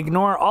going to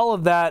ignore all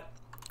of that.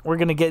 We're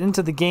going to get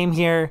into the game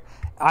here.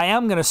 I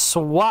am going to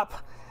swap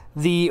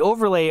the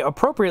overlay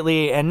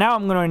appropriately, and now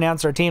I'm going to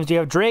announce our teams. We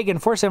have Dragon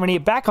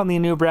 478 back on the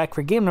Anubrek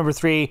for game number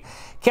 3.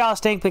 Chaos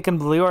Tank picking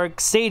the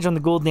Leoric, Sage on the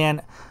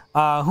Gul'dan,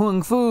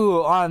 Hung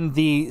Fu on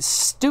the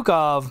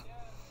Stukov,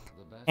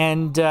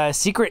 and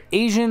Secret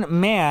Asian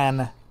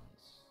Man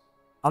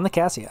on the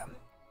Cassia.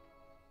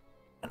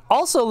 And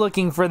also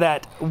looking for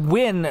that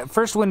win,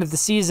 first win of the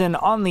season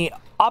on the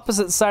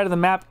opposite side of the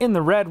map in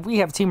the red, we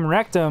have Team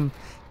Rectum,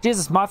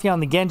 Jesus Mafia on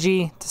the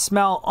Genji, to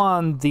Smell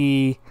on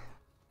the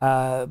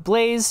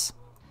Blaze,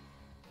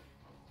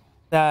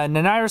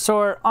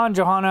 Nanirasaur on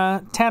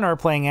Johanna, Tanner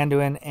playing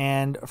Anduin,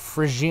 and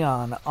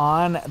Phrygion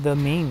on the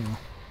Ming.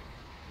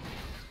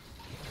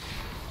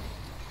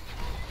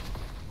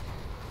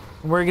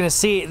 We're going to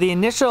see the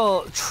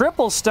initial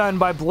triple stun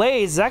by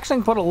Blaze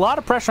actually put a lot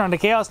of pressure onto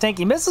Chaos Tank.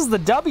 He misses the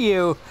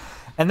W,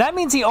 and that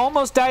means he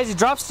almost dies. He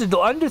drops to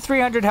under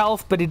 300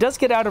 health, but he does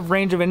get out of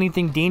range of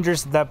anything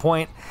dangerous at that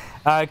point.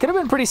 It could have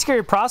been a pretty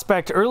scary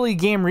prospect. Early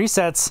game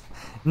resets,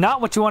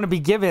 not what you want to be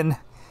given.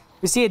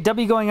 We see a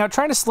W going out,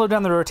 trying to slow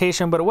down the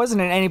rotation, but it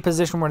wasn't in any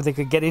position where they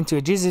could get into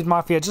it. Jesus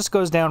Mafia just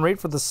goes down right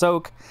for the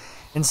soak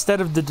instead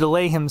of the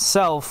delay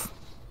himself.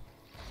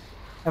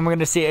 And we're going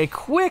to see a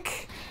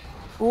quick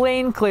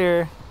lane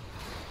clear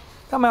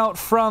come out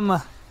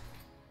from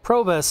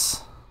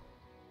Probus.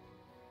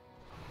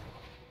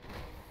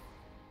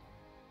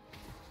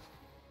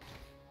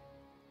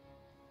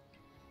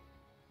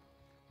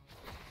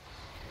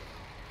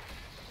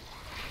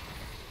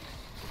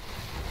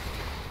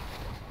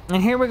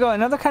 And here we go,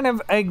 another kind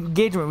of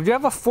engagement. We do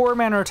have a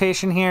 4-man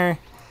rotation here.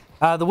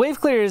 The wave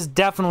clear is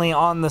definitely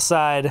on the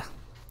side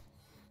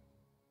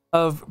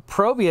of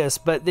Probus,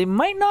 but they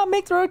might not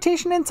make the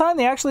rotation in time.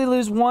 They actually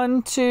lose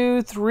 1,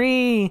 2,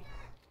 3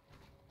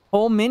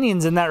 whole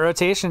minions in that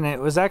rotation. It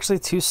was actually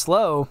too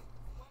slow.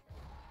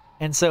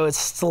 And so it's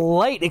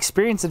slight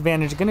experience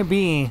advantage going to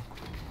be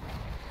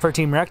for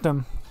Team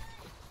Rectum.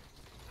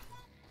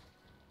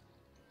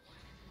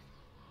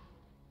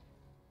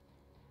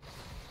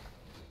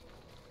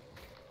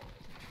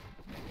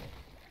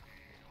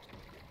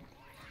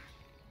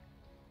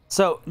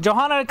 So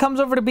Johanna comes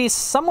over to be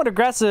somewhat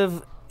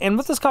aggressive, and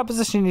with this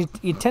composition,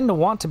 you tend to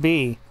want to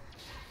be.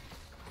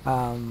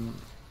 But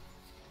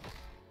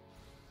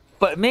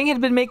Ming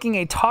had been making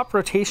a top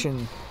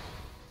rotation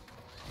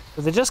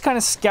So they just kind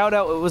of scout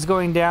out what was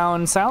going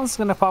down. Silence is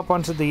going to pop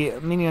onto the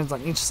minions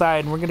on each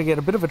side, and we're going to get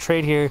a bit of a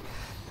trade here.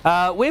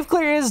 Wave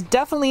clear is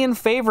definitely in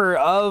favor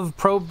of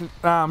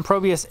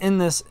Probus in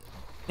this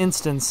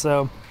instance,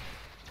 so...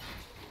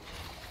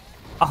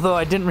 Although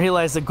I didn't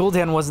realize that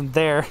Gul'dan wasn't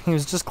there. He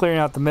was just clearing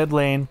out the mid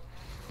lane.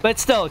 But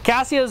still,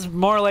 Cassia is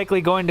more likely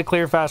going to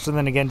clear faster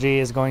than a Genji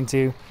is going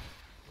to.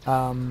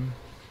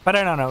 But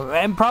I don't know.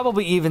 And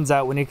probably evens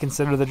out when you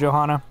consider the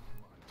Johanna.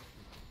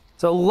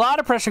 So a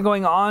lot of pressure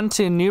going on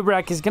to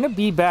Nubrak. He's going to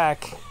be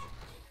back,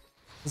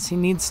 as he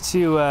needs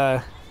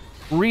to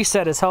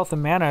reset his health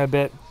and mana a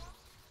bit.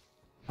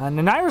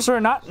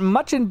 Naniris not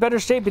much in better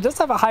shape. He does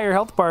have a higher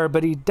health bar,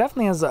 but he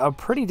definitely has a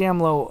pretty damn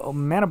low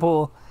mana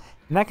pool.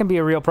 And that can be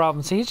a real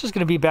problem. So he's just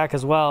going to be back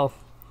as well.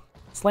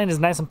 This lane is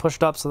nice and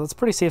pushed up, so that's a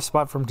pretty safe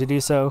spot for him to do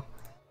so.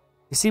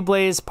 You see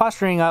Blaze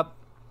posturing up,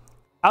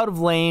 out of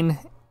lane,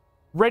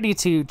 ready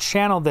to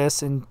channel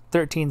this in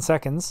 13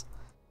 seconds.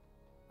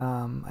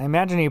 I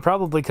imagine he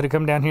probably could have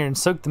come down here and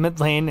soaked the mid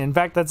lane. In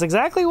fact, that's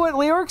exactly what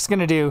Leoric's going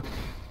to do.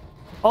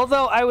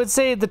 Although I would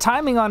say the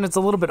timing on it's a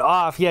little bit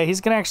off. Yeah,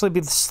 he's going to actually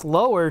be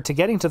slower to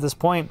getting to this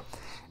point.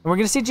 And we're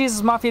going to see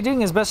Jesus Mafia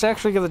doing his best to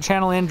actually get the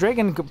channel in.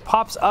 Dragon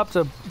pops up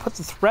to put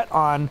the threat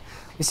on.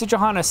 We see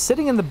Johanna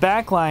sitting in the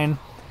back line.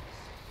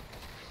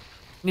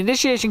 The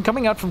initiation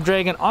coming out from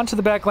Dragon onto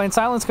the back line.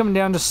 Silence coming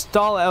down to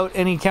stall out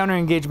any counter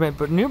engagement.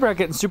 But Nubrak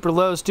getting super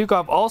low.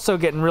 Stukov also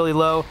getting really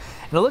low.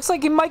 And it looks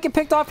like he might get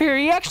picked off here.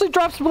 He actually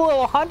drops below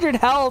 100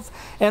 health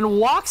and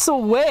walks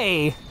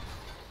away.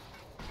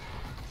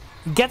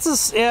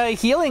 Gets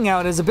his healing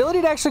out. His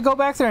ability to actually go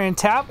back there and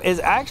tap is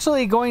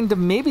actually going to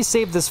maybe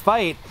save this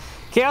fight.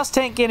 Chaos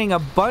Tank getting a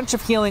bunch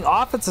of healing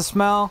off its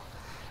smell.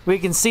 We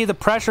can see the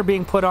pressure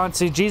being put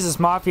onto Jesus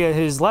Mafia,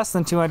 who's less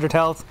than 200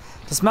 health.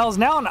 The smell is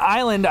now on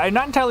island. I'm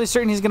not entirely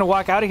certain he's going to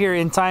walk out of here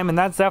in time, and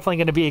that's definitely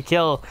going to be a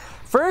kill.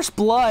 First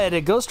blood,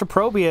 it goes to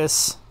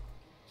Probus.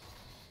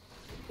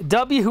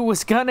 W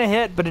was going to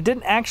hit, but it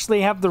didn't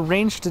actually have the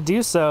range to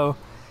do so.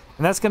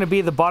 And that's going to be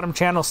the bottom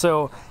channel,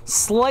 so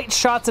slight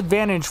shots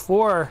advantage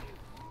for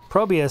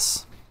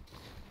Probus.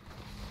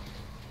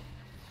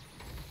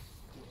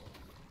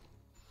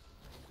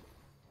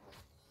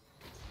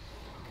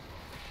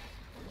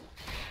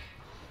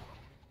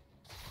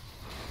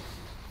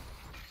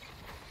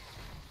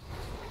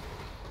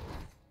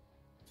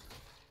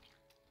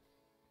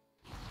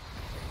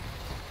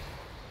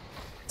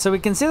 So we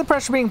can see the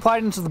pressure being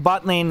applied into the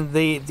bot lane.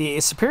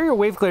 The superior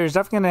wave clear is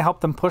definitely going to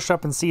help them push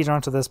up and siege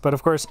onto this. But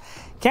of course,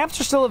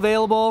 camps are still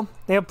available.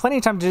 They have plenty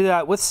of time to do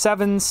that with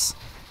sevens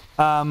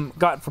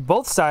got for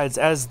both sides,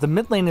 as the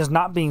mid lane is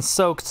not being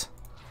soaked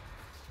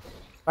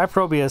by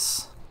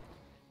Probus.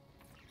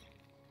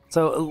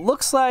 So it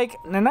looks like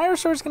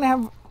Naniris is going to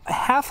have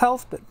half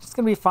health, but it's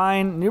going to be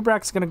fine.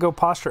 Nubrak's going to go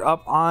posture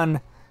up on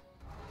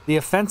the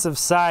offensive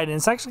side, and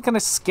it's actually going to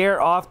scare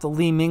off the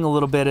Li Ming a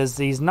little bit, as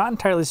he's not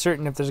entirely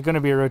certain if there's going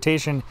to be a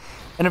rotation.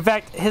 And in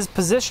fact, his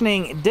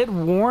positioning did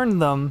warn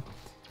them,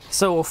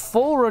 so a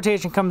full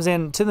rotation comes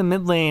in to the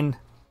mid lane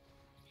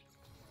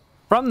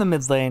from the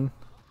mid lane,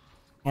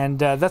 and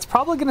that's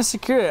probably going to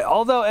secure it.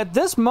 Although at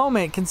this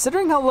moment,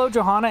 considering how low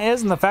Johanna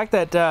is and the fact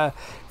that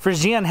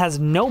Phrygian has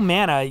no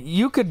mana,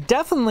 you could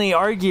definitely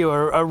argue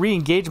a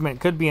re-engagement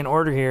could be in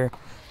order here.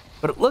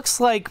 But it looks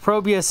like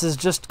Probus is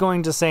just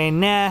going to say,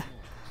 nah,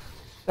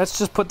 let's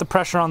just put the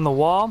pressure on the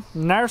wall.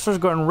 Naristor's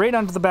going right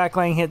onto the back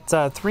line, hits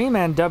a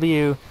 3-man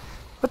W,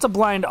 puts a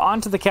blind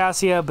onto the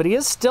Cassia, but he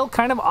is still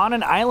kind of on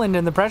an island,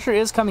 and the pressure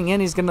is coming in.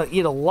 He's going to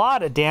eat a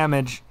lot of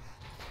damage,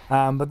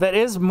 but that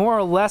is more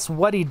or less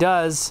what he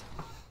does.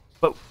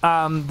 But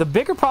the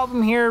bigger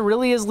problem here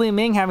really is Li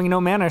Ming having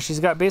no mana. She's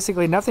got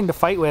basically nothing to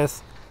fight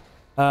with,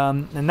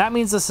 and that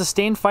means the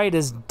sustained fight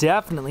is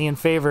definitely in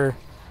favor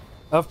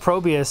of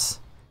Probus,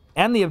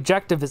 and the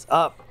objective is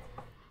up.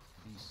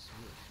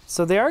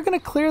 So they are going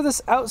to clear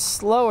this out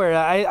slower.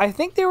 I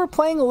think they were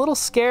playing a little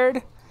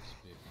scared,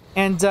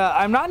 and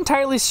I'm not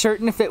entirely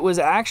certain if it was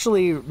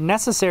actually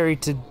necessary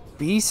to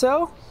be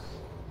so.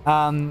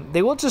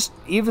 They will just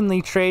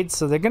evenly trade,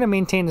 so they're going to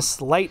maintain a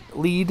slight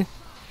lead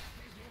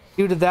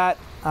due to that.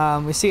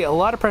 We see a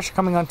lot of pressure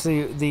coming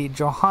onto the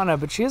Johanna,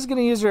 but she is going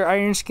to use her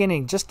Iron Skin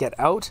and just get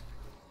out.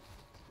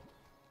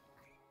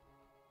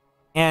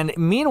 And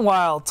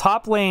meanwhile,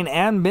 top lane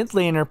and mid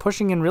lane are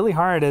pushing in really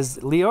hard, as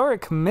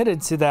Leoric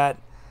committed to that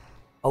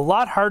a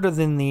lot harder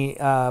than the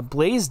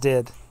Blaze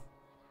did.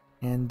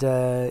 And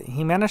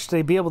he managed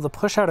to be able to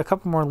push out a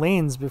couple more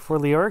lanes before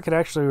Leoric could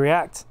actually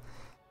react.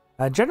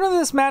 Generally,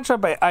 this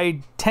matchup,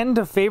 I tend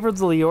to favor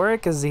the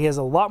Leoric, as he has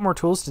a lot more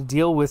tools to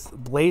deal with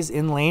Blaze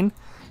in lane.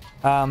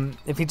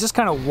 If he just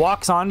kind of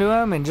walks onto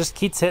him and just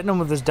keeps hitting him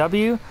with his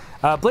W,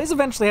 Blaze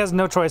eventually has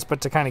no choice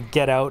but to kind of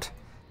get out.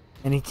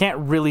 And he can't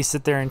really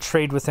sit there and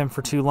trade with him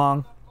for too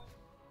long.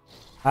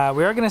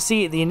 We are going to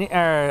see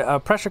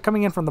the pressure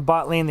coming in from the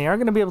bot lane. They are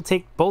going to be able to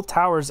take both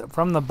towers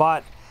from the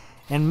bot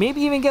and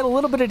maybe even get a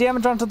little bit of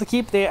damage onto the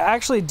keep. They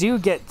actually do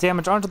get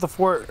damage onto the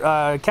fort.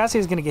 Cassie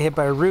is going to get hit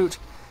by a root.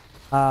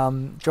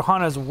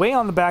 Johanna's way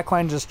on the back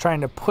line, just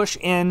trying to push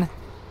in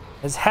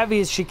as heavy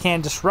as she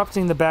can,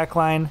 disrupting the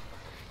backline.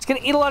 It's going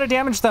to eat a lot of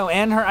damage, though,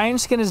 and her Iron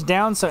Skin is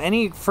down, so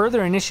any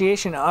further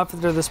initiation up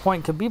to this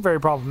point could be very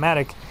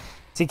problematic.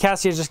 See,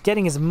 Cassia just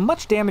getting as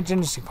much damage in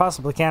as she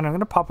possibly can. I'm going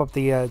to pop up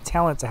the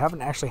talents. I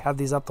haven't actually had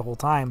these up the whole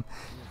time.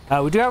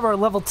 We do have our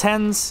level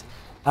 10s.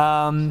 We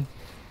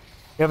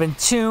have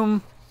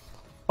Entomb,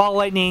 Ball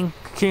Lightning,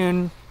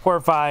 Cocoon,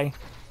 Horrify,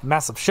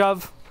 Massive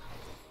Shove.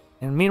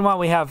 And meanwhile,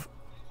 we have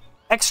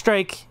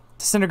X-Strike,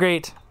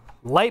 Disintegrate,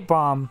 Light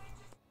Bomb,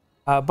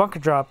 Bunker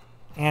Drop,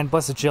 and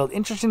Blessed Shield.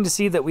 Interesting to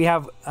see that we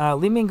have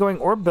Li Ming going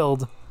Orb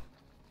build.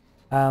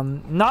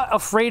 Not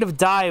afraid of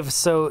dive,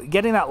 so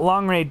getting that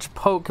long-range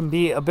poke can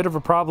be a bit of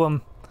a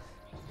problem.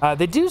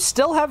 They do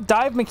still have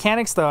dive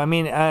mechanics, though. I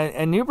mean,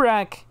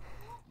 Anubrak,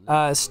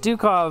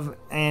 Stukov,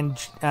 and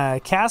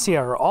Cassia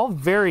are all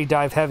very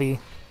dive-heavy.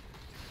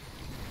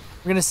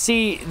 We're going to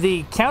see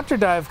the counter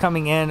dive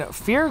coming in.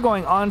 Fear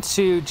going on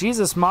to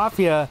Jesus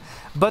Mafia,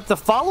 but the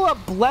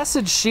follow-up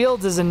Blessed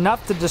Shield is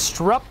enough to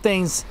disrupt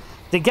things,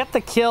 to get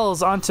the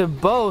kills onto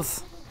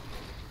both.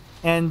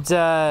 And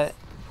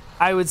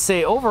I would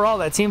say overall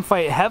that team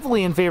fight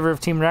heavily in favor of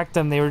Team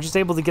Rectum. They were just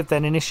able to get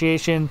that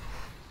initiation.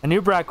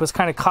 Anubrak was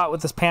kind of caught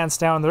with his pants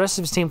down. The rest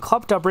of his team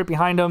clumped up right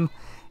behind him,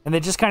 and they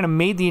just kind of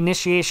made the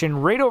initiation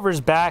right over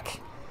his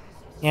back.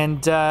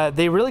 And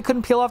they really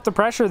couldn't peel off the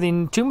pressure. The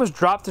Entomb was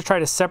dropped to try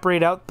to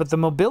separate out, but the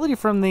mobility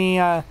from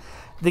the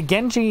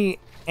Genji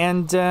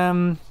and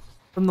from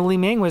the Li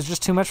Ming was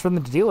just too much for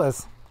them to deal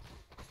with.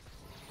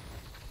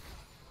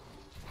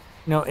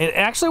 You know, it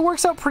actually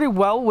works out pretty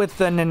well with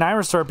the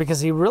Naniresort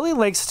because he really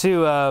likes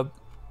to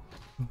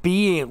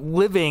be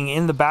living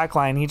in the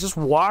backline. He just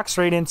walks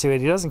right into it.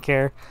 He doesn't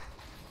care.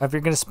 If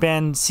you're going to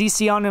spend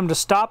CC on him to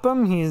stop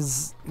him,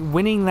 he's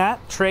winning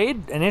that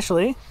trade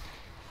initially.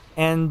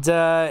 And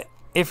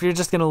if you're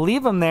just going to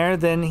leave him there,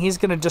 then he's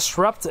going to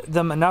disrupt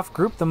them enough,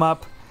 group them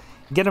up,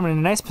 get them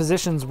in nice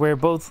positions where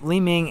both Li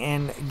Ming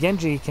and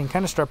Genji can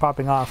kind of start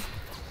popping off.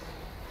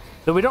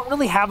 Though we don't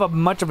really have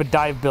much of a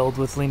dive build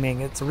with Li Ming.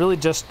 It's really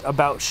just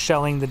about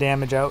shelling the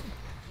damage out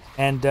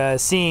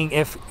and seeing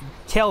if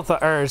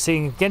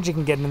seeing if Genji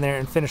can get in there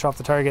and finish off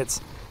the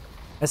targets.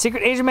 A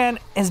Secret Asian Man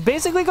has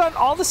basically gotten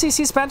all the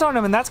CC spent on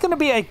him, and that's going to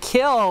be a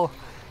kill.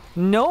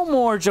 No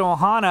more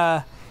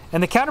Johanna.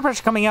 And the counter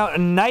pressure coming out, a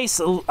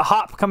nice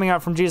hop coming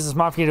out from Jesus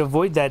Mafia to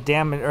avoid that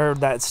damage or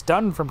that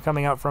stun from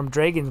coming out from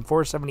Dragon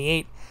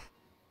 478.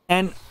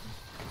 And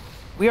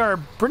we are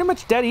pretty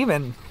much dead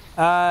even.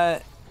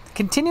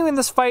 Continuing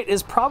this fight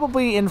is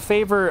probably in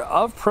favor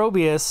of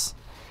Probus,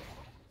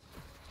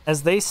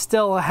 as they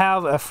still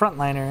have a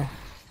frontliner.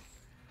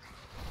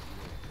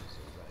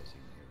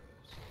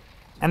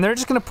 And they're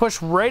just going to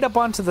push right up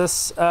onto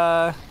this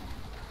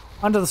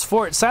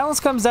fort.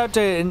 Silence comes out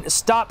to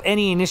stop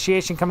any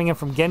initiation coming in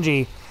from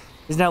Genji.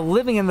 He's now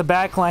living in the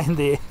backline.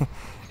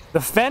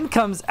 The Fen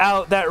comes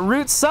out. That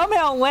root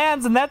somehow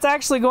lands, and that's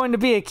actually going to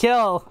be a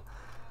kill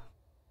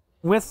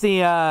with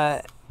the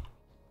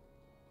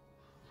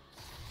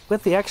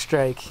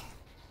X-Strike.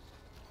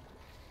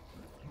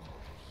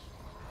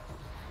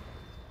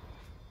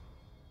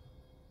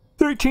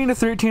 $13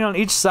 to $13 on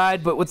each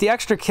side, but with the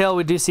extra kill,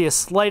 we do see a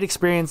slight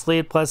experience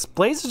lead. Plus,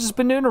 Blaze has just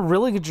been doing a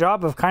really good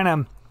job of kind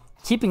of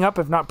keeping up,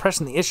 if not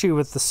pressing the issue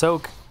with the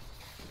soak.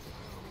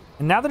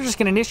 And now they're just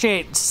going to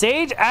initiate.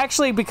 Sage,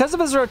 actually, because of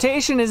his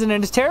rotation, is in a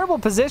terrible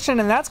position,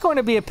 and that's going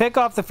to be a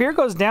pick-off. The Fear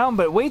goes down,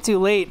 but way too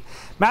late.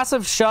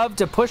 Massive shove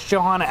to push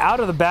Johanna out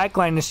of the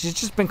backline, and she's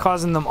just been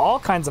causing them all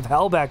kinds of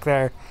hell back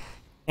there.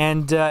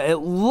 And it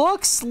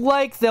looks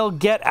like they'll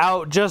get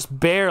out just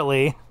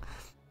barely.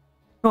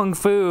 Kung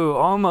Fu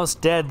almost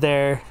dead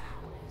there.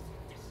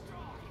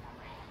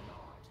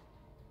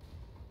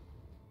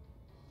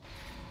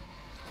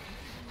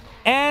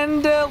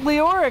 And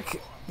Leoric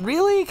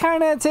really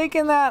kind of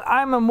taking that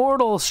I'm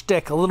immortal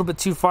shtick a little bit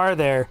too far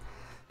there.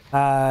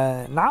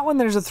 Not when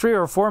there's a 3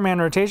 or 4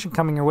 man rotation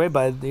coming your way,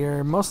 but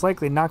you're most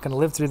likely not going to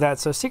live through that.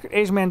 So Secret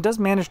Asian Man does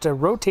manage to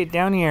rotate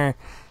down here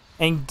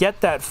and get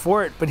that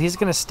fort, but he's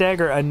going to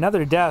stagger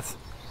another death.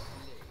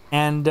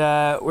 And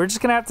we're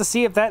just going to have to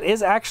see if that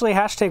is actually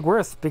hashtag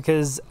worth,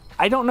 because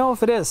I don't know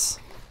if it is.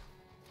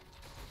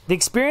 The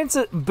experience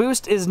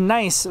boost is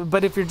nice,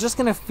 but if you're just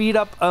going to feed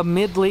up a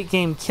mid-late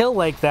game kill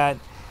like that,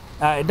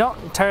 I'm not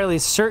entirely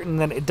certain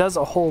that it does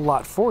a whole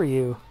lot for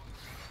you.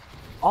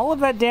 All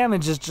of that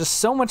damage is just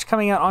so much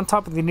coming out on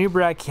top of the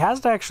Nubrak. He has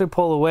to actually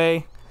pull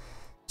away.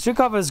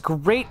 Zhukov has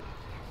great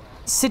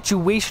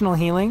situational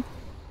healing.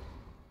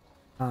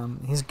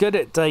 He's good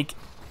at like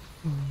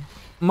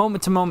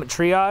moment-to-moment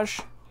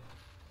triage.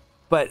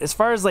 But as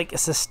far as like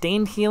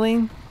sustained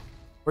healing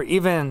or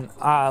even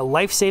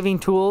life-saving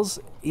tools,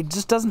 he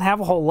just doesn't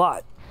have a whole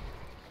lot.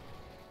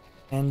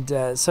 And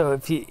so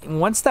if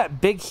once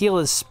that big heal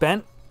is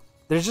spent,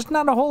 there's just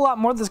not a whole lot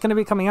more that's going to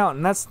be coming out.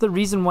 And that's the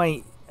reason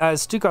why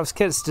Stukov's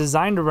kit is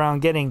designed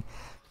around getting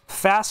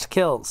fast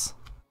kills.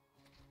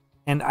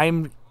 And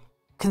I'm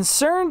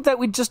concerned that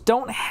we just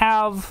don't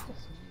have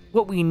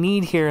what we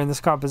need here in this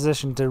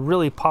composition to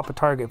really pop a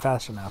target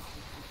fast enough.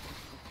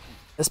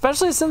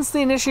 especially since the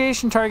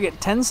initiation target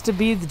tends to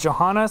be the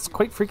Johanna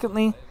quite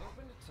frequently.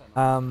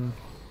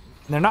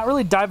 They're not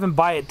really diving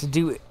by it to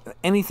do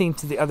anything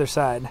to the other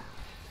side.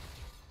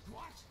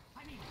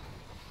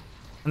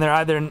 And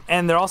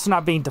they're also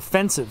not being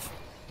defensive,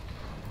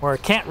 or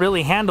can't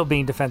really handle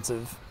being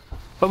defensive.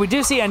 But we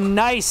do see a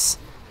nice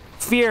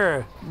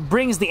fear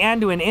brings the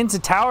Anduin into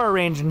tower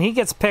range, and he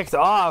gets picked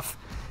off.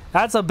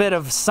 That's a bit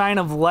of sign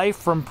of life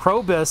from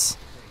Probus.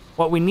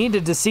 What we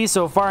needed to see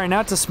so far, and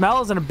now to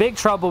smell is in a big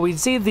trouble. We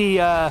see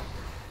the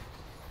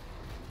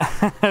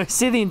we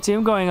see the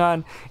entomb going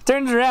on. He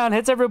turns around,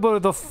 hits everybody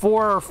with a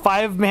 4 or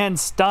 5 man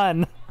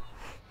stun,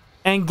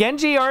 and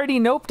Genji already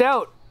noped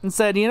out and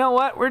said, "You know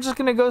what? We're just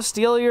gonna go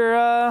steal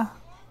your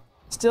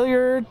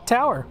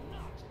tower."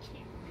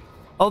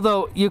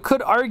 Although you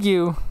could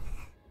argue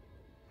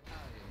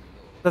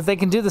that they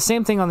can do the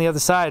same thing on the other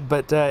side,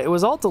 but it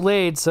was all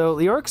delayed. So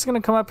Leoric's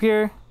gonna come up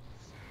here,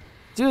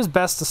 do his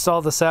best to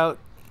stall this out.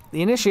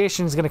 The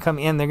initiation is gonna come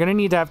in. They're gonna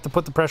need to have to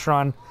put the pressure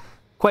on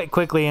quite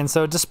quickly, and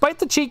so despite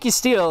the cheeky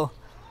steal,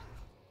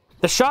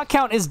 the shot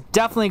count is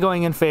definitely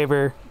going in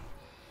favor.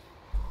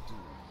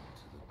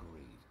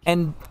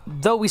 And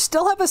though we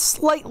still have a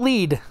slight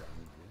lead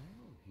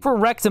for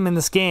Rectum in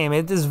this game,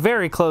 it is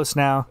very close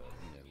now.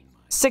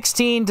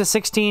 16 to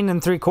 16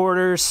 and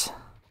 3/4.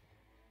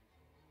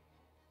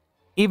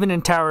 Even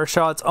in tower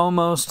shots,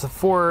 almost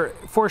four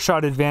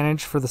shot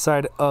advantage for the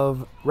side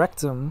of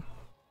Rectum.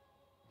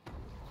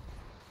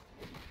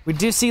 We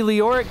do see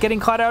Leoric getting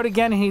caught out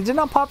again, and he did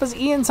not pop his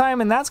E in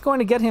time, and that's going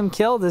to get him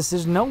killed.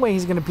 There's no way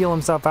he's going to peel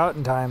himself out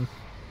in time.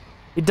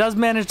 He does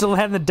manage to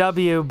land the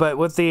W, but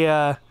with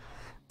the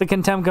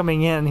contempt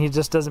coming in, he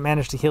just doesn't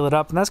manage to heal it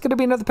up, and that's going to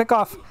be another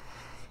pickoff.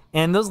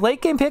 And those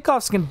late game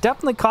pickoffs can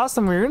definitely cost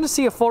them. We're going to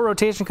see a full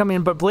rotation come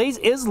in, but Blaze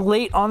is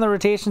late on the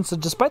rotation, so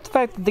despite the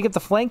fact that they get the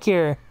flank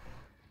here,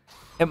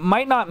 it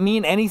might not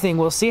mean anything.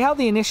 We'll see how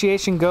the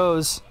initiation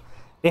goes.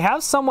 They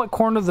have somewhat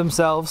cornered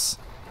themselves.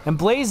 And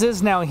Blaze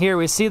is now here.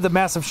 We see the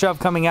massive shove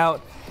coming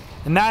out.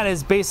 And that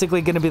is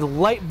basically going to be the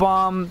light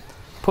bomb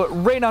put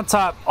right on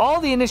top.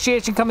 All the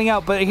initiation coming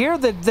out. But here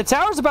the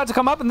tower's about to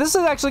come up. And this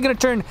is actually going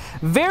to turn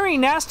very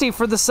nasty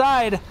for the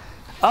side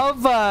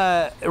of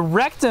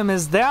Rectum.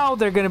 As now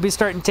they're going to be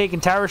starting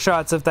taking tower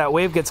shots if that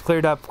wave gets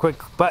cleared up quick.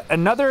 But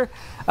another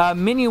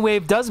mini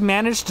wave does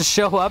manage to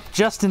show up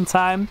just in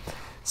time.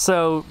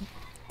 So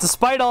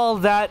despite all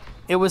of that,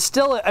 it was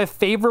still a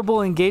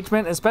favorable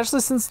engagement. Especially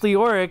since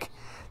Leoric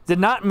did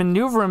not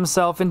maneuver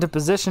himself into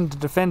position to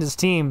defend his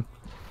team.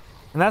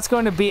 And that's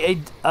going to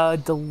be a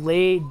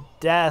delayed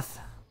death.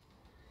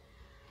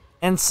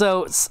 And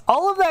so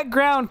all of that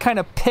ground kind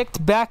of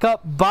picked back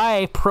up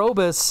by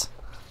Probus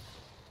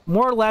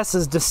more or less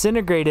is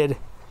disintegrated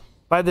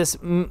by this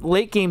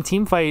late game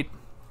team fight.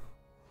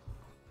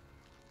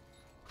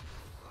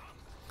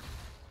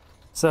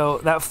 So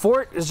that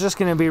fort is just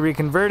going to be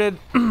reconverted.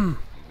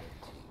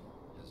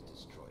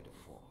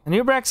 And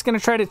Ubrak's going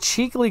to try to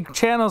cheekily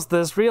channels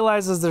this,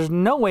 realizes there's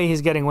no way he's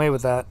getting away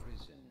with that.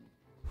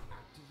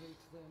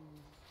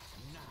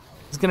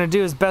 He's going to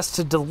do his best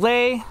to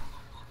delay.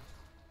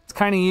 He's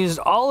kind of used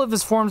all of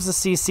his forms of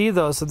CC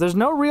though, so there's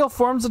no real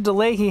forms of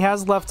delay he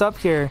has left up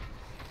here.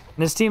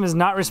 And his team is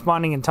not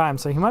responding in time,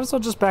 so he might as well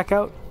just back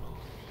out.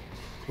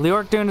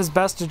 Leoric doing his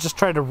best to just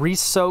try to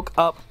re-soak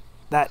up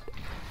that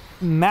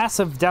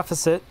massive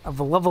deficit of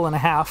a level and a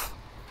half.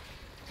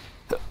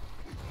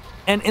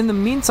 And in the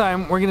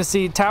meantime, we're going to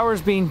see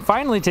towers being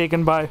finally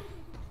taken by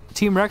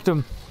Team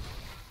Rectum.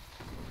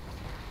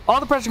 All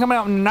the pressure coming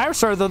out from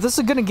Nyrostar, though. This is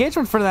a good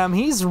engagement for them.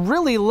 He's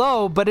really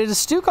low, but it is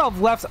Stukov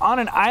left on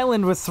an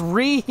island with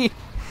 3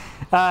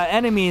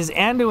 enemies,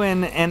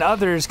 Anduin and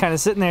others kind of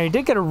sitting there. He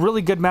did get a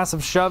really good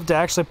massive shove to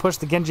actually push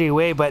the Genji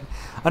away, but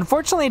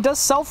unfortunately it does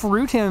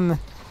self-root him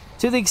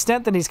to the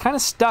extent that he's kind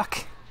of stuck.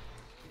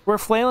 Where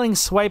Flailing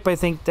Swipe, I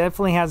think,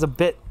 definitely has a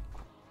bit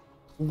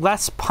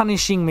less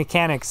punishing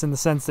mechanics in the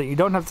sense that you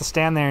don't have to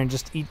stand there and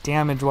just eat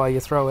damage while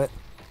you throw it.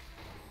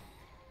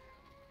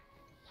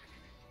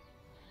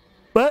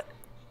 But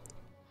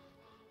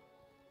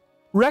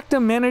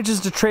Rectum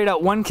manages to trade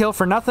out 1 kill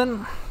for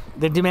nothing.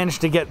 They do manage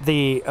to get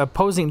the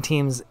opposing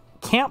team's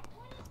camp.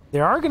 They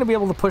are going to be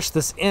able to push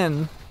this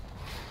in.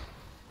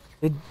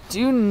 They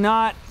do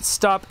not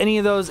stop any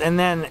of those, and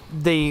then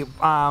the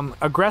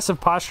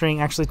aggressive posturing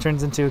actually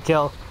turns into a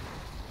kill.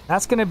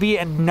 That's going to be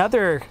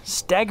another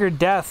staggered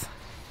death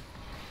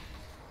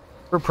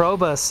for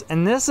Probus,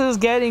 and this is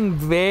getting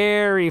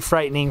very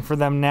frightening for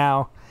them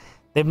now.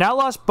 They've now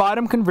lost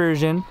bottom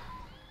conversion.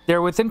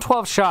 They're within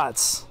 12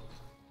 shots.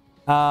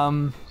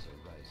 The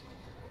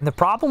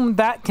problem with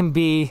that can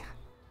be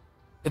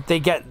if they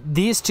get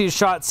these 2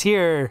 shots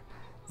here,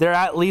 they're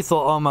at lethal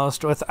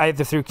almost, with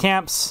either through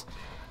camps,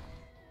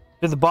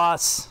 through the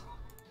boss,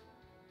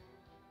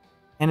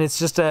 and it's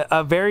just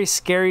a very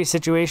scary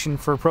situation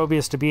for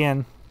Probus to be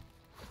in.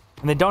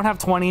 And they don't have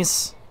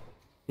 20s.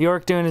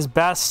 Leoric doing his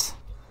best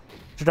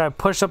to try to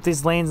push up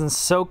these lanes and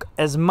soak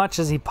as much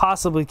as he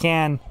possibly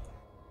can.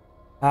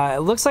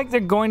 It looks like they're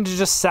going to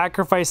just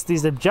sacrifice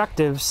these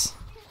objectives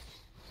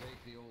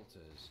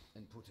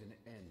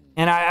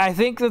And I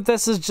think that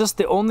this is just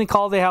the only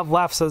call they have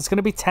left, so it's going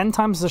to be 10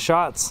 times the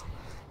shots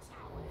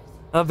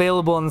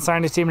available in the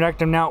Scientist Team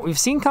Rectum. Now, we've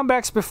seen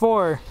comebacks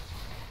before.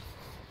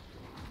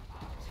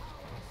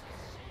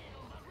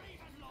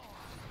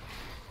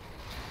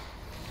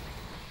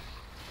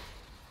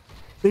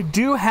 They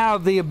do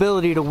have the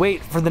ability to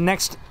wait for the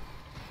next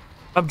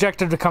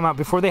objective to come out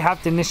before they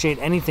have to initiate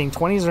anything.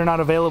 20s are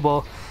not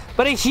available.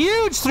 But a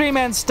huge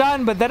 3-man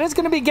stun, but that is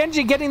going to be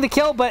Genji getting the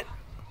kill, but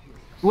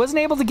he wasn't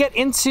able to get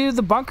into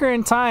the bunker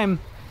in time.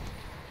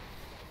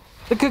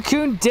 The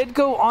cocoon did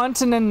go on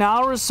to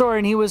Nanalrasor,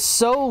 and he was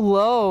so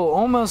low,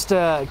 almost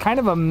kind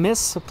of a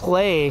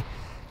misplay.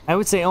 I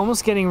would say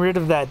almost getting rid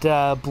of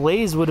that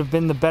Blaze would have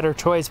been the better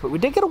choice, but we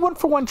did get a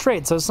 1-for-1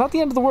 trade, so it's not the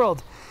end of the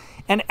world.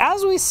 And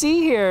as we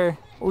see here,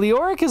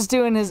 Leoric is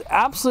doing his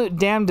absolute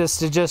damnedest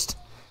to just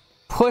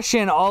push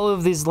in all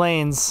of these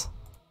lanes.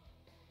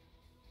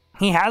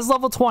 He has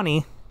level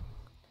 20.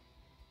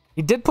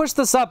 He did push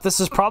this up.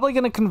 This is probably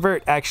going to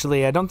convert,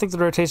 actually. I don't think the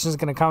rotation is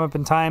going to come up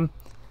in time.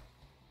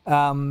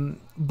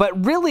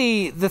 But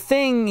really, the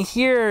thing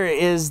here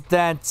is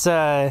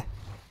that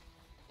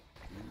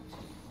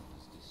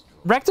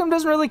Rectum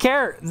doesn't really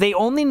care. They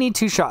only need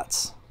 2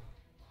 shots.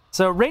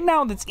 So right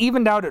now, it's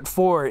evened out at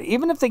 4.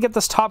 Even if they get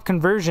this top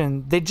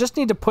conversion, they just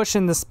need to push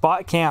in this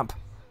bot camp.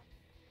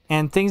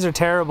 And things are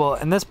terrible.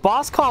 And this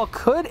boss call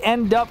could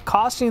end up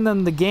costing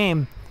them the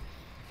game,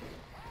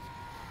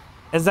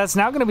 as that's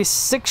now going to be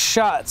 6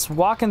 shots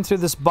walking through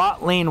this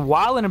bot lane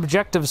while an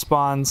objective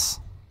spawns.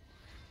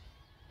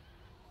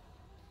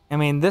 I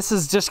mean, this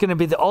is just going to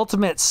be the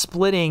ultimate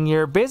splitting.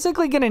 You're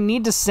basically going to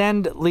need to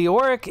send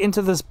Leoric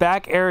into this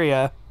back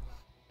area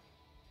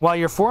while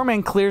your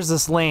 4-man clears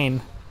this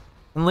lane.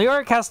 And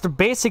Leoric has to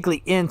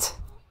basically int.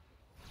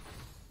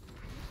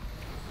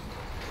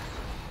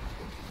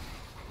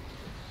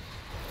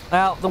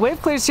 Well, the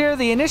wave clears here,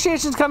 the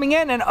initiation's coming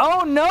in, and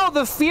oh no,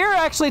 the fear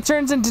actually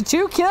turns into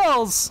 2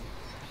 kills.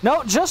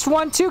 No, just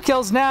 1, 2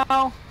 kills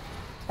now.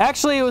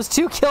 Actually, it was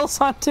 2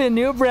 kills onto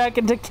Nubrak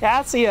and to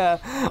Cassia.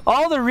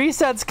 All the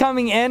resets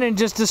coming in and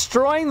just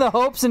destroying the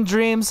hopes and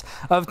dreams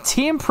of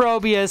Team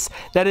Probus.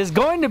 That is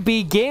going to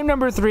be game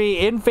number 3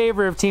 in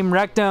favor of Team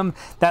Rectum.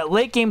 That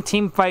late game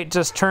team fight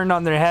just turned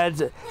on their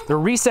heads. The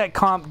reset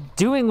comp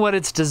doing what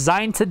it's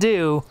designed to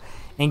do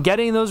and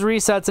getting those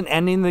resets and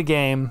ending the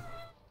game.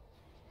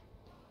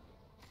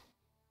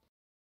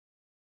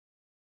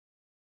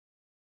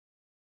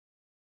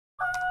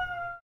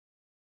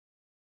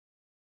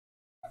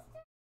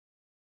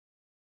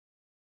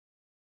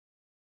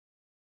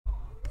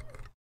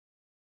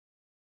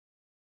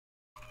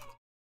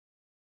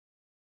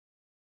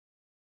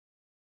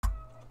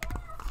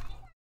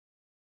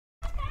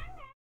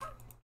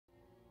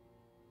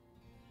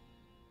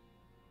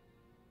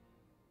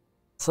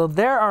 So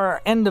there are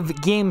our end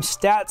of game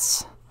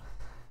stats. You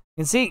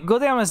can see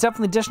Goldam was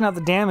definitely dishing out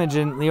the damage,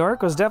 and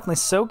Leoric was definitely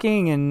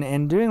soaking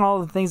and doing all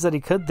the things that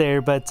he could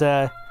there, but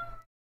when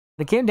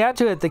it came down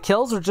to it, the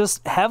kills were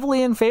just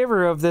heavily in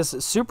favor of this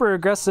super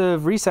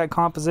aggressive reset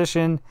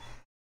composition,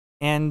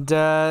 and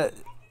it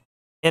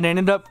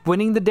ended up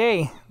winning the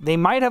day. They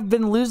might have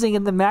been losing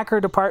in the macro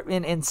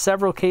department in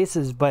several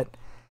cases, but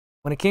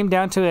when it came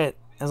down to it,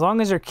 as long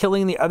as you're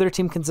killing the other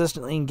team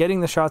consistently and getting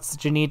the shots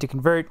that you need to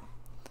convert,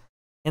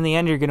 in the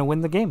end, you're going to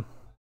win the game.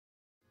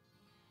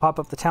 Pop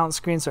up the talent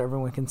screen so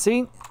everyone can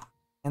see.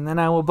 And then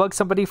I will bug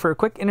somebody for a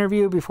quick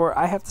interview before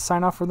I have to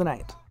sign off for the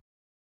night.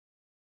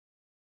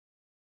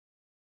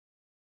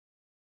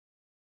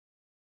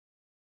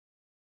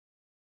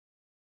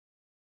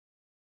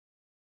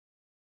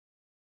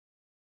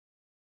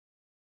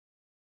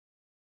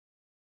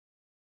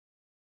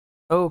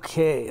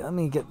 Okay, let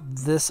me get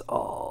this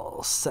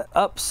all set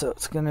up. So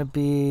it's going to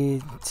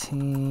be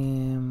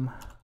team...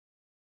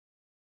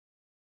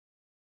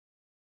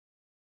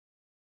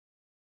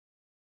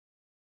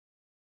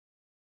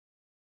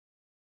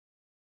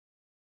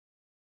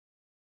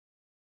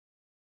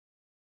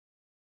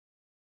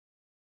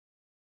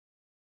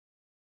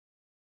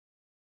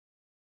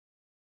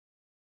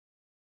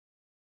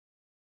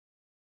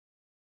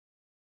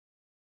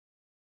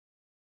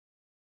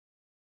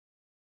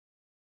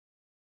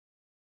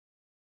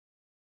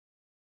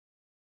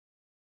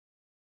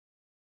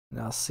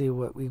 Now see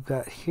what we've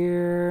got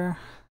here.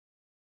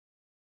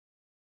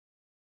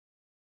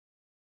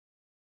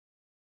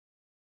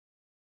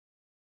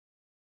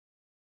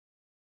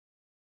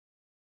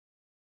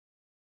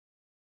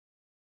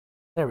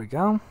 There we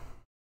go.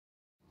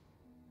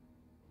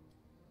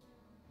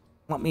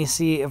 Let me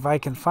see if I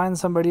can find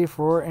somebody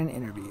for an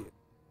interview.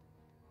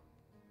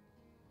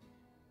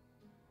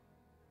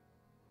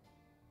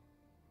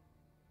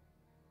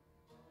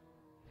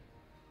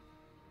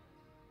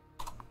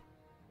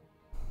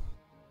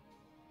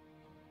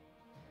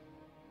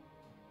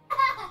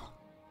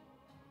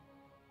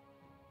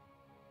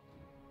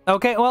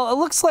 Okay, well, it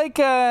looks like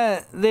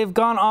they've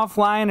gone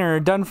offline or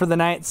done for the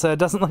night, so it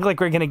doesn't look like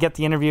we're going to get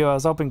the interview I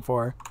was hoping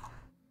for.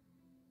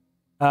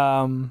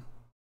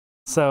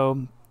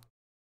 So,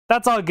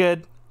 that's all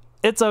good.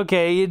 It's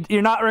okay.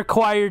 You're not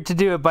required to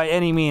do it by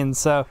any means.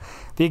 So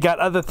if you got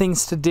other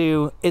things to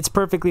do, it's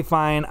perfectly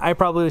fine. I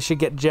probably should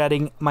get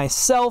jetting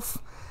myself.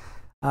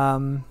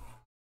 Yeah,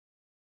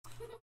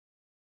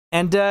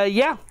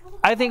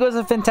 I think it was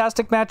a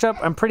fantastic matchup.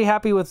 I'm pretty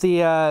happy with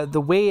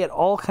the way it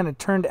all kind of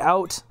turned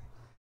out.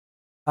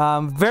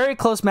 Very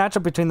close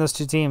matchup between those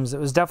two teams. It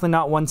was definitely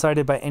not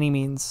one-sided by any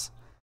means.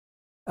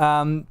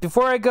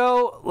 Before I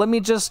go, let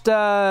me just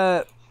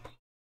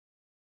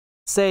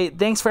say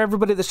thanks for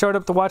everybody that showed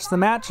up to watch the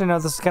match. I know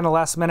this is kind of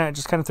last minute. I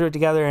just kind of threw it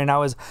together, and I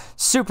was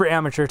super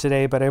amateur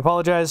today, but I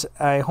apologize.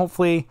 I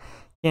hopefully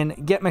can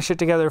get my shit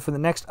together for the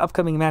next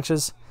upcoming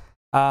matches.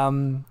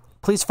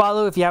 Please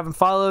follow if you haven't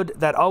followed.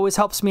 That always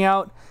helps me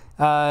out.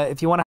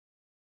 If you want to